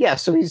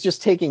he's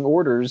just taking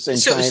orders and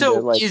trying to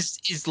like.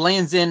 Is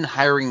Land's End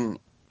hiring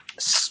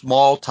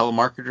small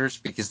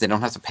telemarketers because they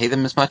don't have to pay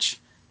them as much?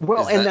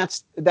 Well,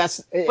 that's.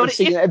 But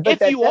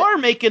if you are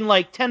making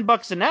like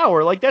 $10 an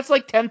hour, like that's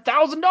like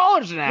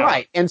 $10,000 an hour,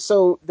 right? And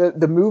so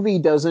the movie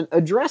doesn't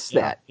address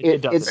that.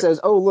 It says,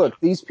 "Oh, look,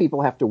 these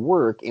people have to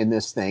work in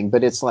this thing,"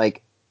 but it's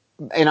like,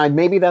 and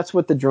maybe that's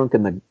what the drunk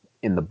in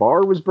the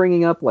bar was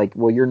bringing up. Like,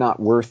 well, you're not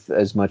worth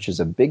as much as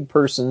a big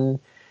person.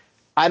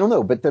 I don't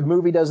know, but the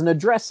movie doesn't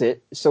address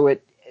it, so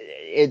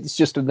it's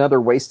just another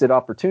wasted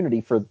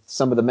opportunity for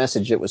some of the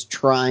message it was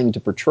trying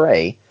to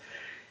portray.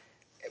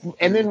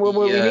 And then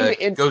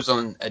he goes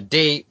on a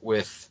date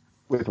with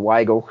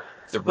Weigel,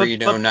 the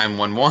Reno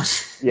 911.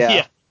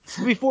 Yeah.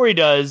 Before he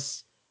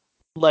does,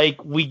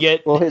 like, we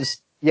get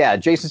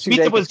Jason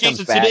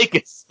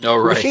Sudeikis. Oh,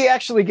 right. He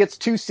actually gets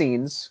two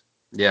scenes.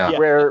 Yeah.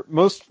 Where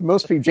most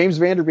people, James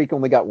Vanderbeek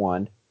only got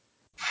one.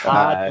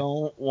 I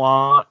don't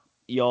want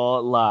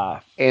your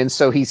life. And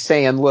so he's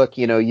saying, look,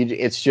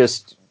 it's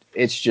just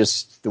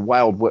the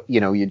wild,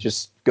 you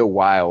just go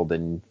wild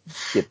and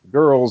get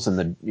girls and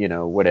the,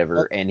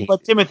 whatever.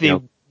 But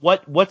Timothy,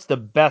 what's the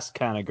best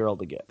kind of girl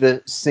to get?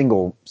 The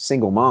single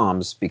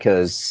moms,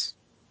 because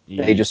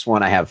they just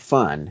want to have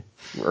fun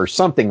or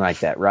something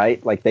like that,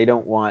 right? Like they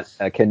don't want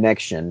a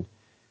connection.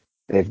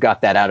 They've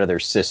got that out of their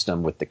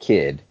system with the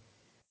kid.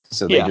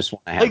 So they just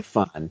want to have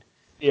fun.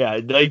 Yeah.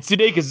 Like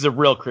Sudeikis is a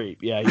real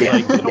creep. Yeah. They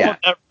don't want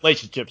that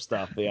relationship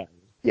stuff. Yeah.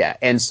 Yeah.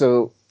 And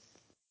so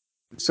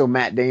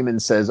Matt Damon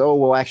says, "Oh,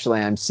 well,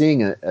 actually, I'm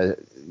seeing a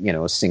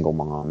single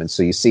mom," and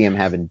so you see him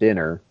having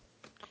dinner.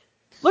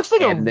 Looks like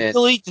a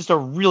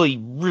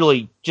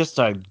really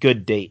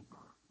good date.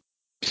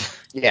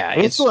 Yeah,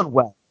 it's going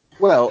well.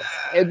 Well,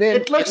 and then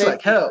it looks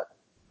like hell,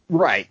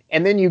 right?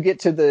 And then you get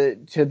to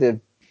the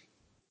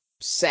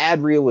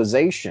sad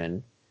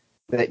realization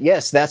that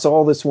yes, that's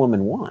all this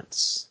woman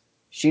wants.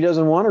 She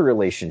doesn't want a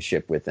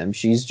relationship with him.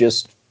 She's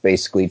just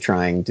basically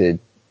trying to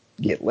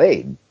get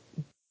laid,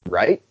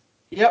 right?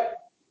 Yep.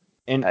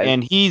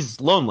 And he's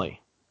lonely.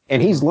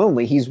 And he's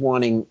lonely. He's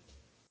wanting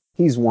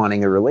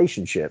a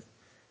relationship.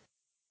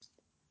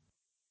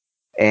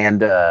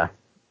 And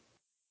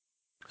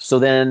so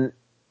then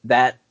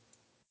that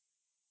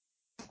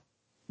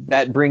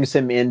brings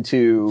him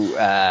into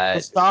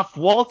Christoph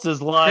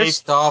Waltz's life.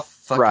 Christoph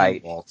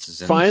fucking Waltz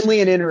is in finally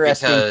an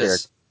interesting character.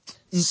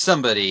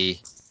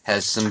 Somebody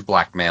has some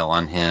blackmail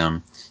on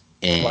him.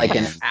 And like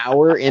an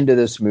hour into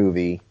this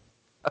movie.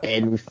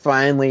 And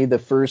finally, the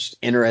first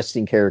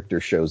interesting character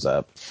shows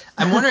up.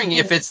 I'm wondering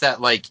if it's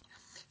that, like,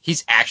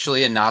 he's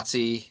actually a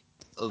Nazi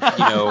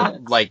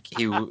like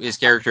his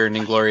character in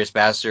Inglourious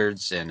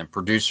Bastards, and a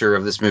producer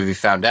of this movie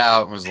found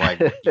out and was like,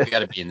 "You got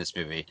to be in this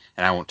movie,"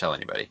 and I won't tell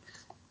anybody.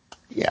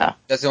 Yeah.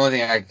 That's the only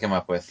thing I can come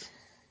up with.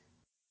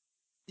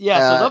 Yeah,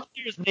 so the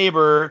upstairs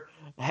neighbor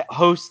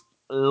hosts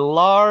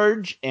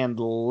large and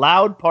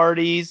loud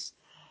parties,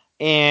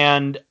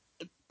 and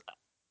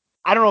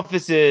I don't know if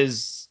this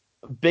is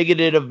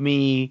bigoted of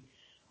me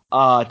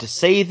to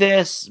say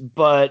this,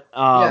 but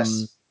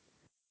Yes.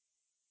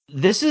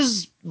 this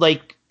is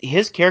like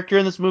his character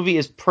in this movie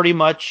is pretty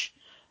much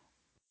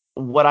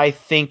what I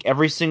think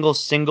every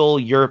single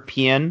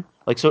European,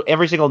 like, so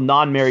every single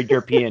non-married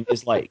European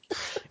is like.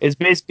 It's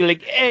basically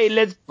like, hey,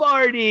 let's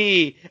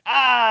party.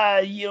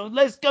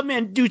 Let's come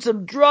in, do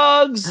some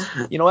drugs,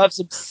 have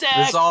some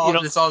sex.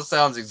 This all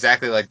sounds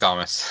exactly like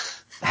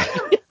Thomas.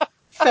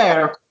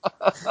 Fair.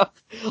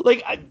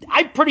 Like,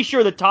 I'm pretty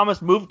sure that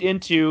Thomas moved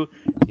into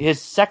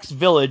his sex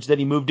village that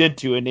he moved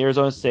into in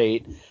Arizona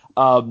State,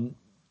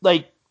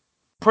 like,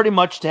 pretty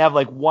much to have,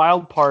 like,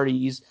 wild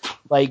parties.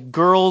 Like,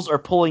 girls are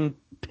pulling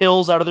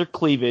pills out of their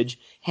cleavage,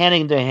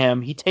 handing to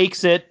him. He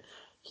takes it.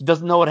 He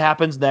doesn't know what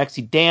happens next.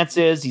 He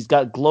dances. He's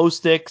got glow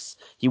sticks.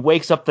 He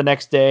wakes up the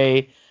next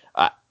day.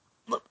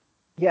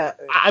 Yeah.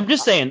 I'm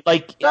just saying,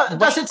 like,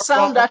 Does it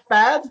sound that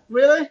bad,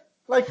 really?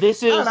 Like,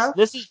 this I don't know.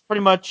 is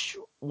pretty much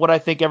what I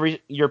think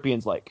every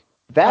European's like.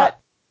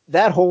 That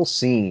whole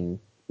scene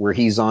where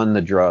he's on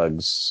the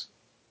drugs,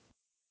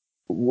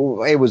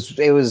 it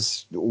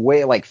was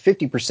way like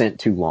 50%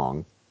 too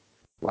long.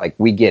 Like,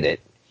 we get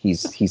it.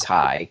 He's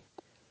high.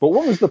 But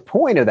what was the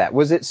point of that?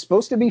 Was it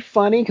supposed to be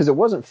funny? Because it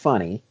wasn't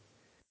funny.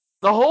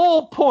 The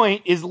whole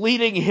point is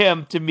leading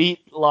him to meet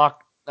Knockland.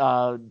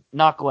 Yeah,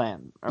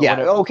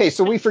 whatever. okay,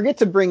 so we forget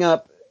to bring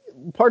up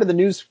part of the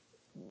news.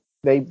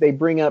 They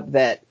bring up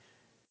that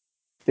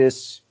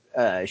this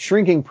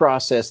shrinking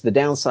process, the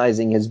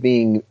downsizing, is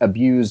being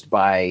abused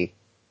by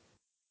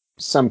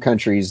some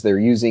countries. They're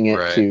using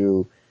it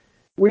to,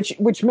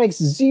 which makes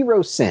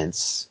zero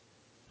sense.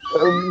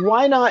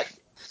 Why not?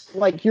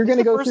 Like, you're going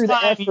to go through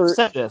the effort. You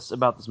said this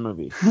about this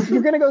movie.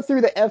 You're going to go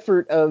through the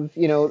effort of,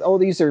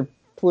 these are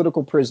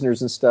political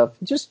prisoners and stuff.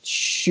 Just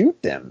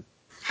shoot them.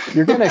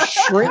 You're going to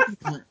shrink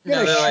them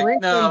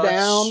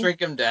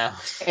down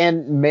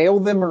and mail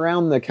them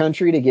around the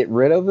country to get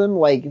rid of them.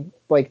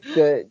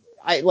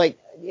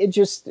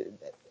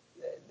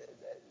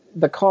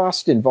 The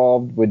cost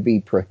involved would be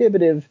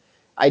prohibitive.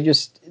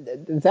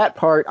 That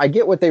part, I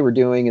get what they were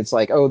doing. It's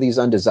like, oh, these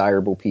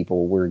undesirable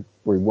people,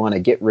 we want to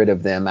get rid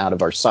of them out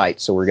of our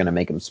sight, so we're going to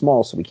make them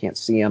small so we can't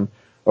see them.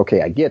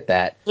 Okay, I get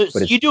that. So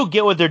you do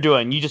get what they're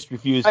doing. You just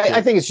refuse to.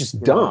 I think it's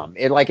just dumb.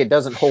 It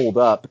doesn't hold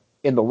up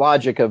in the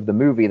logic of the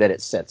movie that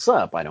it sets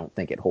up. I don't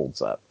think it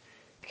holds up.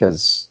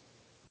 Because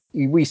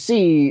we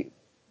see,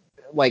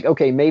 like,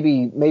 okay,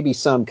 maybe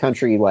some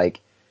country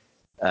like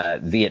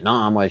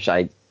Vietnam,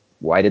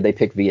 why did they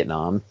pick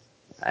Vietnam?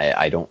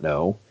 I don't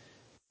know.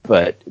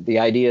 But the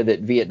idea that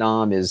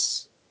Vietnam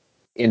is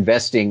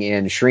investing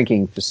in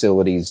shrinking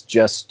facilities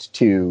just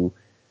to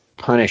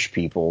punish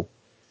people,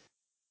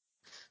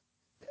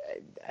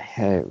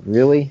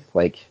 really?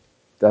 Like,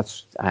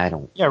 that's, I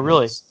don't. Yeah,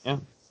 really. Yeah.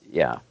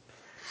 Yeah.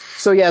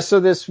 So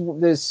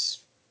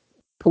this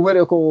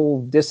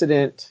political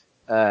dissident,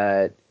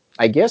 I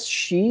guess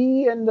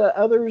she and the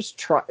others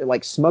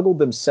smuggled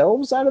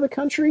themselves out of the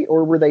country,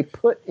 or were they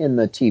put in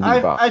the TV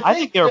box? I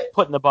think they were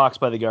put in the box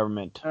by the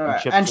government.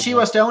 And she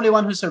was the only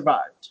one who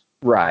survived.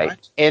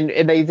 Right. And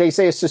they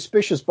say a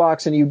suspicious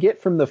box, and you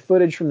get from the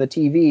footage from the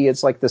TV,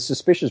 it's like the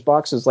suspicious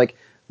box is like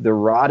the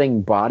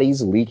rotting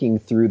bodies leaking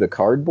through the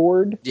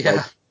cardboard. Yeah.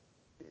 Like,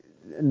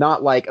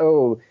 not like,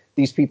 oh,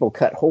 these people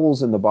cut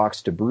holes in the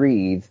box to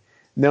breathe.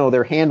 No,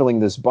 they're handling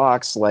this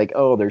box like,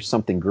 oh, there's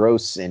something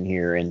gross in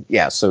here. And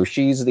yeah, so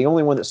she's the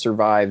only one that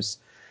survives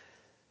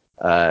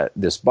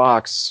this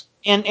box.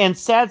 And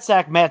sad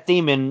sack Matt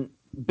Damon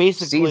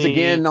basically sees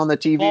again on the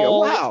TV.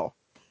 Wow.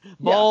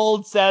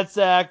 Bald, sad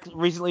sack,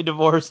 recently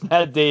divorced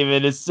Matt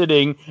Damon is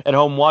sitting at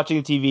home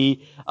watching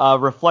TV,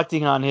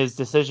 reflecting on his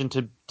decision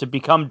to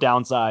become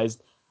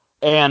downsized.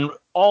 And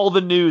all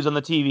the news on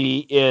the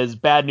TV is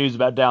bad news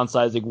about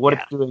downsizing, what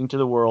it's doing to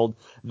the world,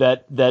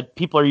 that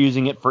people are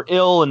using it for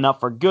ill and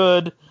not for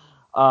good,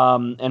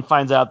 and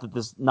finds out that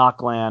this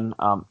Knockland,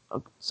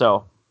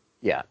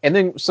 Yeah, and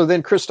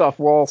then Christoph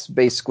Waltz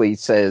basically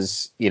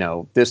says,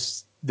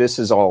 this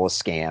is all a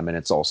scam and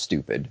it's all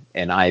stupid,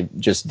 and I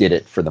just did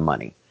it for the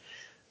money.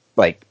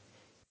 Like,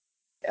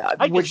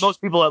 I guess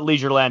most people at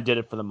Leisureland did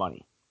it for the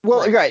money.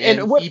 Well, right,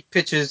 and what he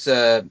pitches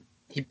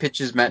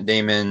Matt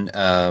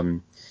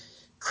Damon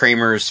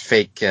Kramer's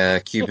fake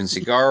Cuban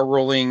cigar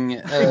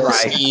rolling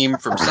scheme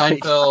from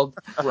Seinfeld,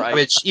 right.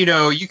 Which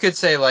you could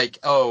say like,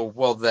 oh,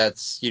 well,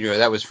 that's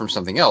that was from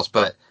something else,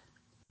 but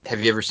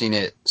have you ever seen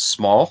it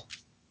small?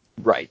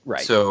 Right.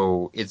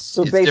 So it's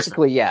basically,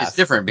 different. yeah, It's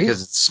different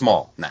because it's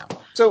small now.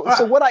 So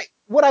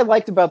what I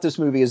liked about this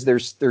movie is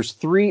there's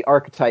three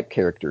archetype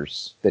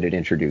characters that it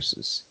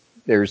introduces.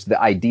 There's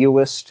the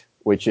idealist,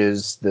 which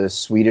is the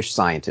Swedish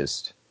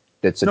scientist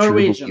that's a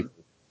Norwegian. true believer.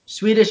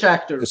 Swedish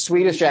actor. The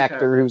Swedish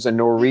actor who's a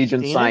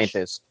Norwegian Danish?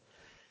 scientist.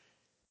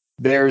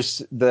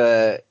 There's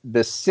the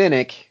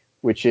cynic,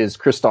 which is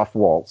Christoph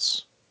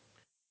Waltz.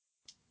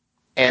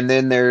 And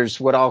then there's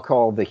what I'll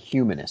call the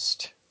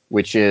humanist,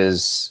 which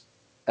is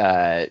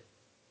Tram.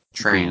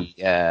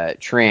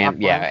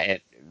 Tram, yeah,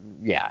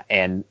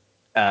 and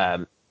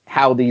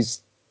how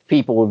these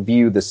people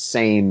view the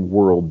same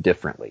world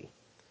differently.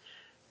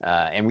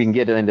 And we can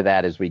get into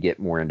that as we get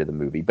more into the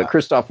movie. But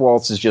Christoph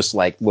Waltz is just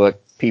like, look,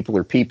 people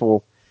are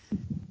people,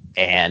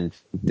 and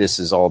this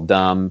is all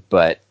dumb,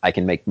 but I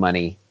can make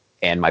money.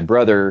 And my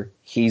brother,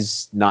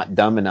 he's not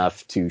dumb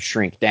enough to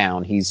shrink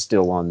down. He's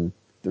still on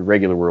the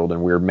regular world,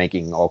 and we're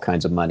making all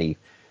kinds of money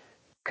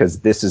because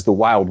this is the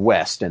Wild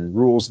West, and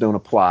rules don't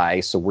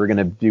apply, so we're going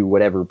to do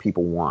whatever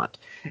people want.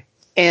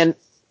 And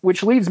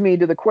which leads me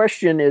to the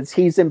question is,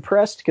 he's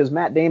impressed because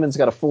Matt Damon's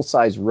got a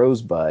full-size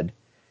rosebud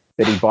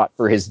that he bought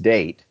for his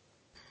date.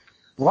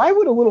 Why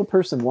would a little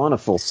person want a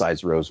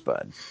full-size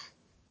rosebud?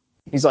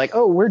 He's like,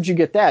 oh, where'd you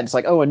get that? It's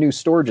like, oh, a new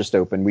store just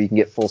opened where you can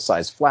get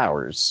full-size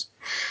flowers.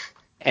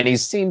 And he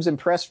seems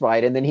impressed by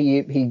it, and then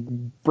he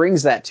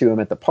brings that to him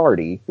at the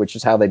party, which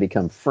is how they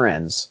become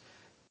friends.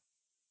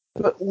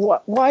 But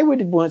why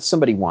would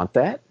somebody want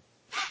that?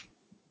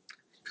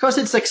 Because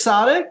it's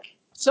exotic.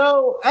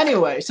 So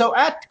anyway,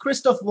 at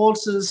Christoph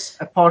Waltz's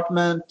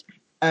apartment,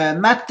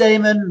 Matt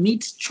Damon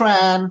meets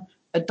Tran,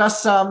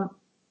 does some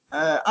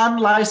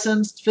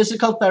unlicensed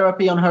physical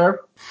therapy on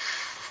her.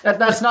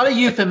 That's not a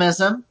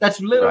euphemism. That's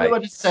literally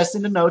what it says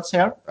in the notes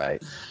here.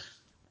 Right.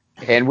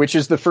 And which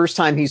is the first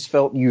time he's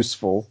felt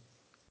useful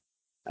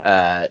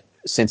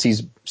since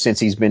he's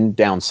been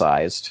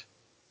downsized.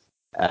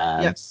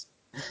 Yes.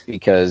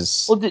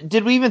 Because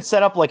did we even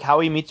set up like how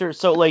he meets her?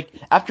 So like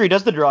after he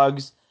does the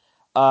drugs,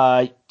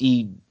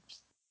 he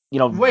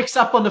wakes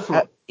up on the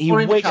floor. He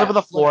wakes up on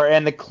the floor,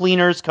 and the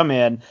cleaners come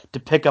in to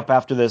pick up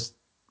after this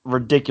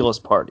ridiculous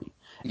party.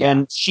 Yeah.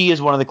 And she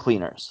is one of the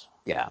cleaners.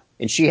 Yeah,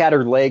 and she had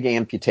her leg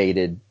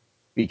amputated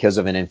because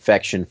of an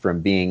infection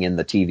from being in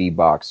the TV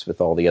box with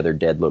all the other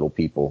dead little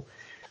people.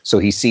 So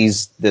he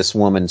sees this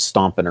woman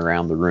stomping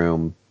around the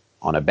room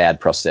on a bad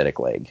prosthetic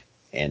leg,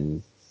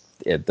 and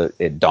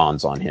it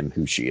dawns on him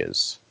who she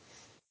is.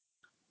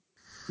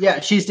 Yeah,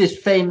 she's this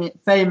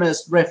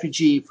famous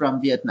refugee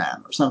from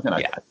Vietnam or something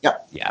like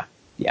that.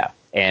 Yeah.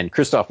 And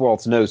Christoph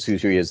Waltz knows who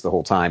she is the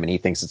whole time, and he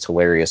thinks it's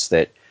hilarious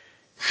that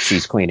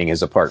she's cleaning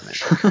his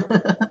apartment.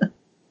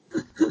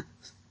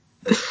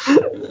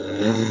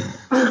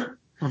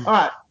 All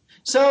right.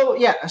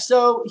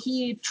 So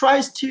he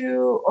tries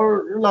to,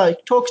 or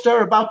like talks to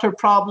her about her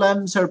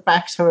problems, her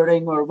back's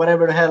hurting or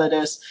whatever the hell it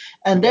is,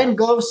 and then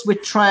goes with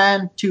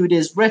Tran to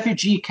this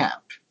refugee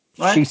camp.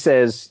 Right? She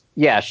says,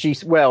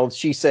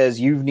 she says,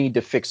 you need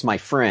to fix my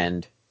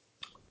friend.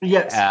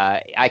 Yes.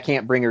 I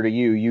can't bring her to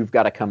you. You've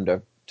got to come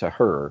to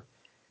her.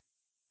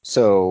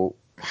 So,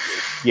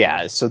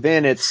 so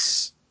then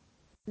it's...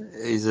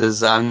 He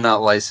says, I'm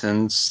not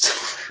licensed.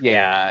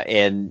 Yeah,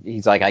 and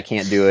he's like, I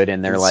can't do it.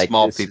 And they're like...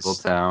 Small people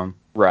town.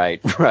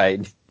 Right.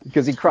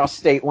 Because he crossed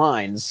state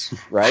lines,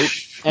 right?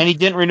 And he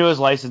didn't renew his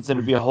license, and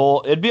it'd be a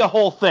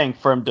whole thing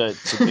for him to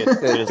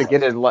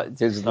get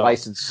his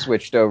license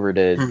switched over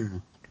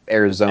to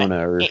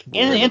Arizona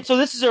and so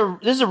this is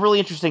a really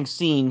interesting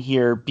scene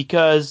here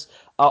because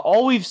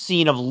all we've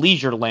seen of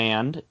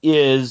Leisureland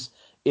is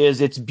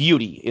its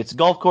beauty, its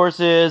golf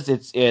courses,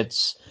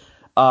 its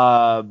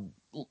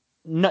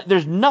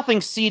there's nothing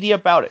seedy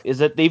about it. Is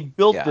that they've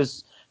built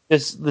this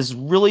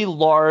really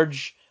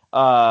large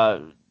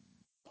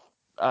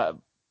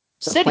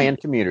city, planned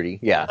community,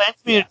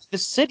 the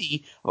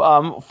city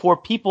for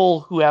people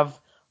who have a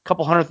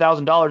couple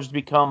 $100,000 to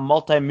become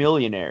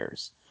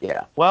multimillionaires.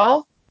 Yeah.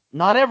 Well,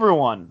 not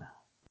everyone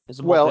is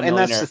a multimillionaire. And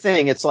that's the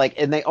thing. It's like,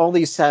 and all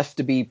these have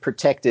to be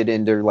protected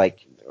under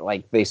like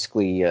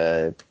basically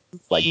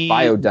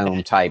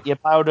biodome type. Yeah,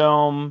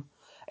 biodome.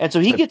 And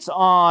so he gets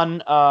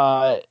on.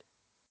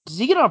 Does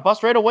he get on a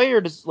bus right away,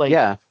 or does they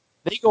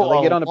go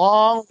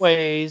long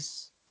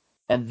ways,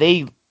 and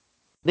they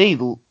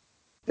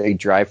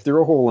drive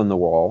through a hole in the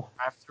wall.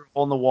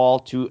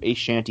 To a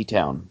shanty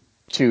town.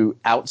 To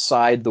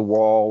outside the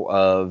wall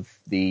of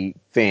the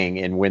thing,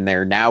 and when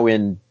they're now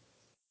in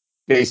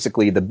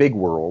basically the big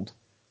world,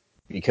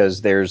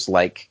 because there's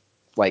those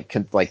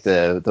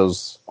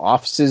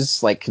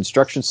offices, like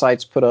construction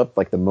sites put up,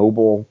 like the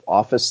mobile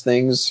office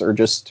things are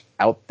just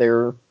out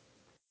there,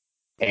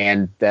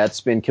 and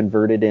that's been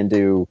converted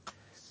into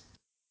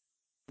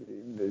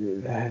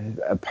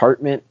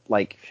apartment,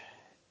 like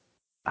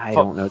I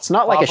don't know. It's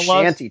not like a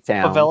shanty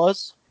town.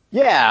 Favelas?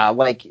 Yeah,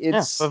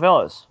 it's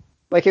favelas.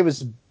 Like it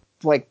was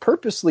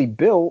purposely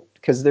built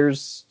because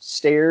there's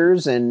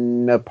stairs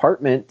and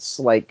apartments,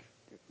 looks like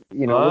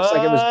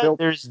it was built.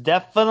 There's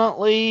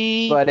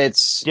definitely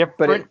it's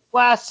different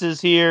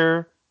classes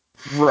here.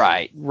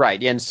 Right.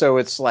 And so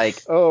it's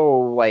it's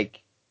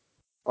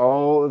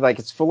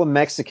full of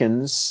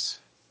Mexicans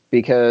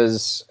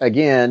because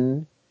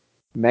again,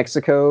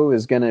 Mexico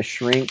is going to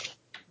shrink,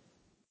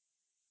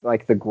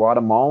 like the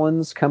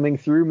Guatemalans coming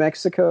through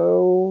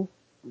Mexico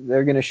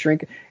they're going to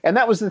shrink. And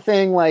that was the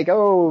thing, like,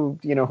 oh,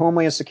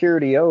 Homeland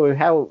Security. Oh,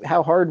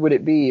 how hard would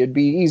it be? It'd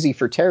be easy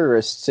for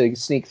terrorists to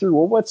sneak through.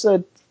 Well, what's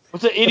an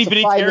itty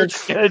bitty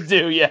terrorist gonna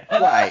do? Yeah,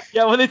 right.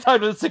 Yeah, when they talk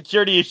about the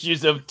security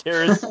issues of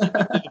terrorists,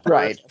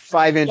 right,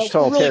 5-inch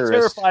tall really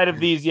terrorists. Terrified of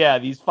these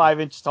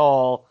 5-inch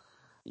tall,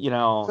 guys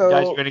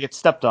who are gonna get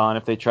stepped on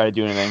if they try to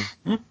do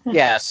anything.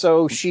 Yeah,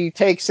 so she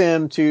takes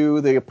him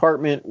to the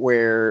apartment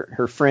where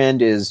her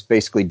friend is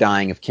basically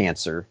dying of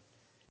cancer,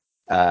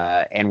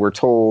 and we're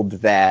told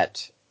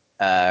that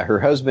her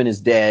husband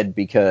is dead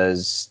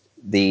because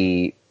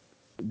they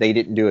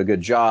didn't do a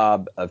good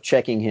job of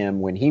checking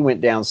him when he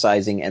went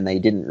downsizing, and they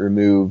didn't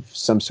remove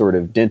some sort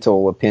of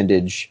dental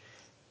appendage,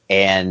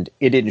 and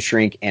it didn't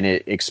shrink, and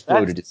it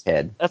exploded his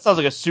head. That sounds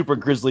like a super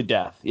grisly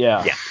death.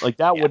 Yeah. Like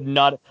that would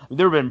not.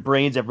 There have been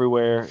brains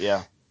everywhere.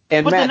 Yeah.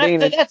 And but Matt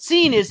Damon, that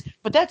scene is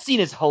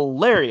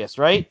hilarious,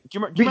 right? Do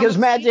you because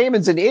Matt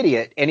Damon's an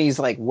idiot, and he's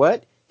like,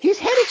 "What? His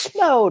head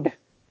explode?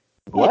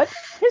 What?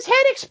 His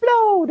head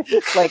explode?"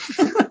 Like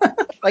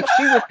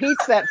she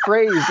repeats that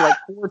phrase like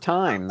 4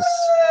 times.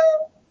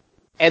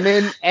 And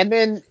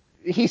then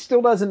he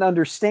still doesn't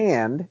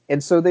understand,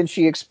 and so then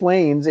she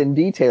explains in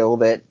detail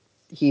that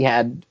he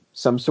had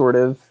some sort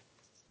of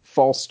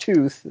false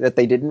tooth that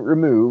they didn't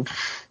remove,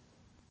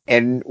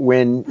 and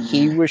when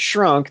he was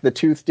shrunk, the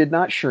tooth did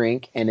not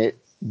shrink, and it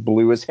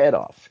blew his head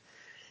off.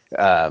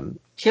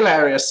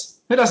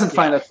 Hilarious. Who doesn't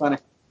find that funny?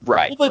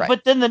 Right, well,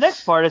 but then the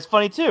next part is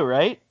funny too,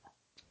 right?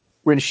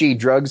 When she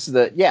drugs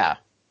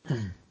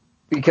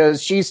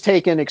because she's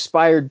taken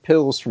expired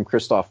pills from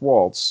Christoph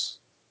Waltz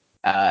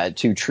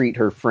to treat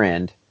her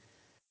friend,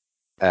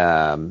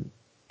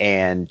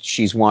 and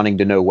she's wanting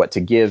to know what to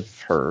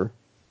give her,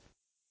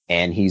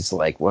 and he's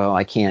like, well,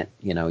 I can't,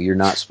 you're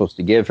not supposed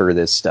to give her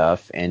this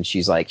stuff, and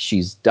she's like,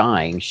 she's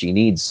dying, she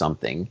needs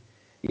something,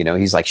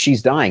 he's like,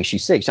 she's dying,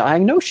 she's sick, I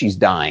know she's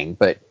dying,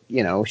 but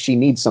she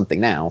needs something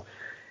now.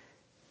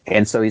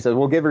 And so he said,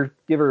 well, give her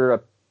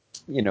a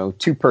 2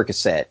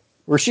 Percocet,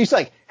 where she's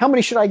like, how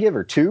many should I give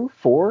her? 2?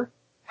 4?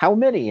 How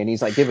many? And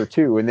he's like, give her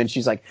 2. And then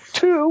she's like,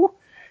 2?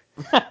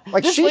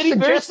 Like, this she lady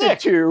very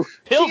suggested sick. 2.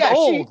 Pills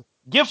old.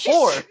 Give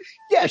 4.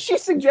 Yeah, she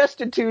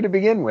suggested 2 to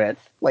begin with.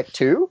 Like,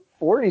 2?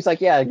 4? And he's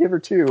like, yeah, give her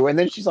 2. And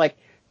then she's like,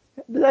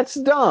 that's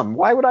dumb.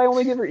 Why would I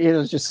only give her? It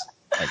was just,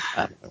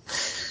 I don't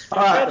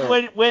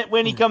know.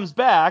 When he comes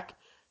back,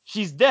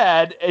 she's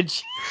dead, and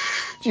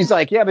she's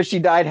like, yeah, but she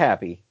died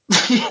happy.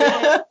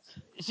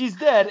 She's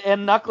dead,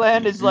 and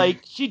Knucklehead is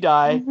like, she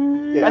died.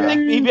 Yeah. I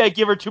think maybe I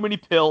give her too many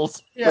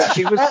pills. Yeah.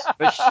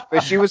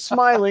 But she was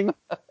smiling.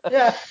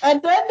 Yeah,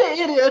 and then the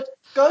idiot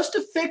goes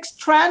to fix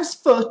Tran's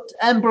foot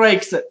and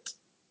breaks it.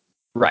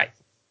 Right.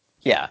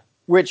 Yeah.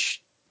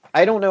 Which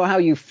I don't know how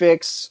you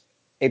fix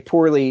a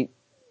poorly.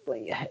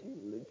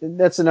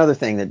 That's another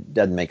thing that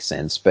doesn't make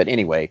sense. But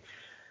anyway.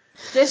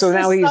 This is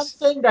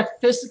something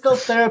that physical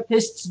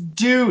therapists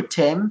do,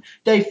 Tim.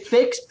 They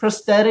fix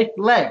prosthetic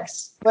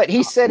legs. But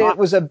he said it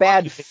was a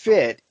bad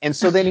fit, and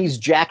so then he's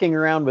jacking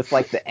around with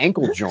like the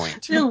ankle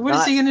joint. Dude, what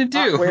is he gonna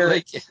do? Where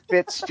it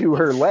fits to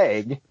her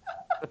leg.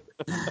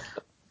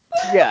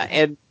 Yeah,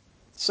 and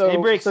so he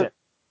breaks it.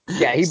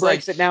 Yeah, he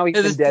breaks it. Now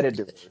he's indebted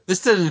to her.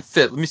 This doesn't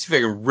fit. Let me see if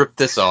I can rip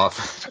this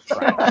off.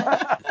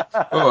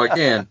 Oh, I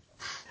can.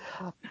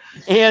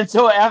 And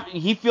so after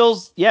he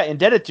feels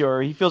indebted to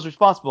her. He feels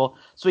responsible.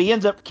 So he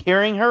ends up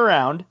carrying her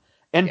around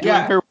and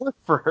doing her work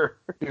for her.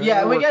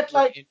 Yeah, we get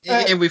like,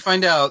 and we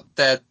find out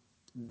that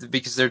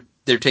because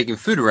they're taking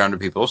food around to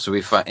people, so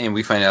we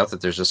find out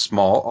that there's a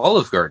small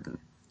Olive Garden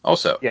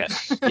also.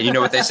 Yes. And you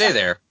know what they say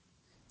there?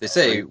 They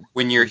say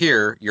when you're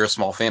here, you're a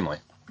small family.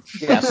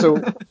 Yeah.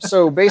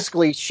 So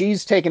basically,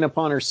 she's taken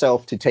upon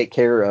herself to take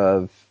care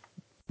of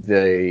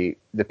the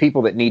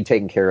people that need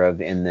taken care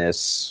of in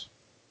this.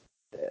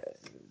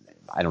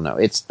 I don't know.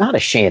 It's not a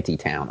shanty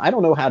town. I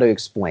don't know how to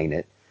explain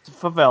it. It's a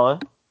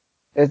favela.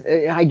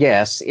 I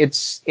guess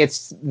it's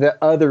the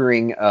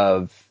othering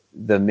of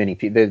the many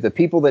people, the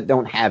people that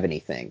don't have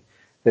anything.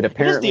 That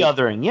apparently it is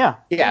the othering. Yeah.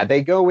 Yeah,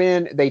 they go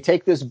in. They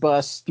take this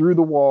bus through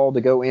the wall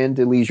to go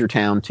into Leisure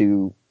Town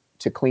to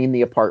clean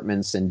the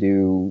apartments and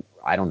do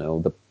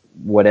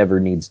whatever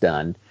needs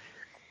done.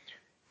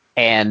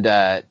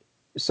 And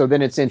so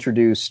then it's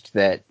introduced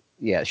that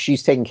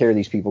she's taking care of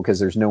these people because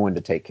there's no one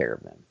to take care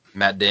of them.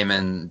 Matt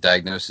Damon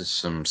diagnoses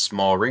some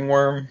small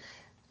ringworm.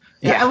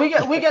 Yeah,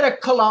 and we get a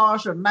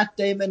collage of Matt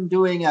Damon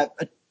doing a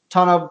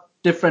ton of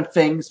different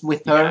things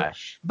with her. Yeah.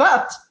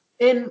 But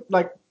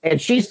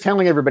and she's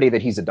telling everybody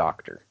that he's a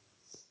doctor.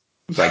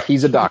 It's like,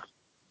 he's a doctor.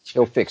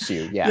 He'll fix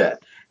you. Yeah.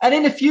 And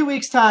in a few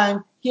weeks'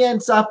 time, he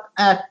ends up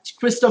at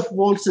Christoph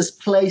Waltz's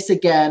place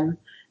again.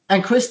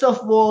 And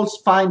Christoph Waltz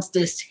finds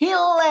this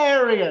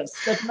hilarious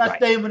that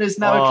Matt Damon is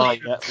now a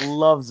cleaner. Yeah,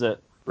 loves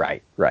it.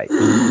 Right.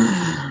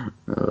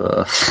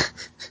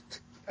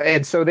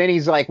 And so then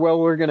he's like,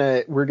 well, we're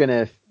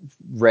gonna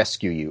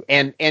rescue you.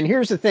 And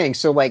here's the thing.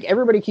 So like,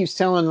 everybody keeps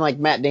telling like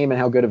Matt Damon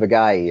how good of a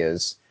guy he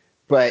is,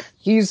 but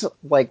he's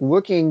like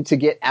looking to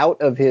get out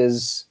of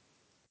his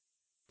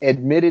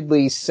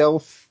admittedly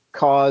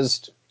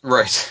self-caused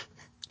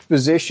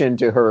exposition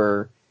to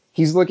her.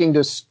 He's looking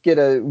to get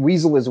a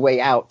weasel his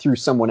way out through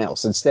someone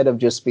else instead of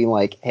just being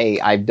like, hey,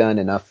 I've done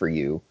enough for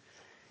you.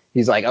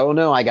 He's like, oh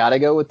no, I gotta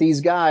go with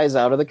these guys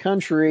out of the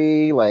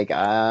country. Like,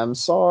 I'm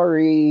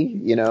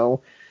sorry,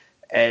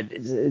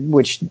 and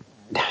which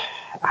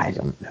I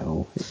don't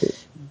know.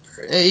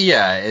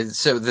 Yeah,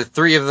 so the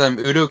three of them,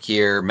 Udo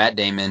Kier, Matt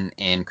Damon,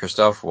 and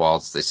Christoph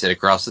Waltz, they sit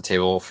across the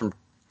table from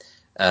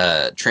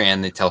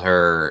Tran. They tell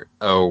her,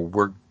 oh,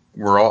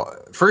 we're all...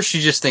 First, she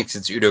just thinks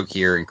it's Udo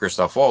Kier and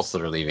Christoph Waltz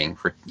that are leaving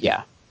for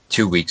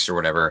 2 weeks or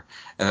whatever.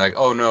 And they're like,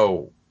 oh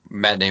no,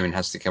 Matt Damon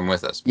has to come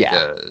with us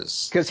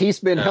because he's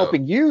been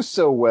helping you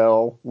so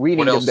well. We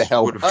need him to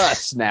help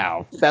us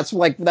now.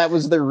 That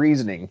was their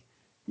reasoning.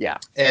 Yeah.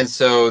 And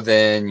so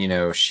then,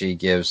 she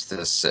gives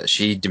this,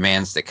 she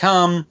demands to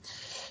come.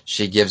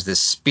 She gives this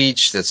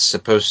speech that's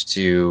supposed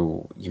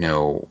to,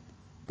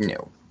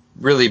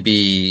 really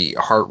be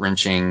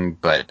heart-wrenching,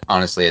 but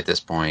honestly at this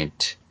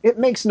point, it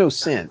makes no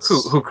sense.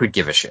 Who could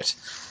give a shit?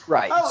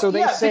 Right. Oh, so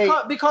they say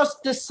because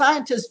the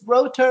scientist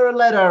wrote her a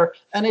letter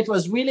and it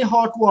was really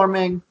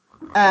heartwarming,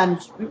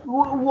 and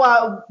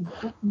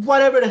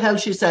whatever the hell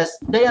she says,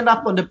 they end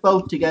up on the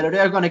boat together.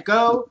 They're going to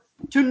go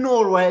to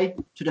Norway,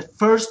 to the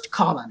first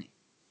colony.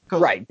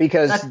 Right,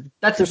 because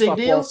that's a big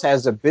deal. Waltz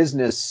has a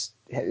business,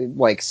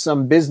 like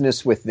some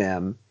business with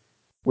them,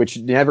 which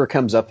never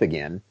comes up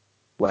again.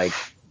 Like,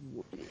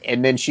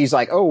 and then she's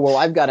like, oh, well,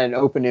 I've got an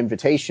open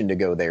invitation to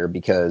go there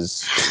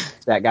because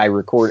that guy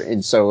recorded.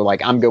 And so,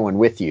 like, I'm going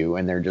with you.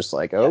 And they're just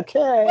like,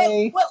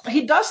 okay. Well,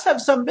 he does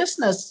have some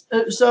business.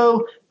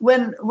 So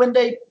when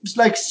they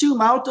like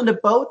zoom out on the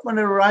boat when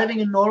they're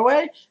arriving in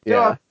Norway, there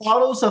are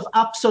bottles of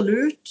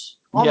Absolute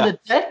on the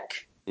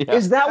deck. Yeah.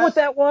 Is that what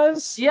that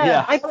was?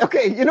 Yeah.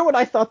 Okay, you know what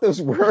I thought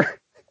those were?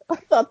 I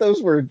thought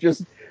those were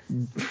just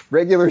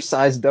regular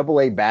sized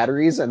AA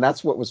batteries, and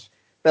that's what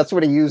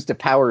he used to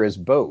power his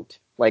boat.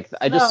 Like,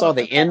 I just saw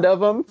the end of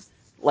them,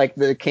 like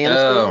the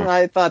canister, and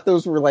I thought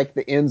those were like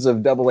the ends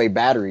of AA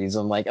batteries.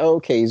 I'm like, oh,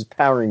 okay, he's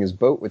powering his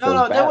boat with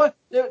those batteries.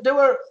 There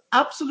were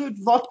Absolute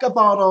vodka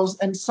bottles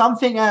and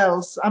something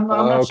else. I'm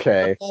not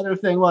sure what the other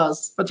thing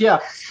was, but yeah.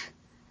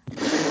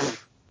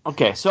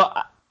 Okay, so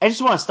I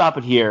just want to stop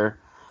it here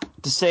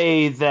to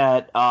say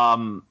that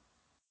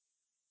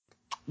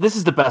this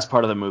is the best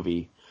part of the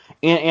movie,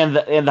 and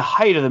the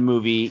height of the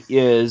movie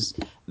is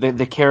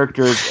the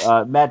characters,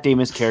 Matt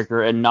Damon's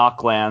character and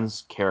Nock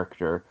Land's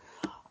character,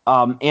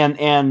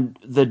 and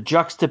the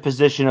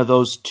juxtaposition of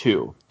those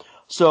two.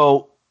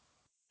 So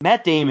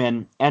Matt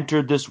Damon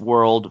entered this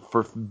world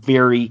for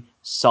very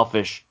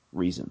selfish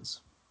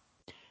reasons.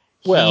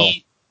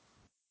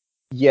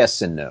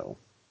 Yes and no.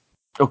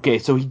 Okay,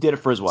 so he did it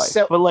for his wife,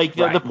 but like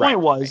the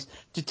point was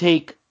to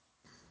take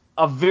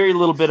a very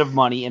little bit of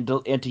money and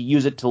to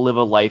use it to live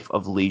a life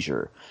of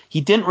leisure.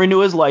 He didn't renew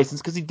his license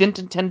because he didn't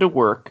intend to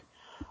work.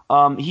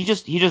 He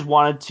just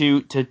wanted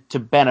to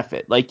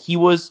benefit. Like, he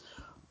was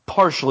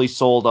partially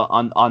sold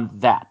on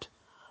that.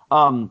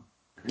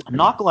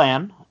 Nock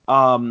Land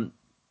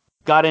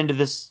got into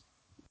this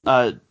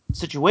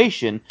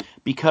situation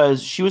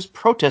because she was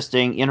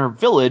protesting in her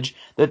village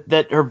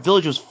that her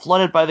village was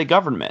flooded by the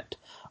government.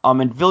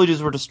 And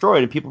villages were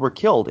destroyed and people were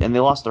killed and they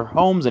lost their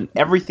homes and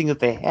everything that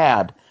they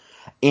had.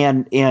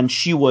 And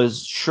she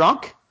was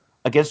shrunk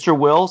against her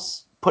will,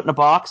 put in a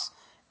box,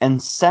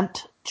 and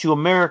sent to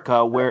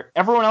America where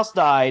everyone else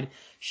died.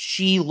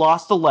 She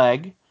lost a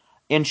leg,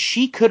 and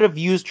she could have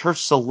used her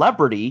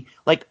celebrity.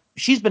 Like,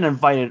 she's been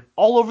invited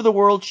all over the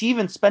world. She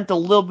even spent a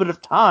little bit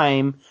of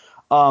time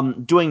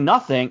doing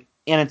nothing.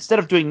 And instead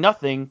of doing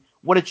nothing,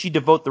 what did she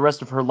devote the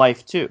rest of her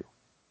life to?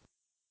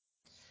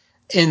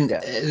 And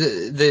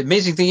the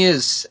amazing thing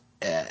is,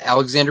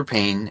 Alexander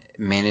Payne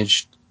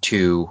managed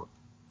to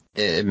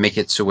make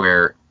it so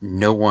where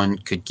no one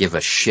could give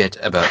a shit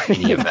about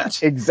any of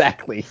that.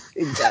 Exactly.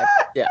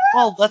 Yeah.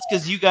 Well, that's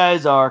because you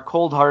guys are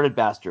cold-hearted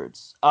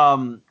bastards.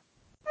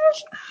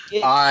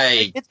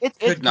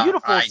 It's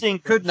beautiful seeing.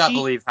 Could not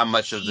believe how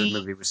much of the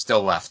movie was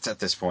still left at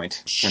this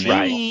point.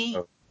 She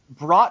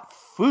brought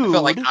food. I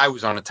felt like I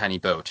was on a tiny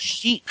boat.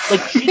 She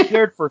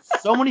cared for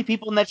so many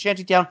people in that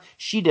shantytown.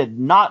 She did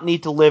not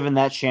need to live in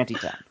that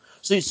shantytown.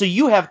 So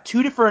you have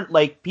two different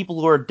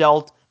people who are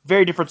dealt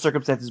very different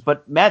circumstances,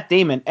 but Matt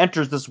Damon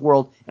enters this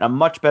world in a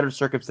much better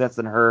circumstance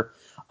than her.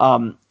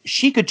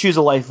 She could choose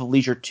a life of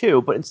leisure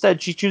too, but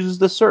instead she chooses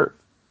to serve.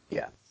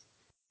 Yeah.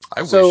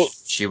 I wish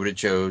she would have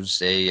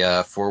chose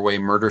a four-way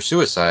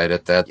murder-suicide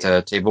at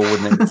that table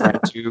when they were trying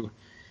to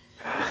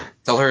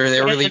tell her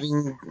they were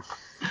leaving.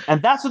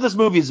 And that's what this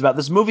movie is about.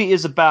 This movie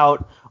is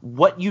about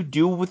what you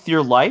do with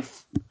your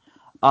life.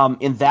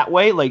 In that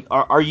way, like,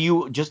 are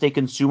you just a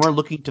consumer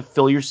looking to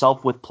fill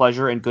yourself with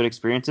pleasure and good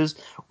experiences,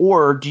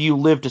 or do you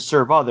live to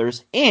serve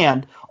others?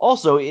 And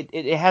also,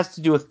 it has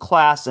to do with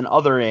class and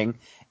othering,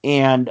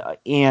 and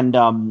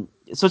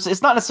so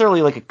it's not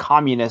necessarily like a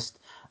communist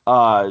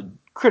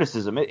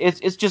criticism.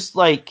 It's just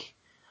like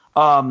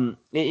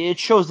it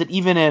shows that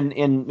even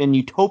in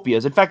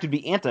utopias, in fact, it'd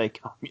be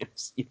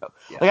anti-communist.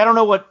 Like, I don't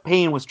know what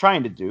Payne was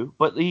trying to do,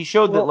 but he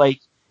showed that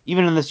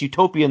even in this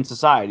utopian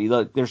society,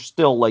 like there's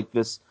still like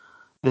this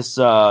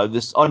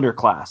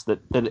underclass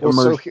that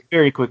emerged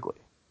very quickly.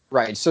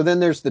 Right. So then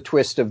there's the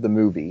twist of the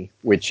movie,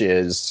 which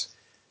is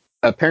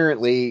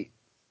apparently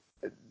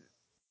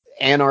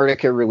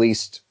Antarctica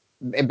released,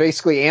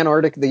 basically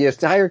the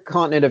entire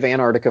continent of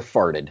Antarctica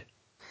farted.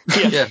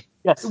 Yeah.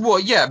 Yes. Well,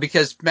 yeah,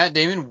 because Matt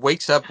Damon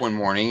wakes up one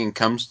morning and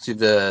comes to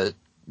the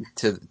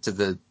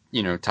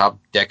top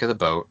deck of the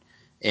boat,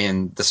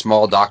 and the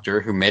small doctor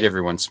who made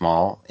everyone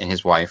small and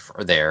his wife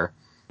are there.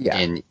 Yeah.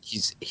 And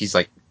he's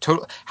like,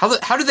 total.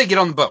 How did they get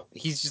on the boat?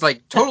 He's just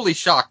like totally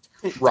shocked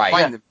to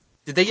find them.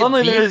 Did they get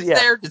beamed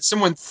there? Did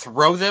someone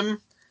throw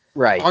them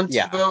onto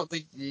the boat?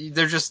 Like,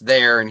 they're just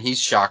there, and he's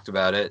shocked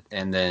about it.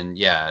 And then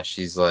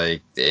she's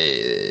like,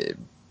 he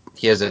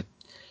has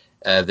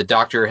the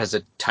doctor has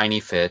a tiny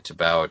fit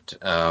about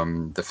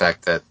the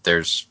fact that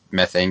there's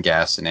methane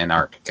gas in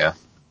Antarctica.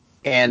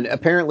 And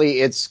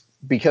apparently it's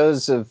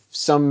because of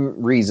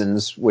some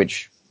reasons,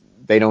 which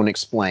they don't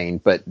explain,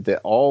 but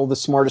all the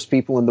smartest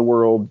people in the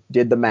world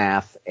did the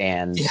math,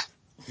 and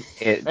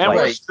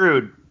we're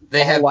screwed.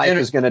 Life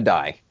is going to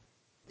die.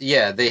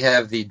 Yeah, they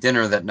have the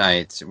dinner that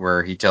night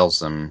where he tells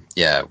them,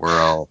 we're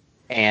all...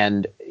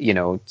 And,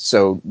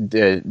 so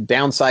the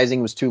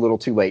downsizing was too little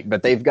too late,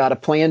 but they've got a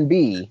plan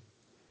B,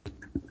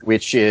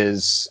 which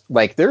is,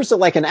 like, there's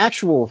an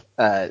actual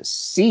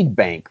seed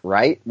bank,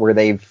 right? Where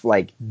they've,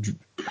 like,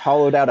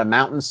 hollowed out a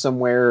mountain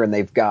somewhere, and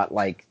they've got,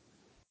 like,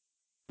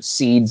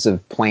 seeds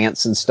of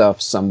plants and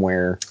stuff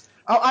somewhere.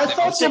 Oh, I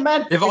thought you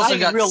meant they've also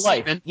got real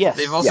semen. life. Yes.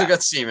 They've also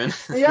got semen.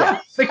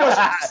 Yeah, because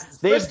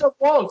Christoph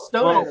Waltz,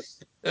 don't it?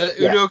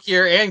 Udo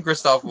Kier and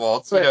Christoph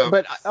Waltz.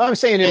 But I'm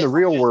saying in the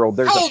real world,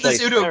 there's how a old place.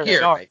 is Udo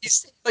Kier?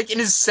 He's like in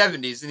his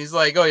 70s, and he's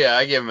like, oh yeah,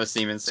 I gave him a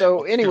semen sample.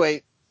 So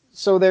anyway,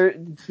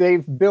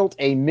 they've built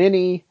a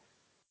mini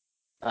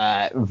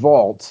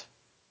vault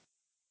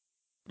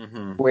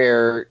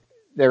where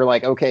they're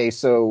like, okay,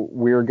 so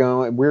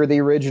we're the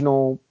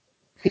original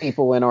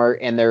people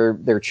and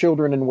their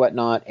children and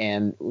whatnot,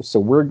 and so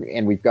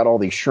we've got all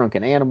these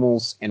shrunken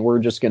animals, and we're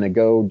just going to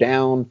go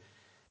down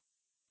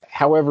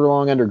however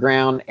long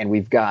underground, and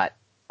we've got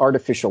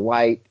artificial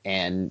light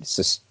and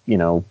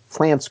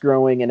plants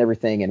growing and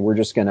everything, and we're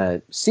just going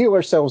to seal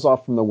ourselves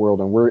off from the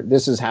world, and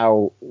this is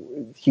how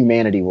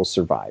humanity will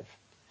survive.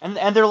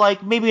 And they're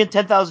like, maybe in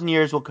 10,000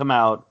 years we'll come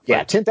out.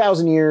 Yeah,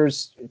 10,000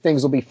 years,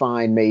 things will be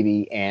fine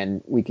maybe,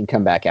 and we can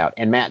come back out.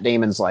 And Matt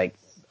Damon's like,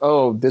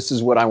 oh, this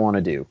is what I want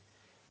to do.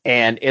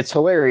 And it's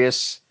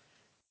hilarious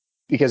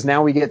because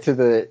now we get to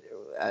the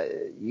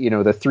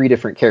three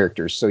different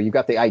characters. So you've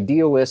got the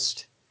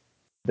idealist,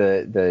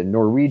 the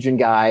Norwegian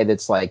guy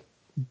that's like,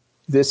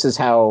 this is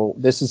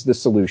the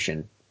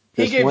solution.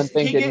 He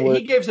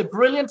gives a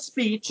brilliant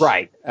speech.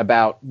 Right.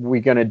 About,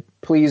 we're going to,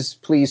 please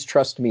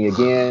trust me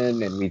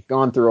again. And we've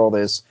gone through all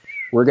this.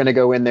 We're going to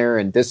go in there,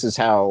 and this is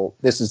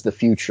the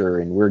future.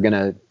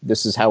 And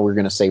this is how we're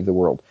going to save the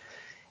world.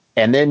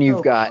 And then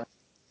you've got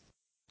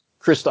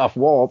Christoph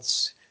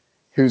Waltz,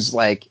 who's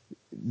like,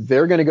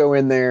 they're going to go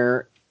in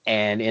there,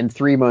 and in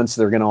 3 months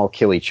they're going to all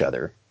kill each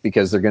other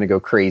because they're going to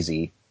go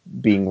crazy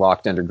being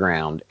locked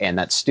underground, and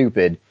that's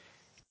stupid.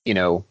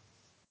 Yes,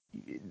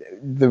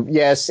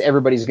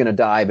 everybody's going to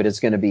die, but it's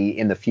going to be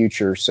in the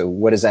future, so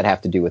what does that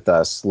have to do with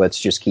us? Let's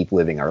just keep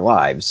living our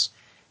lives.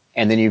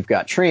 And then you've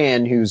got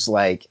Tran, who's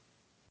like,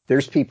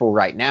 there's people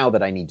right now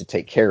that I need to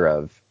take care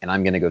of, and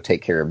I'm going to go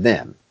take care of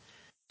them.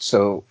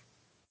 So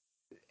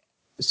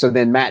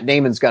then Matt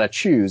Damon's got to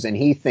choose, and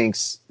he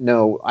thinks,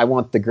 no, I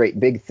want the great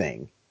big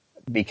thing,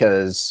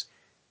 because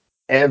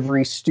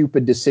every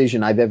stupid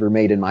decision I've ever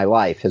made in my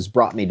life has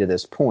brought me to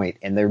this point,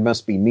 and there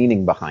must be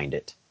meaning behind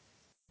it.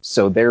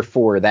 So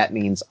therefore, that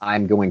means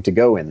I'm going to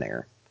go in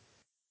there.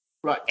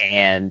 Right.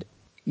 And,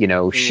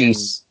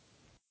 this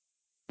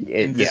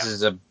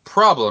is a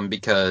problem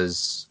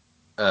because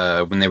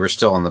when they were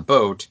still on the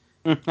boat,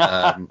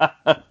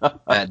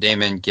 Matt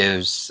Damon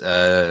gives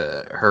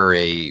her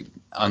a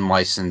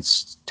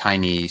unlicensed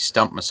tiny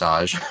stump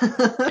massage,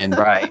 and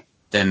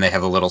then they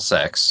have a little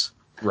sex.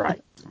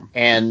 Right.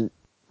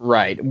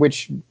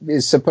 Which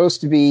is supposed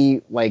to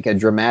be like a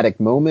dramatic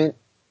moment,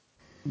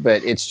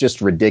 but it's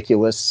just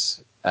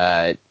ridiculous.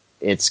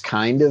 It's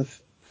kind of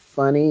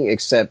funny,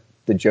 except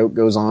the joke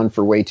goes on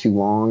for way too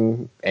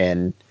long,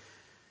 and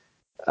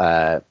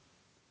it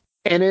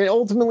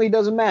ultimately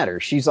doesn't matter.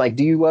 She's like,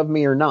 do you love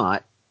me or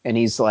not? And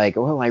he's like,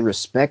 well, I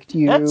respect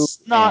you. That's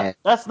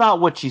not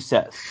what she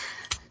says.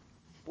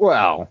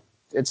 Well,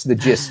 it's the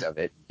gist of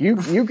it.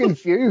 You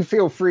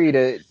feel free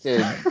to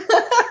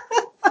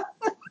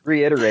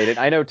reiterate it.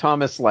 I know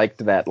Thomas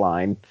liked that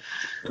line.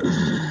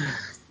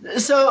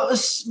 So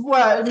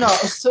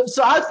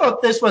I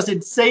thought this was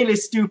insanely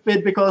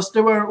stupid because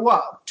there were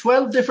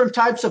 12 different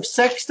types of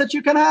sex that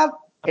you can have.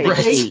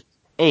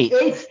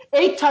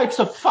 Eight types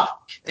of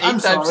fuck.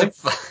 Of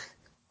fuck.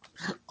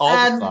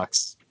 All the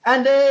fucks.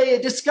 And they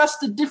discussed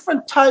the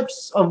different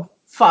types of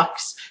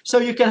fucks. So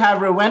you can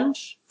have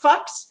revenge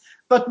fucks,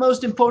 but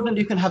most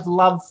importantly, you can have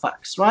love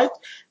fucks, right?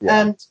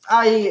 Yeah. And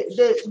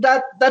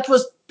that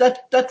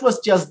was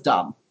just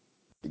dumb.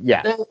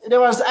 Yeah.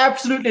 There was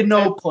absolutely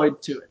no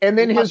point to it. And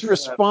then his whatsoever.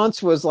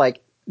 response was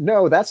like,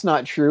 no, that's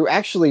not true.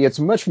 Actually, it's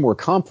much more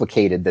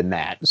complicated than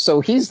that.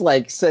 So he's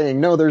like saying,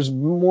 no, there's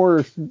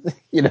more,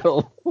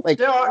 like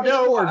There are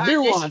more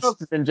additional-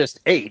 nuanced than just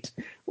 8.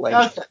 Like,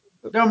 Okay.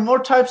 There are more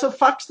types of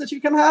fucks that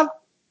you can have.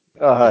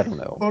 I don't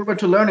know. Forward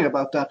to learning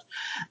about that.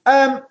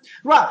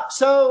 Right.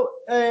 So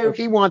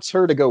He wants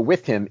her to go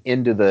with him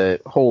into the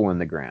hole in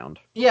the ground.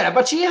 yeah,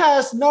 but she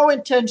has no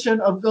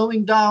intention of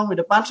going down with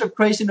a bunch of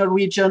crazy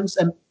Norwegians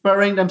and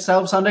burying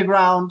themselves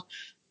underground.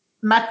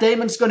 Matt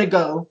Damon's going to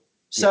go.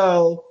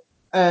 So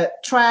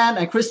Tran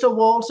and Crystal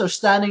Waltz are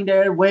standing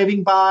there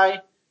waving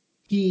by.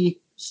 He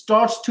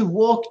starts to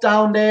walk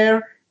down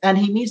there, and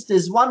he meets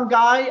this one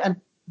guy and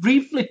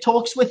briefly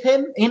talks with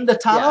him in the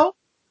tunnel.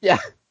 Yeah.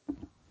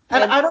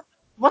 And I don't.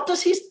 What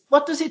does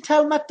he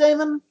tell Matt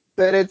Damon?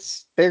 That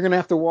they're going to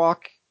have to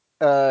walk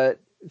for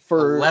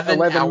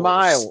 11 hours.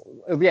 miles.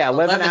 Yeah,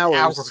 11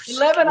 hours.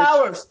 11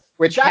 hours.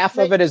 Which That half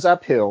of it is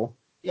uphill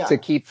Yeah. to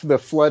keep the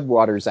flood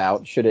waters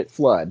out should it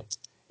flood.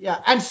 Yeah,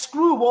 and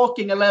screw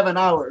walking 11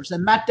 hours.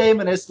 And Matt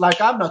Damon is like,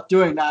 I'm not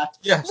doing that.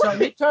 Yeah. So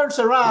he turns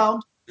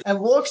around and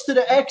walks to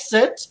the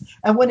exit.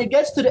 And when he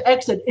gets to the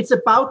exit, it's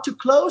about to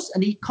close,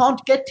 and he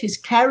can't get his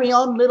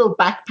carry-on little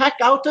backpack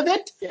out of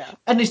it. Yeah.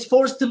 And he's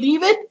forced to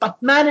leave it,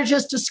 but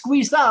manages to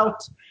squeeze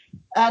out.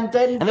 And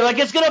then And they're like,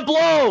 it's gonna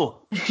blow.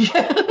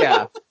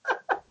 Yeah.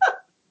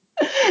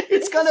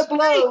 it's gonna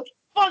blow.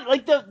 Fun,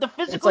 like the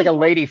physical. It's like a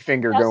lady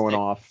finger Fantastic. going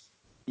off.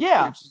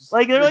 Yeah, Which is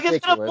like they're like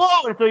it's gonna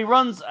ridiculous. blow, and so he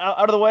runs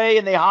out of the way,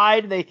 and they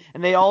hide,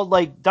 and they all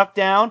like duck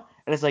down,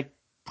 and it's like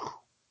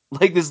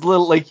this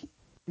little like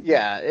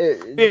Yeah.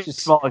 It's big, just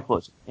small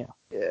explosion. Yeah,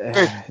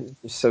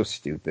 it's so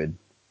stupid.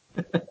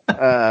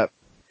 But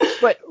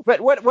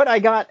what I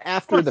got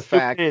after What the stupid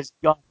fact, is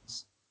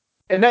guns.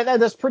 and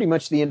that's pretty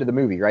much the end of the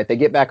movie, right? They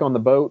get back on the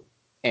boat,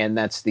 and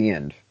that's the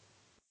end.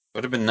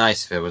 Would have been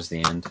nice if it was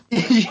the end.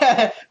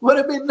 Yeah, would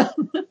have been.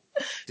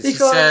 He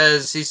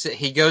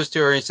he goes to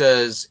her and he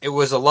says, it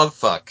was a love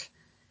fuck.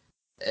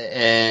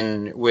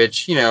 And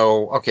which,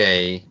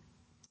 okay,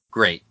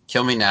 great.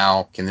 Kill me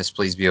now. Can this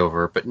please be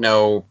over? But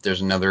no,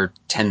 there's another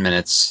 10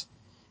 minutes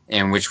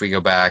in which we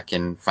go back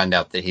and find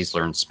out that he's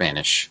learned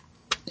Spanish.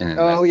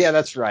 Oh yeah,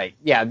 that's right.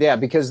 Yeah,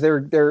 because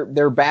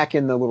they're back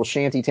in the little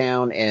shanty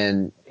town,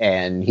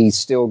 and he's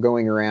still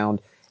going around.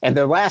 And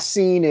the last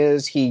scene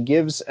is he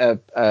gives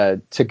a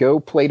to-go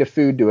plate of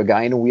food to a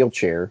guy in a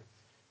wheelchair,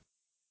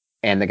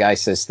 and the guy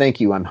says, "Thank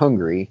you, I'm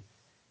hungry."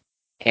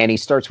 And he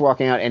starts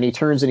walking out, and he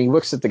turns and he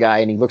looks at the guy,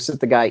 and he looks at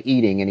the guy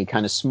eating, and he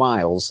kind of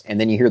smiles, and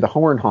then you hear the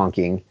horn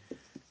honking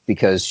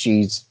because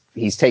he's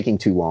taking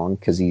too long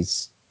because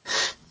he's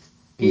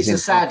He's a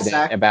sad incompetent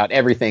sack. about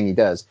everything he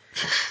does.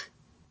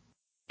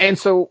 And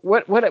so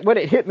what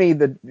it hit me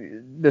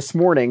this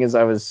morning as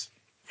I was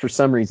for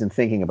some reason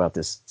thinking about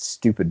this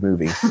stupid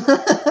movie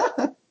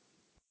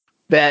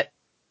that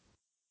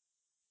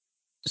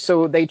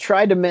so they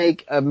tried to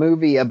make a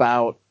movie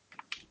about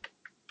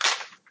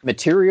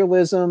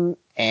materialism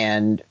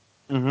and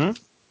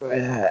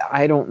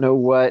I don't know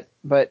what,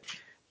 but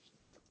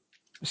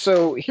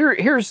so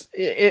here's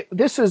it.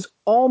 This is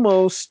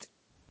almost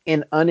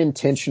an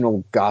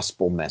unintentional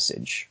gospel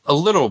message. A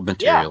little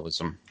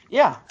materialism.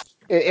 Yeah,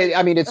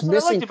 I mean, it's That's what I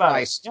missing liked about it.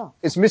 Christ. Yeah.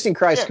 It's missing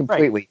Christ Yeah,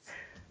 completely.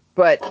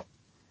 But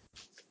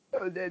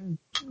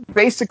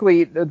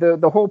basically,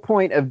 the whole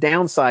point of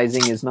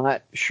downsizing is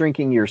not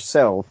shrinking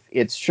yourself;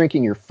 it's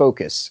shrinking your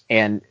focus.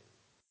 And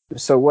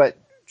so, what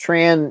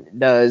Tran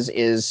does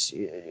is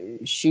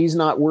she's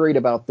not worried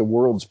about the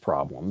world's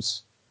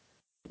problems,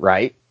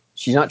 right?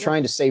 She's not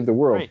trying to save the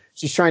world. Right.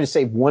 She's trying to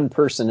save one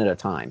person at a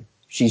time.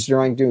 She's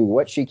trying to do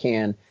what she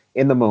can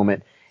in the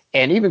moment.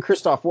 And even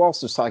Christoph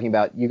Waltz was talking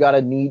about you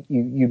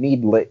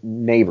need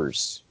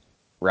neighbors,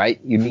 right?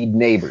 You need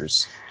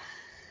neighbors,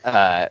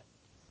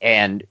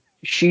 and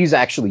she's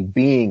actually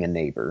being a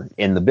neighbor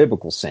in the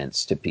biblical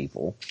sense to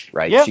people,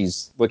 right? Yep.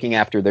 She's looking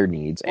after their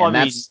needs, well,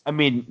 and I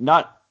mean,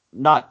 not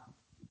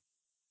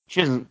she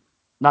doesn't,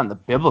 not in the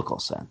biblical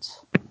sense.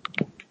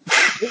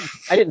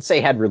 I didn't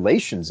say had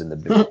relations in the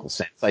biblical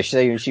sense. I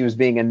say she was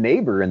being a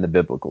neighbor in the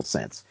biblical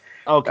sense.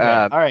 Okay,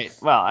 all right.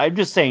 Well, I'm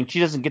just saying she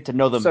doesn't get to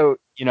know them. So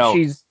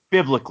she's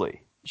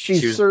biblically.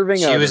 She's serving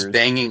She others. was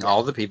banging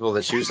all the people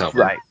that she was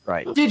helping.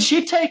 Right. Did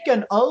she take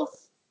an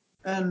oath?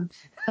 And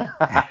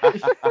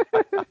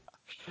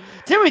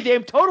Timothy,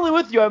 I'm totally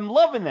with you. I'm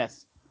loving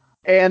this.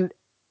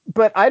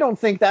 But I don't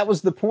think that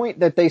was the point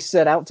that they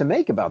set out to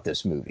make about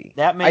this movie.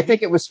 I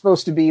think it was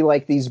supposed to be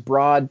like these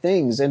broad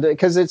things, and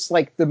because it's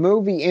like the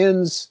movie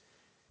ends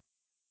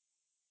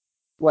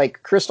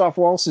like Christoph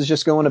Waltz is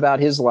just going about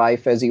his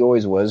life as he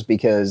always was,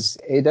 because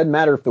it doesn't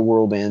matter if the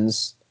world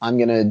ends. I'm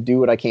going to do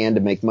what I can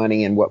to make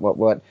money and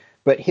what.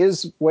 But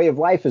his way of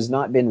life has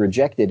not been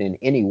rejected in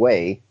any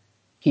way.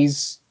 He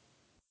was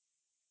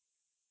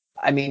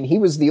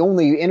the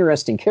only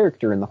interesting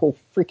character in the whole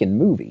freaking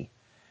movie.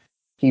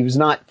 He was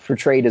not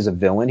portrayed as a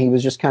villain. He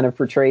was just kind of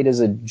portrayed as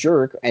a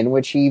jerk, in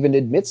which he even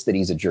admits that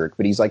he's a jerk.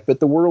 But he's like, but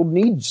the world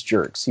needs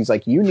jerks. He's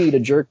like, you need a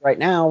jerk right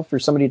now for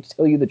somebody to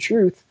tell you the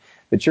truth,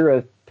 but you're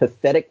a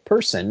pathetic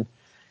person.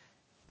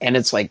 And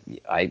it's like,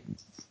 I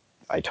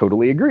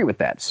totally agree with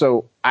that.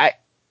 So I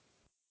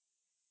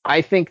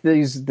think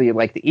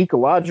the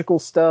ecological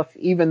stuff,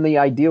 even the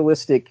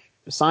idealistic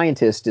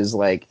scientist is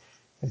like,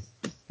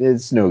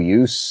 it's no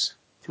use.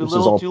 Too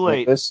little, too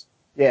late.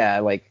 Yeah,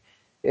 like,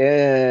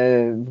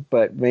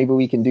 but maybe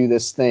we can do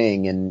this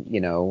thing, and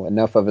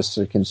enough of us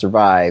can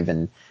survive.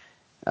 And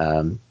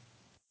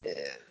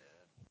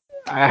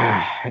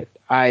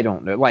I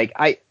don't know. Like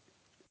All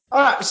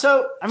right,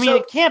 so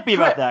it can't be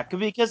about that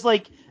because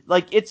like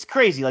it's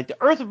crazy. Like the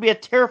Earth would be a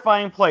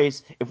terrifying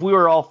place if we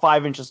were all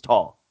 5 inches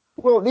tall.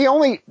 Well, the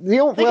only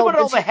think about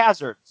all the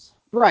hazards.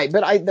 Right,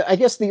 but I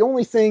guess the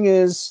only thing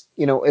is,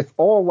 if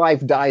all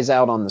life dies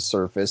out on the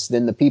surface,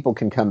 then the people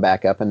can come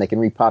back up and they can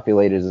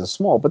repopulate it as a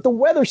small. But the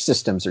weather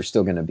systems are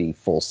still going to be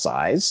full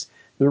size.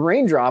 The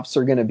raindrops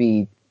are going to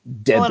be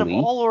deadly. Well,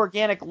 if all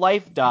organic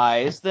life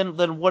dies, then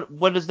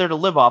what is there to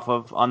live off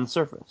of on the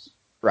surface?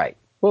 Right.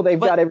 Well, they've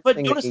got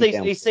everything. But notice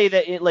they say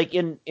that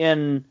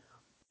in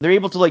they're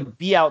able to like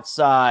be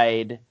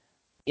outside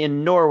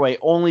in Norway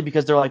only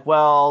because they're like,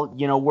 well,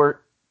 we're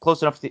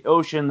close enough to the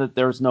ocean that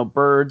there's no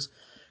birds.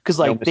 Because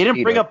they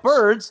didn't bring up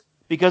birds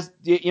because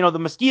the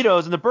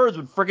mosquitoes and the birds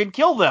would friggin'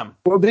 kill them.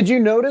 Well, did you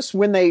notice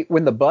when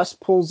the bus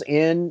pulls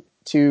in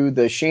to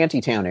the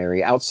shantytown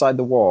area outside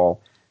the wall,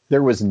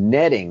 there was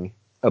netting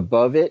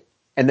above it,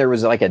 and there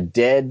was like a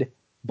dead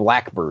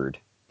blackbird.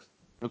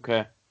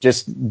 Okay.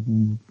 Just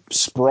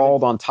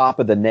sprawled on top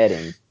of the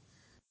netting.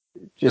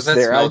 Does that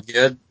smell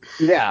good?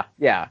 Yeah,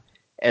 yeah.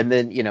 And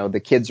then the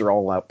kids are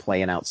all out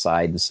playing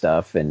outside and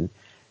stuff, and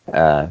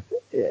I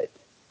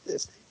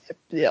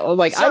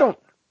don't.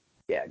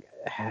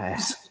 Yeah.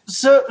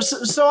 So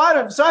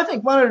I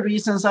think one of the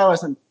reasons I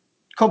wasn't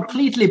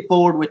completely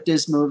bored with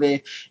this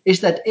movie is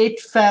that it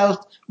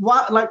felt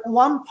like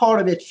one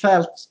part of it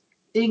felt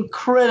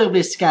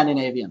incredibly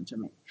Scandinavian to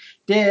me.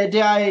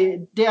 The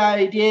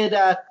idea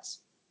that,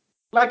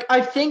 like,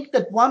 I think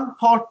that one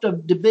part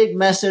of the big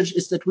message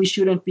is that we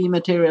shouldn't be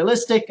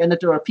materialistic and that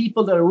there are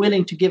people that are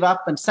willing to give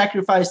up and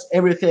sacrifice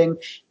everything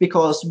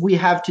because we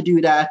have to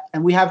do that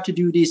and we have to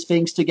do these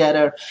things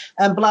together.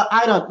 And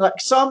I don't like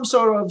some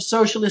sort of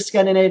socialist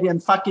Scandinavian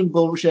fucking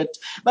bullshit.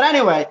 But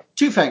anyway,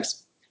 two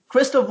things.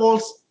 Christoph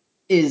Waltz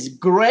is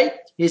great.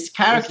 His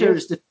character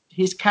is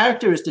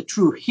the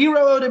true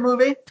hero of the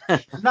movie.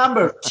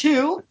 Number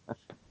two,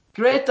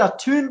 Greta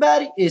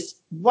Thunberg is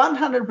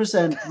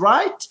 100%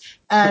 right,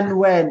 and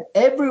when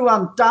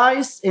everyone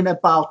dies in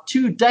about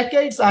 2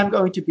 decades, I'm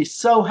going to be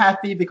so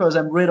happy because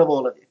I'm rid of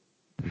all of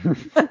you.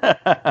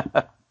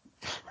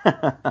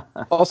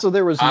 Also,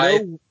 there was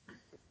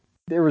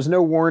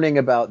no warning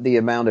about the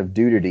amount of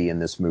nudity in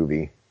this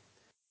movie.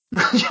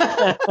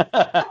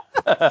 I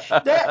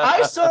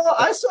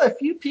saw a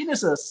few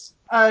penises,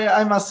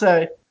 I must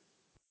say.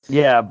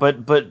 Yeah,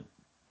 but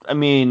I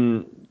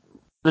mean,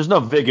 there's no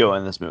Viggo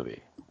in this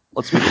movie.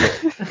 Let's be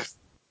clear.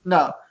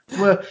 No.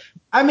 Well,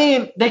 I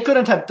mean, they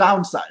couldn't have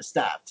downsized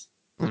that.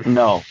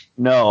 No.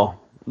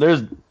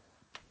 There's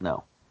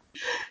no.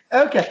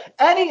 Okay.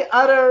 Any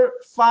other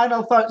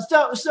final thoughts?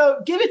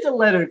 So give it a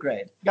letter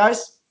grade,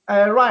 guys.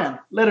 Ryan,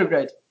 letter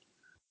grade.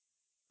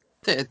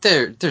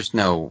 There's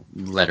no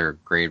letter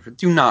grade.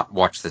 Do not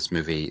watch this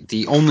movie.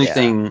 The only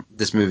thing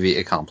this movie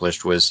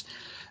accomplished was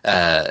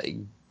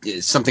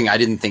something I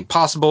didn't think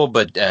possible,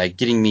 but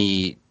getting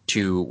me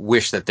to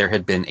wish that there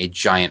had been a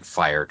giant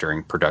fire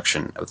during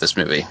production of this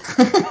movie.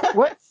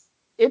 What?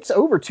 It's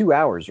over 2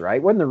 hours, right?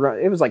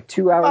 It was like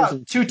 2 hours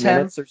and 2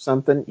 minutes or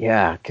something.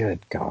 Yeah, good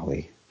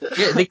golly.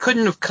 Yeah, they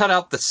couldn't have cut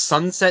out the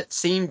sunset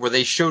scene where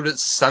they showed it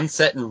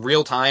sunset in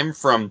real time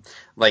from,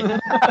 like,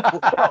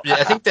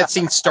 I think that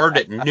scene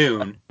started at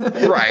noon.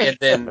 Right. And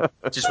then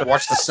just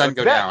watch the sun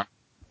go down.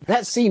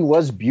 That scene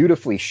was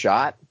beautifully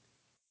shot,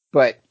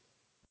 but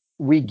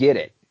we get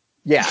it.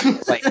 Yeah,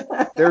 like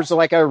there's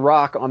like a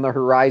rock on the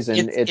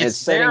horizon. It's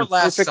setting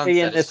perfectly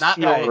in this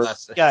fjord.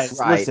 Guys,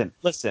 right.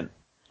 Listen.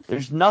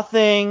 There's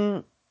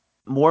nothing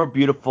more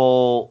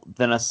beautiful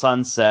than a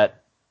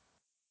sunset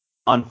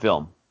on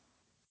film.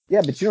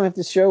 Yeah, but you don't have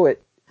to show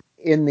it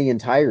in the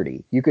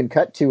entirety. You can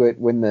cut to it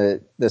when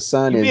the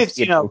sun is. You've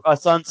seen a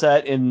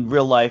sunset in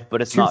real life,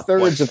 but it's not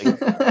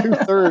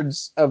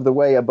 2/3 of the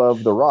way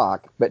above the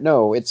rock. But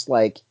no, it's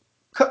like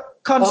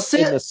up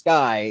in the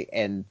sky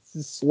and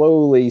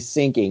slowly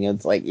sinking.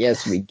 It's like,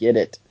 yes, we get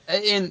it.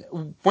 And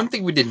one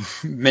thing we didn't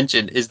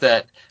mention is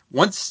that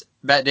once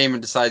Matt Damon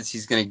decides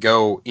he's going to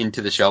go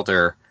into the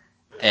shelter,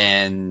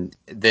 and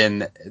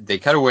then they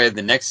cut away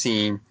the next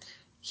scene,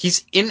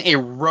 he's in a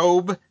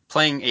robe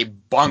playing a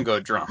bongo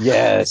drum.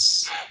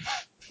 Yes,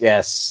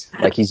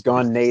 like he's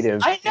gone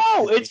native. I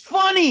know, it's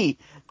funny.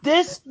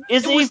 This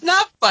is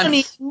not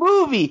funny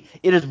movie.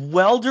 It is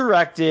well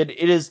directed.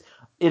 It is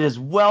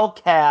well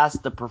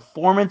cast. The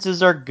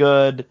performances are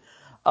good.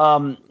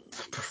 I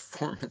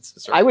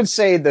would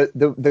say the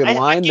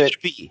line that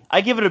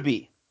I give it a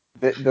B.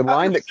 The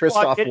line that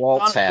Christoph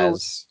Waltz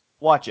has.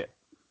 Watch it.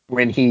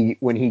 When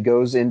he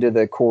goes into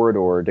the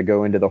corridor to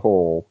go into the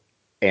hole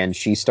and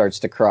she starts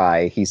to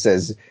cry, he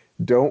says,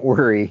 "Don't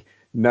worry,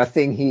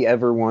 nothing he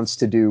ever wants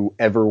to do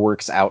ever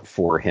works out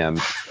for him.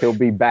 He'll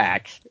be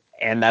back,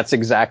 and that's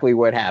exactly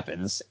what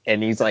happens.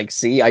 And he's like,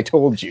 see, I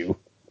told you.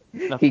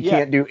 He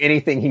can't do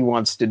anything he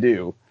wants to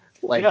do.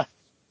 Like,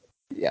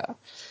 yeah.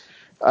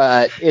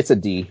 It's a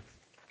D.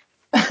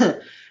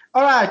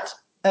 All right,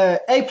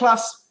 A+.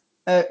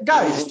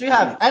 Guys, do you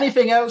have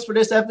anything else for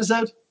this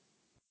episode?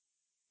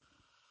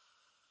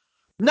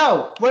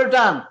 No, we're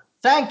done.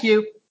 Thank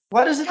you.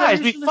 What is it?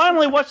 Guys, we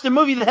finally watched a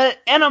movie that had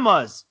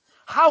enemas.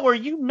 How are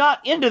you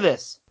not into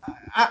this?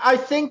 I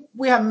think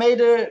we have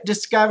made a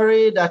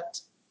discovery that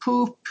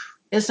poop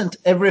isn't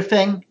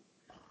everything,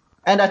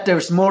 and that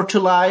there's more to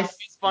life.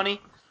 It's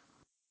funny.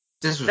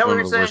 This was one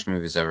of the worst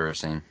movies I've ever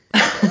seen.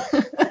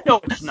 No,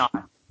 it's not.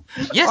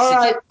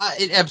 Yes,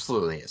 it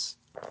absolutely is.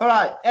 All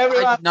right,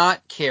 everyone. I did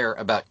not care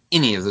about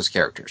any of those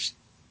characters.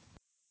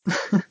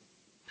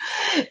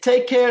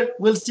 Take care.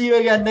 We'll see you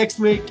again next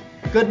week.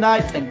 Good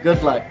night and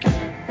good luck.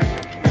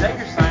 Is that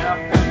your sign off?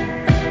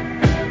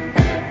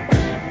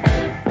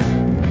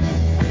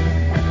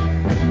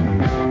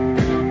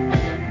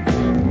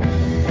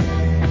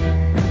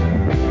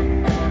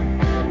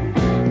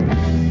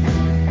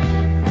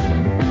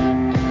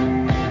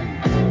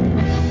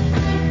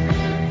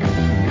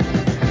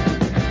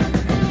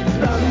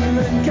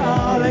 London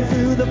calling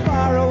through the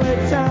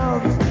faraway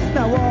towns.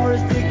 Now war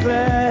is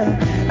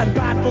declared and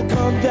battle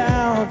come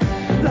down.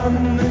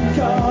 London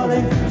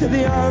calling to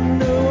the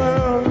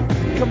underworld.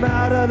 Come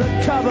out of the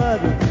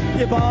cupboard,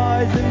 you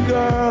boys and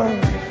girls.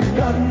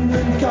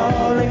 London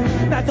calling,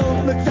 now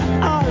don't look to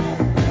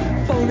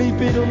us. Phony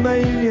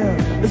Beatlemania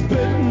has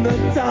bitten the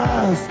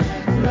dust.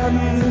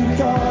 London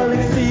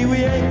calling, see we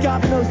ain't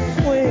got no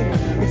swing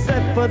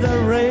except for the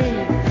ring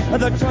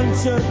and the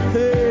crunch of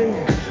thing.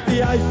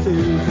 The ice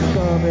is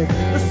coming,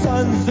 the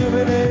sun's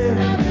zooming in.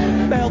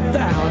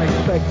 Meltdown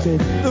expected,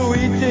 the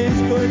wheat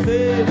is going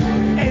in.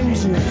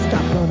 Engines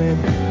stop running,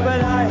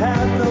 but I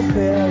have no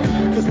fear,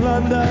 cause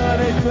London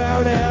is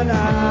drowning.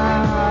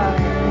 I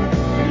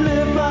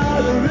live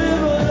by the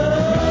river,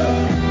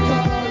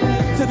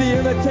 to the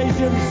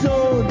imitation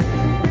zone.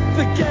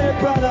 Forget it,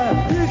 brother,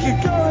 you can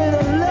go it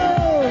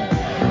alone.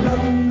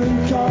 London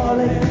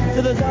calling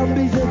to the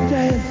zombies of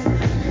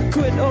death.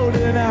 Quit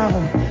holding out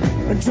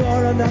and draw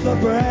another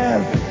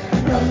breath.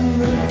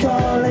 London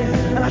calling,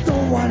 and I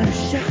don't want to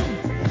shout,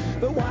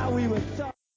 but wow.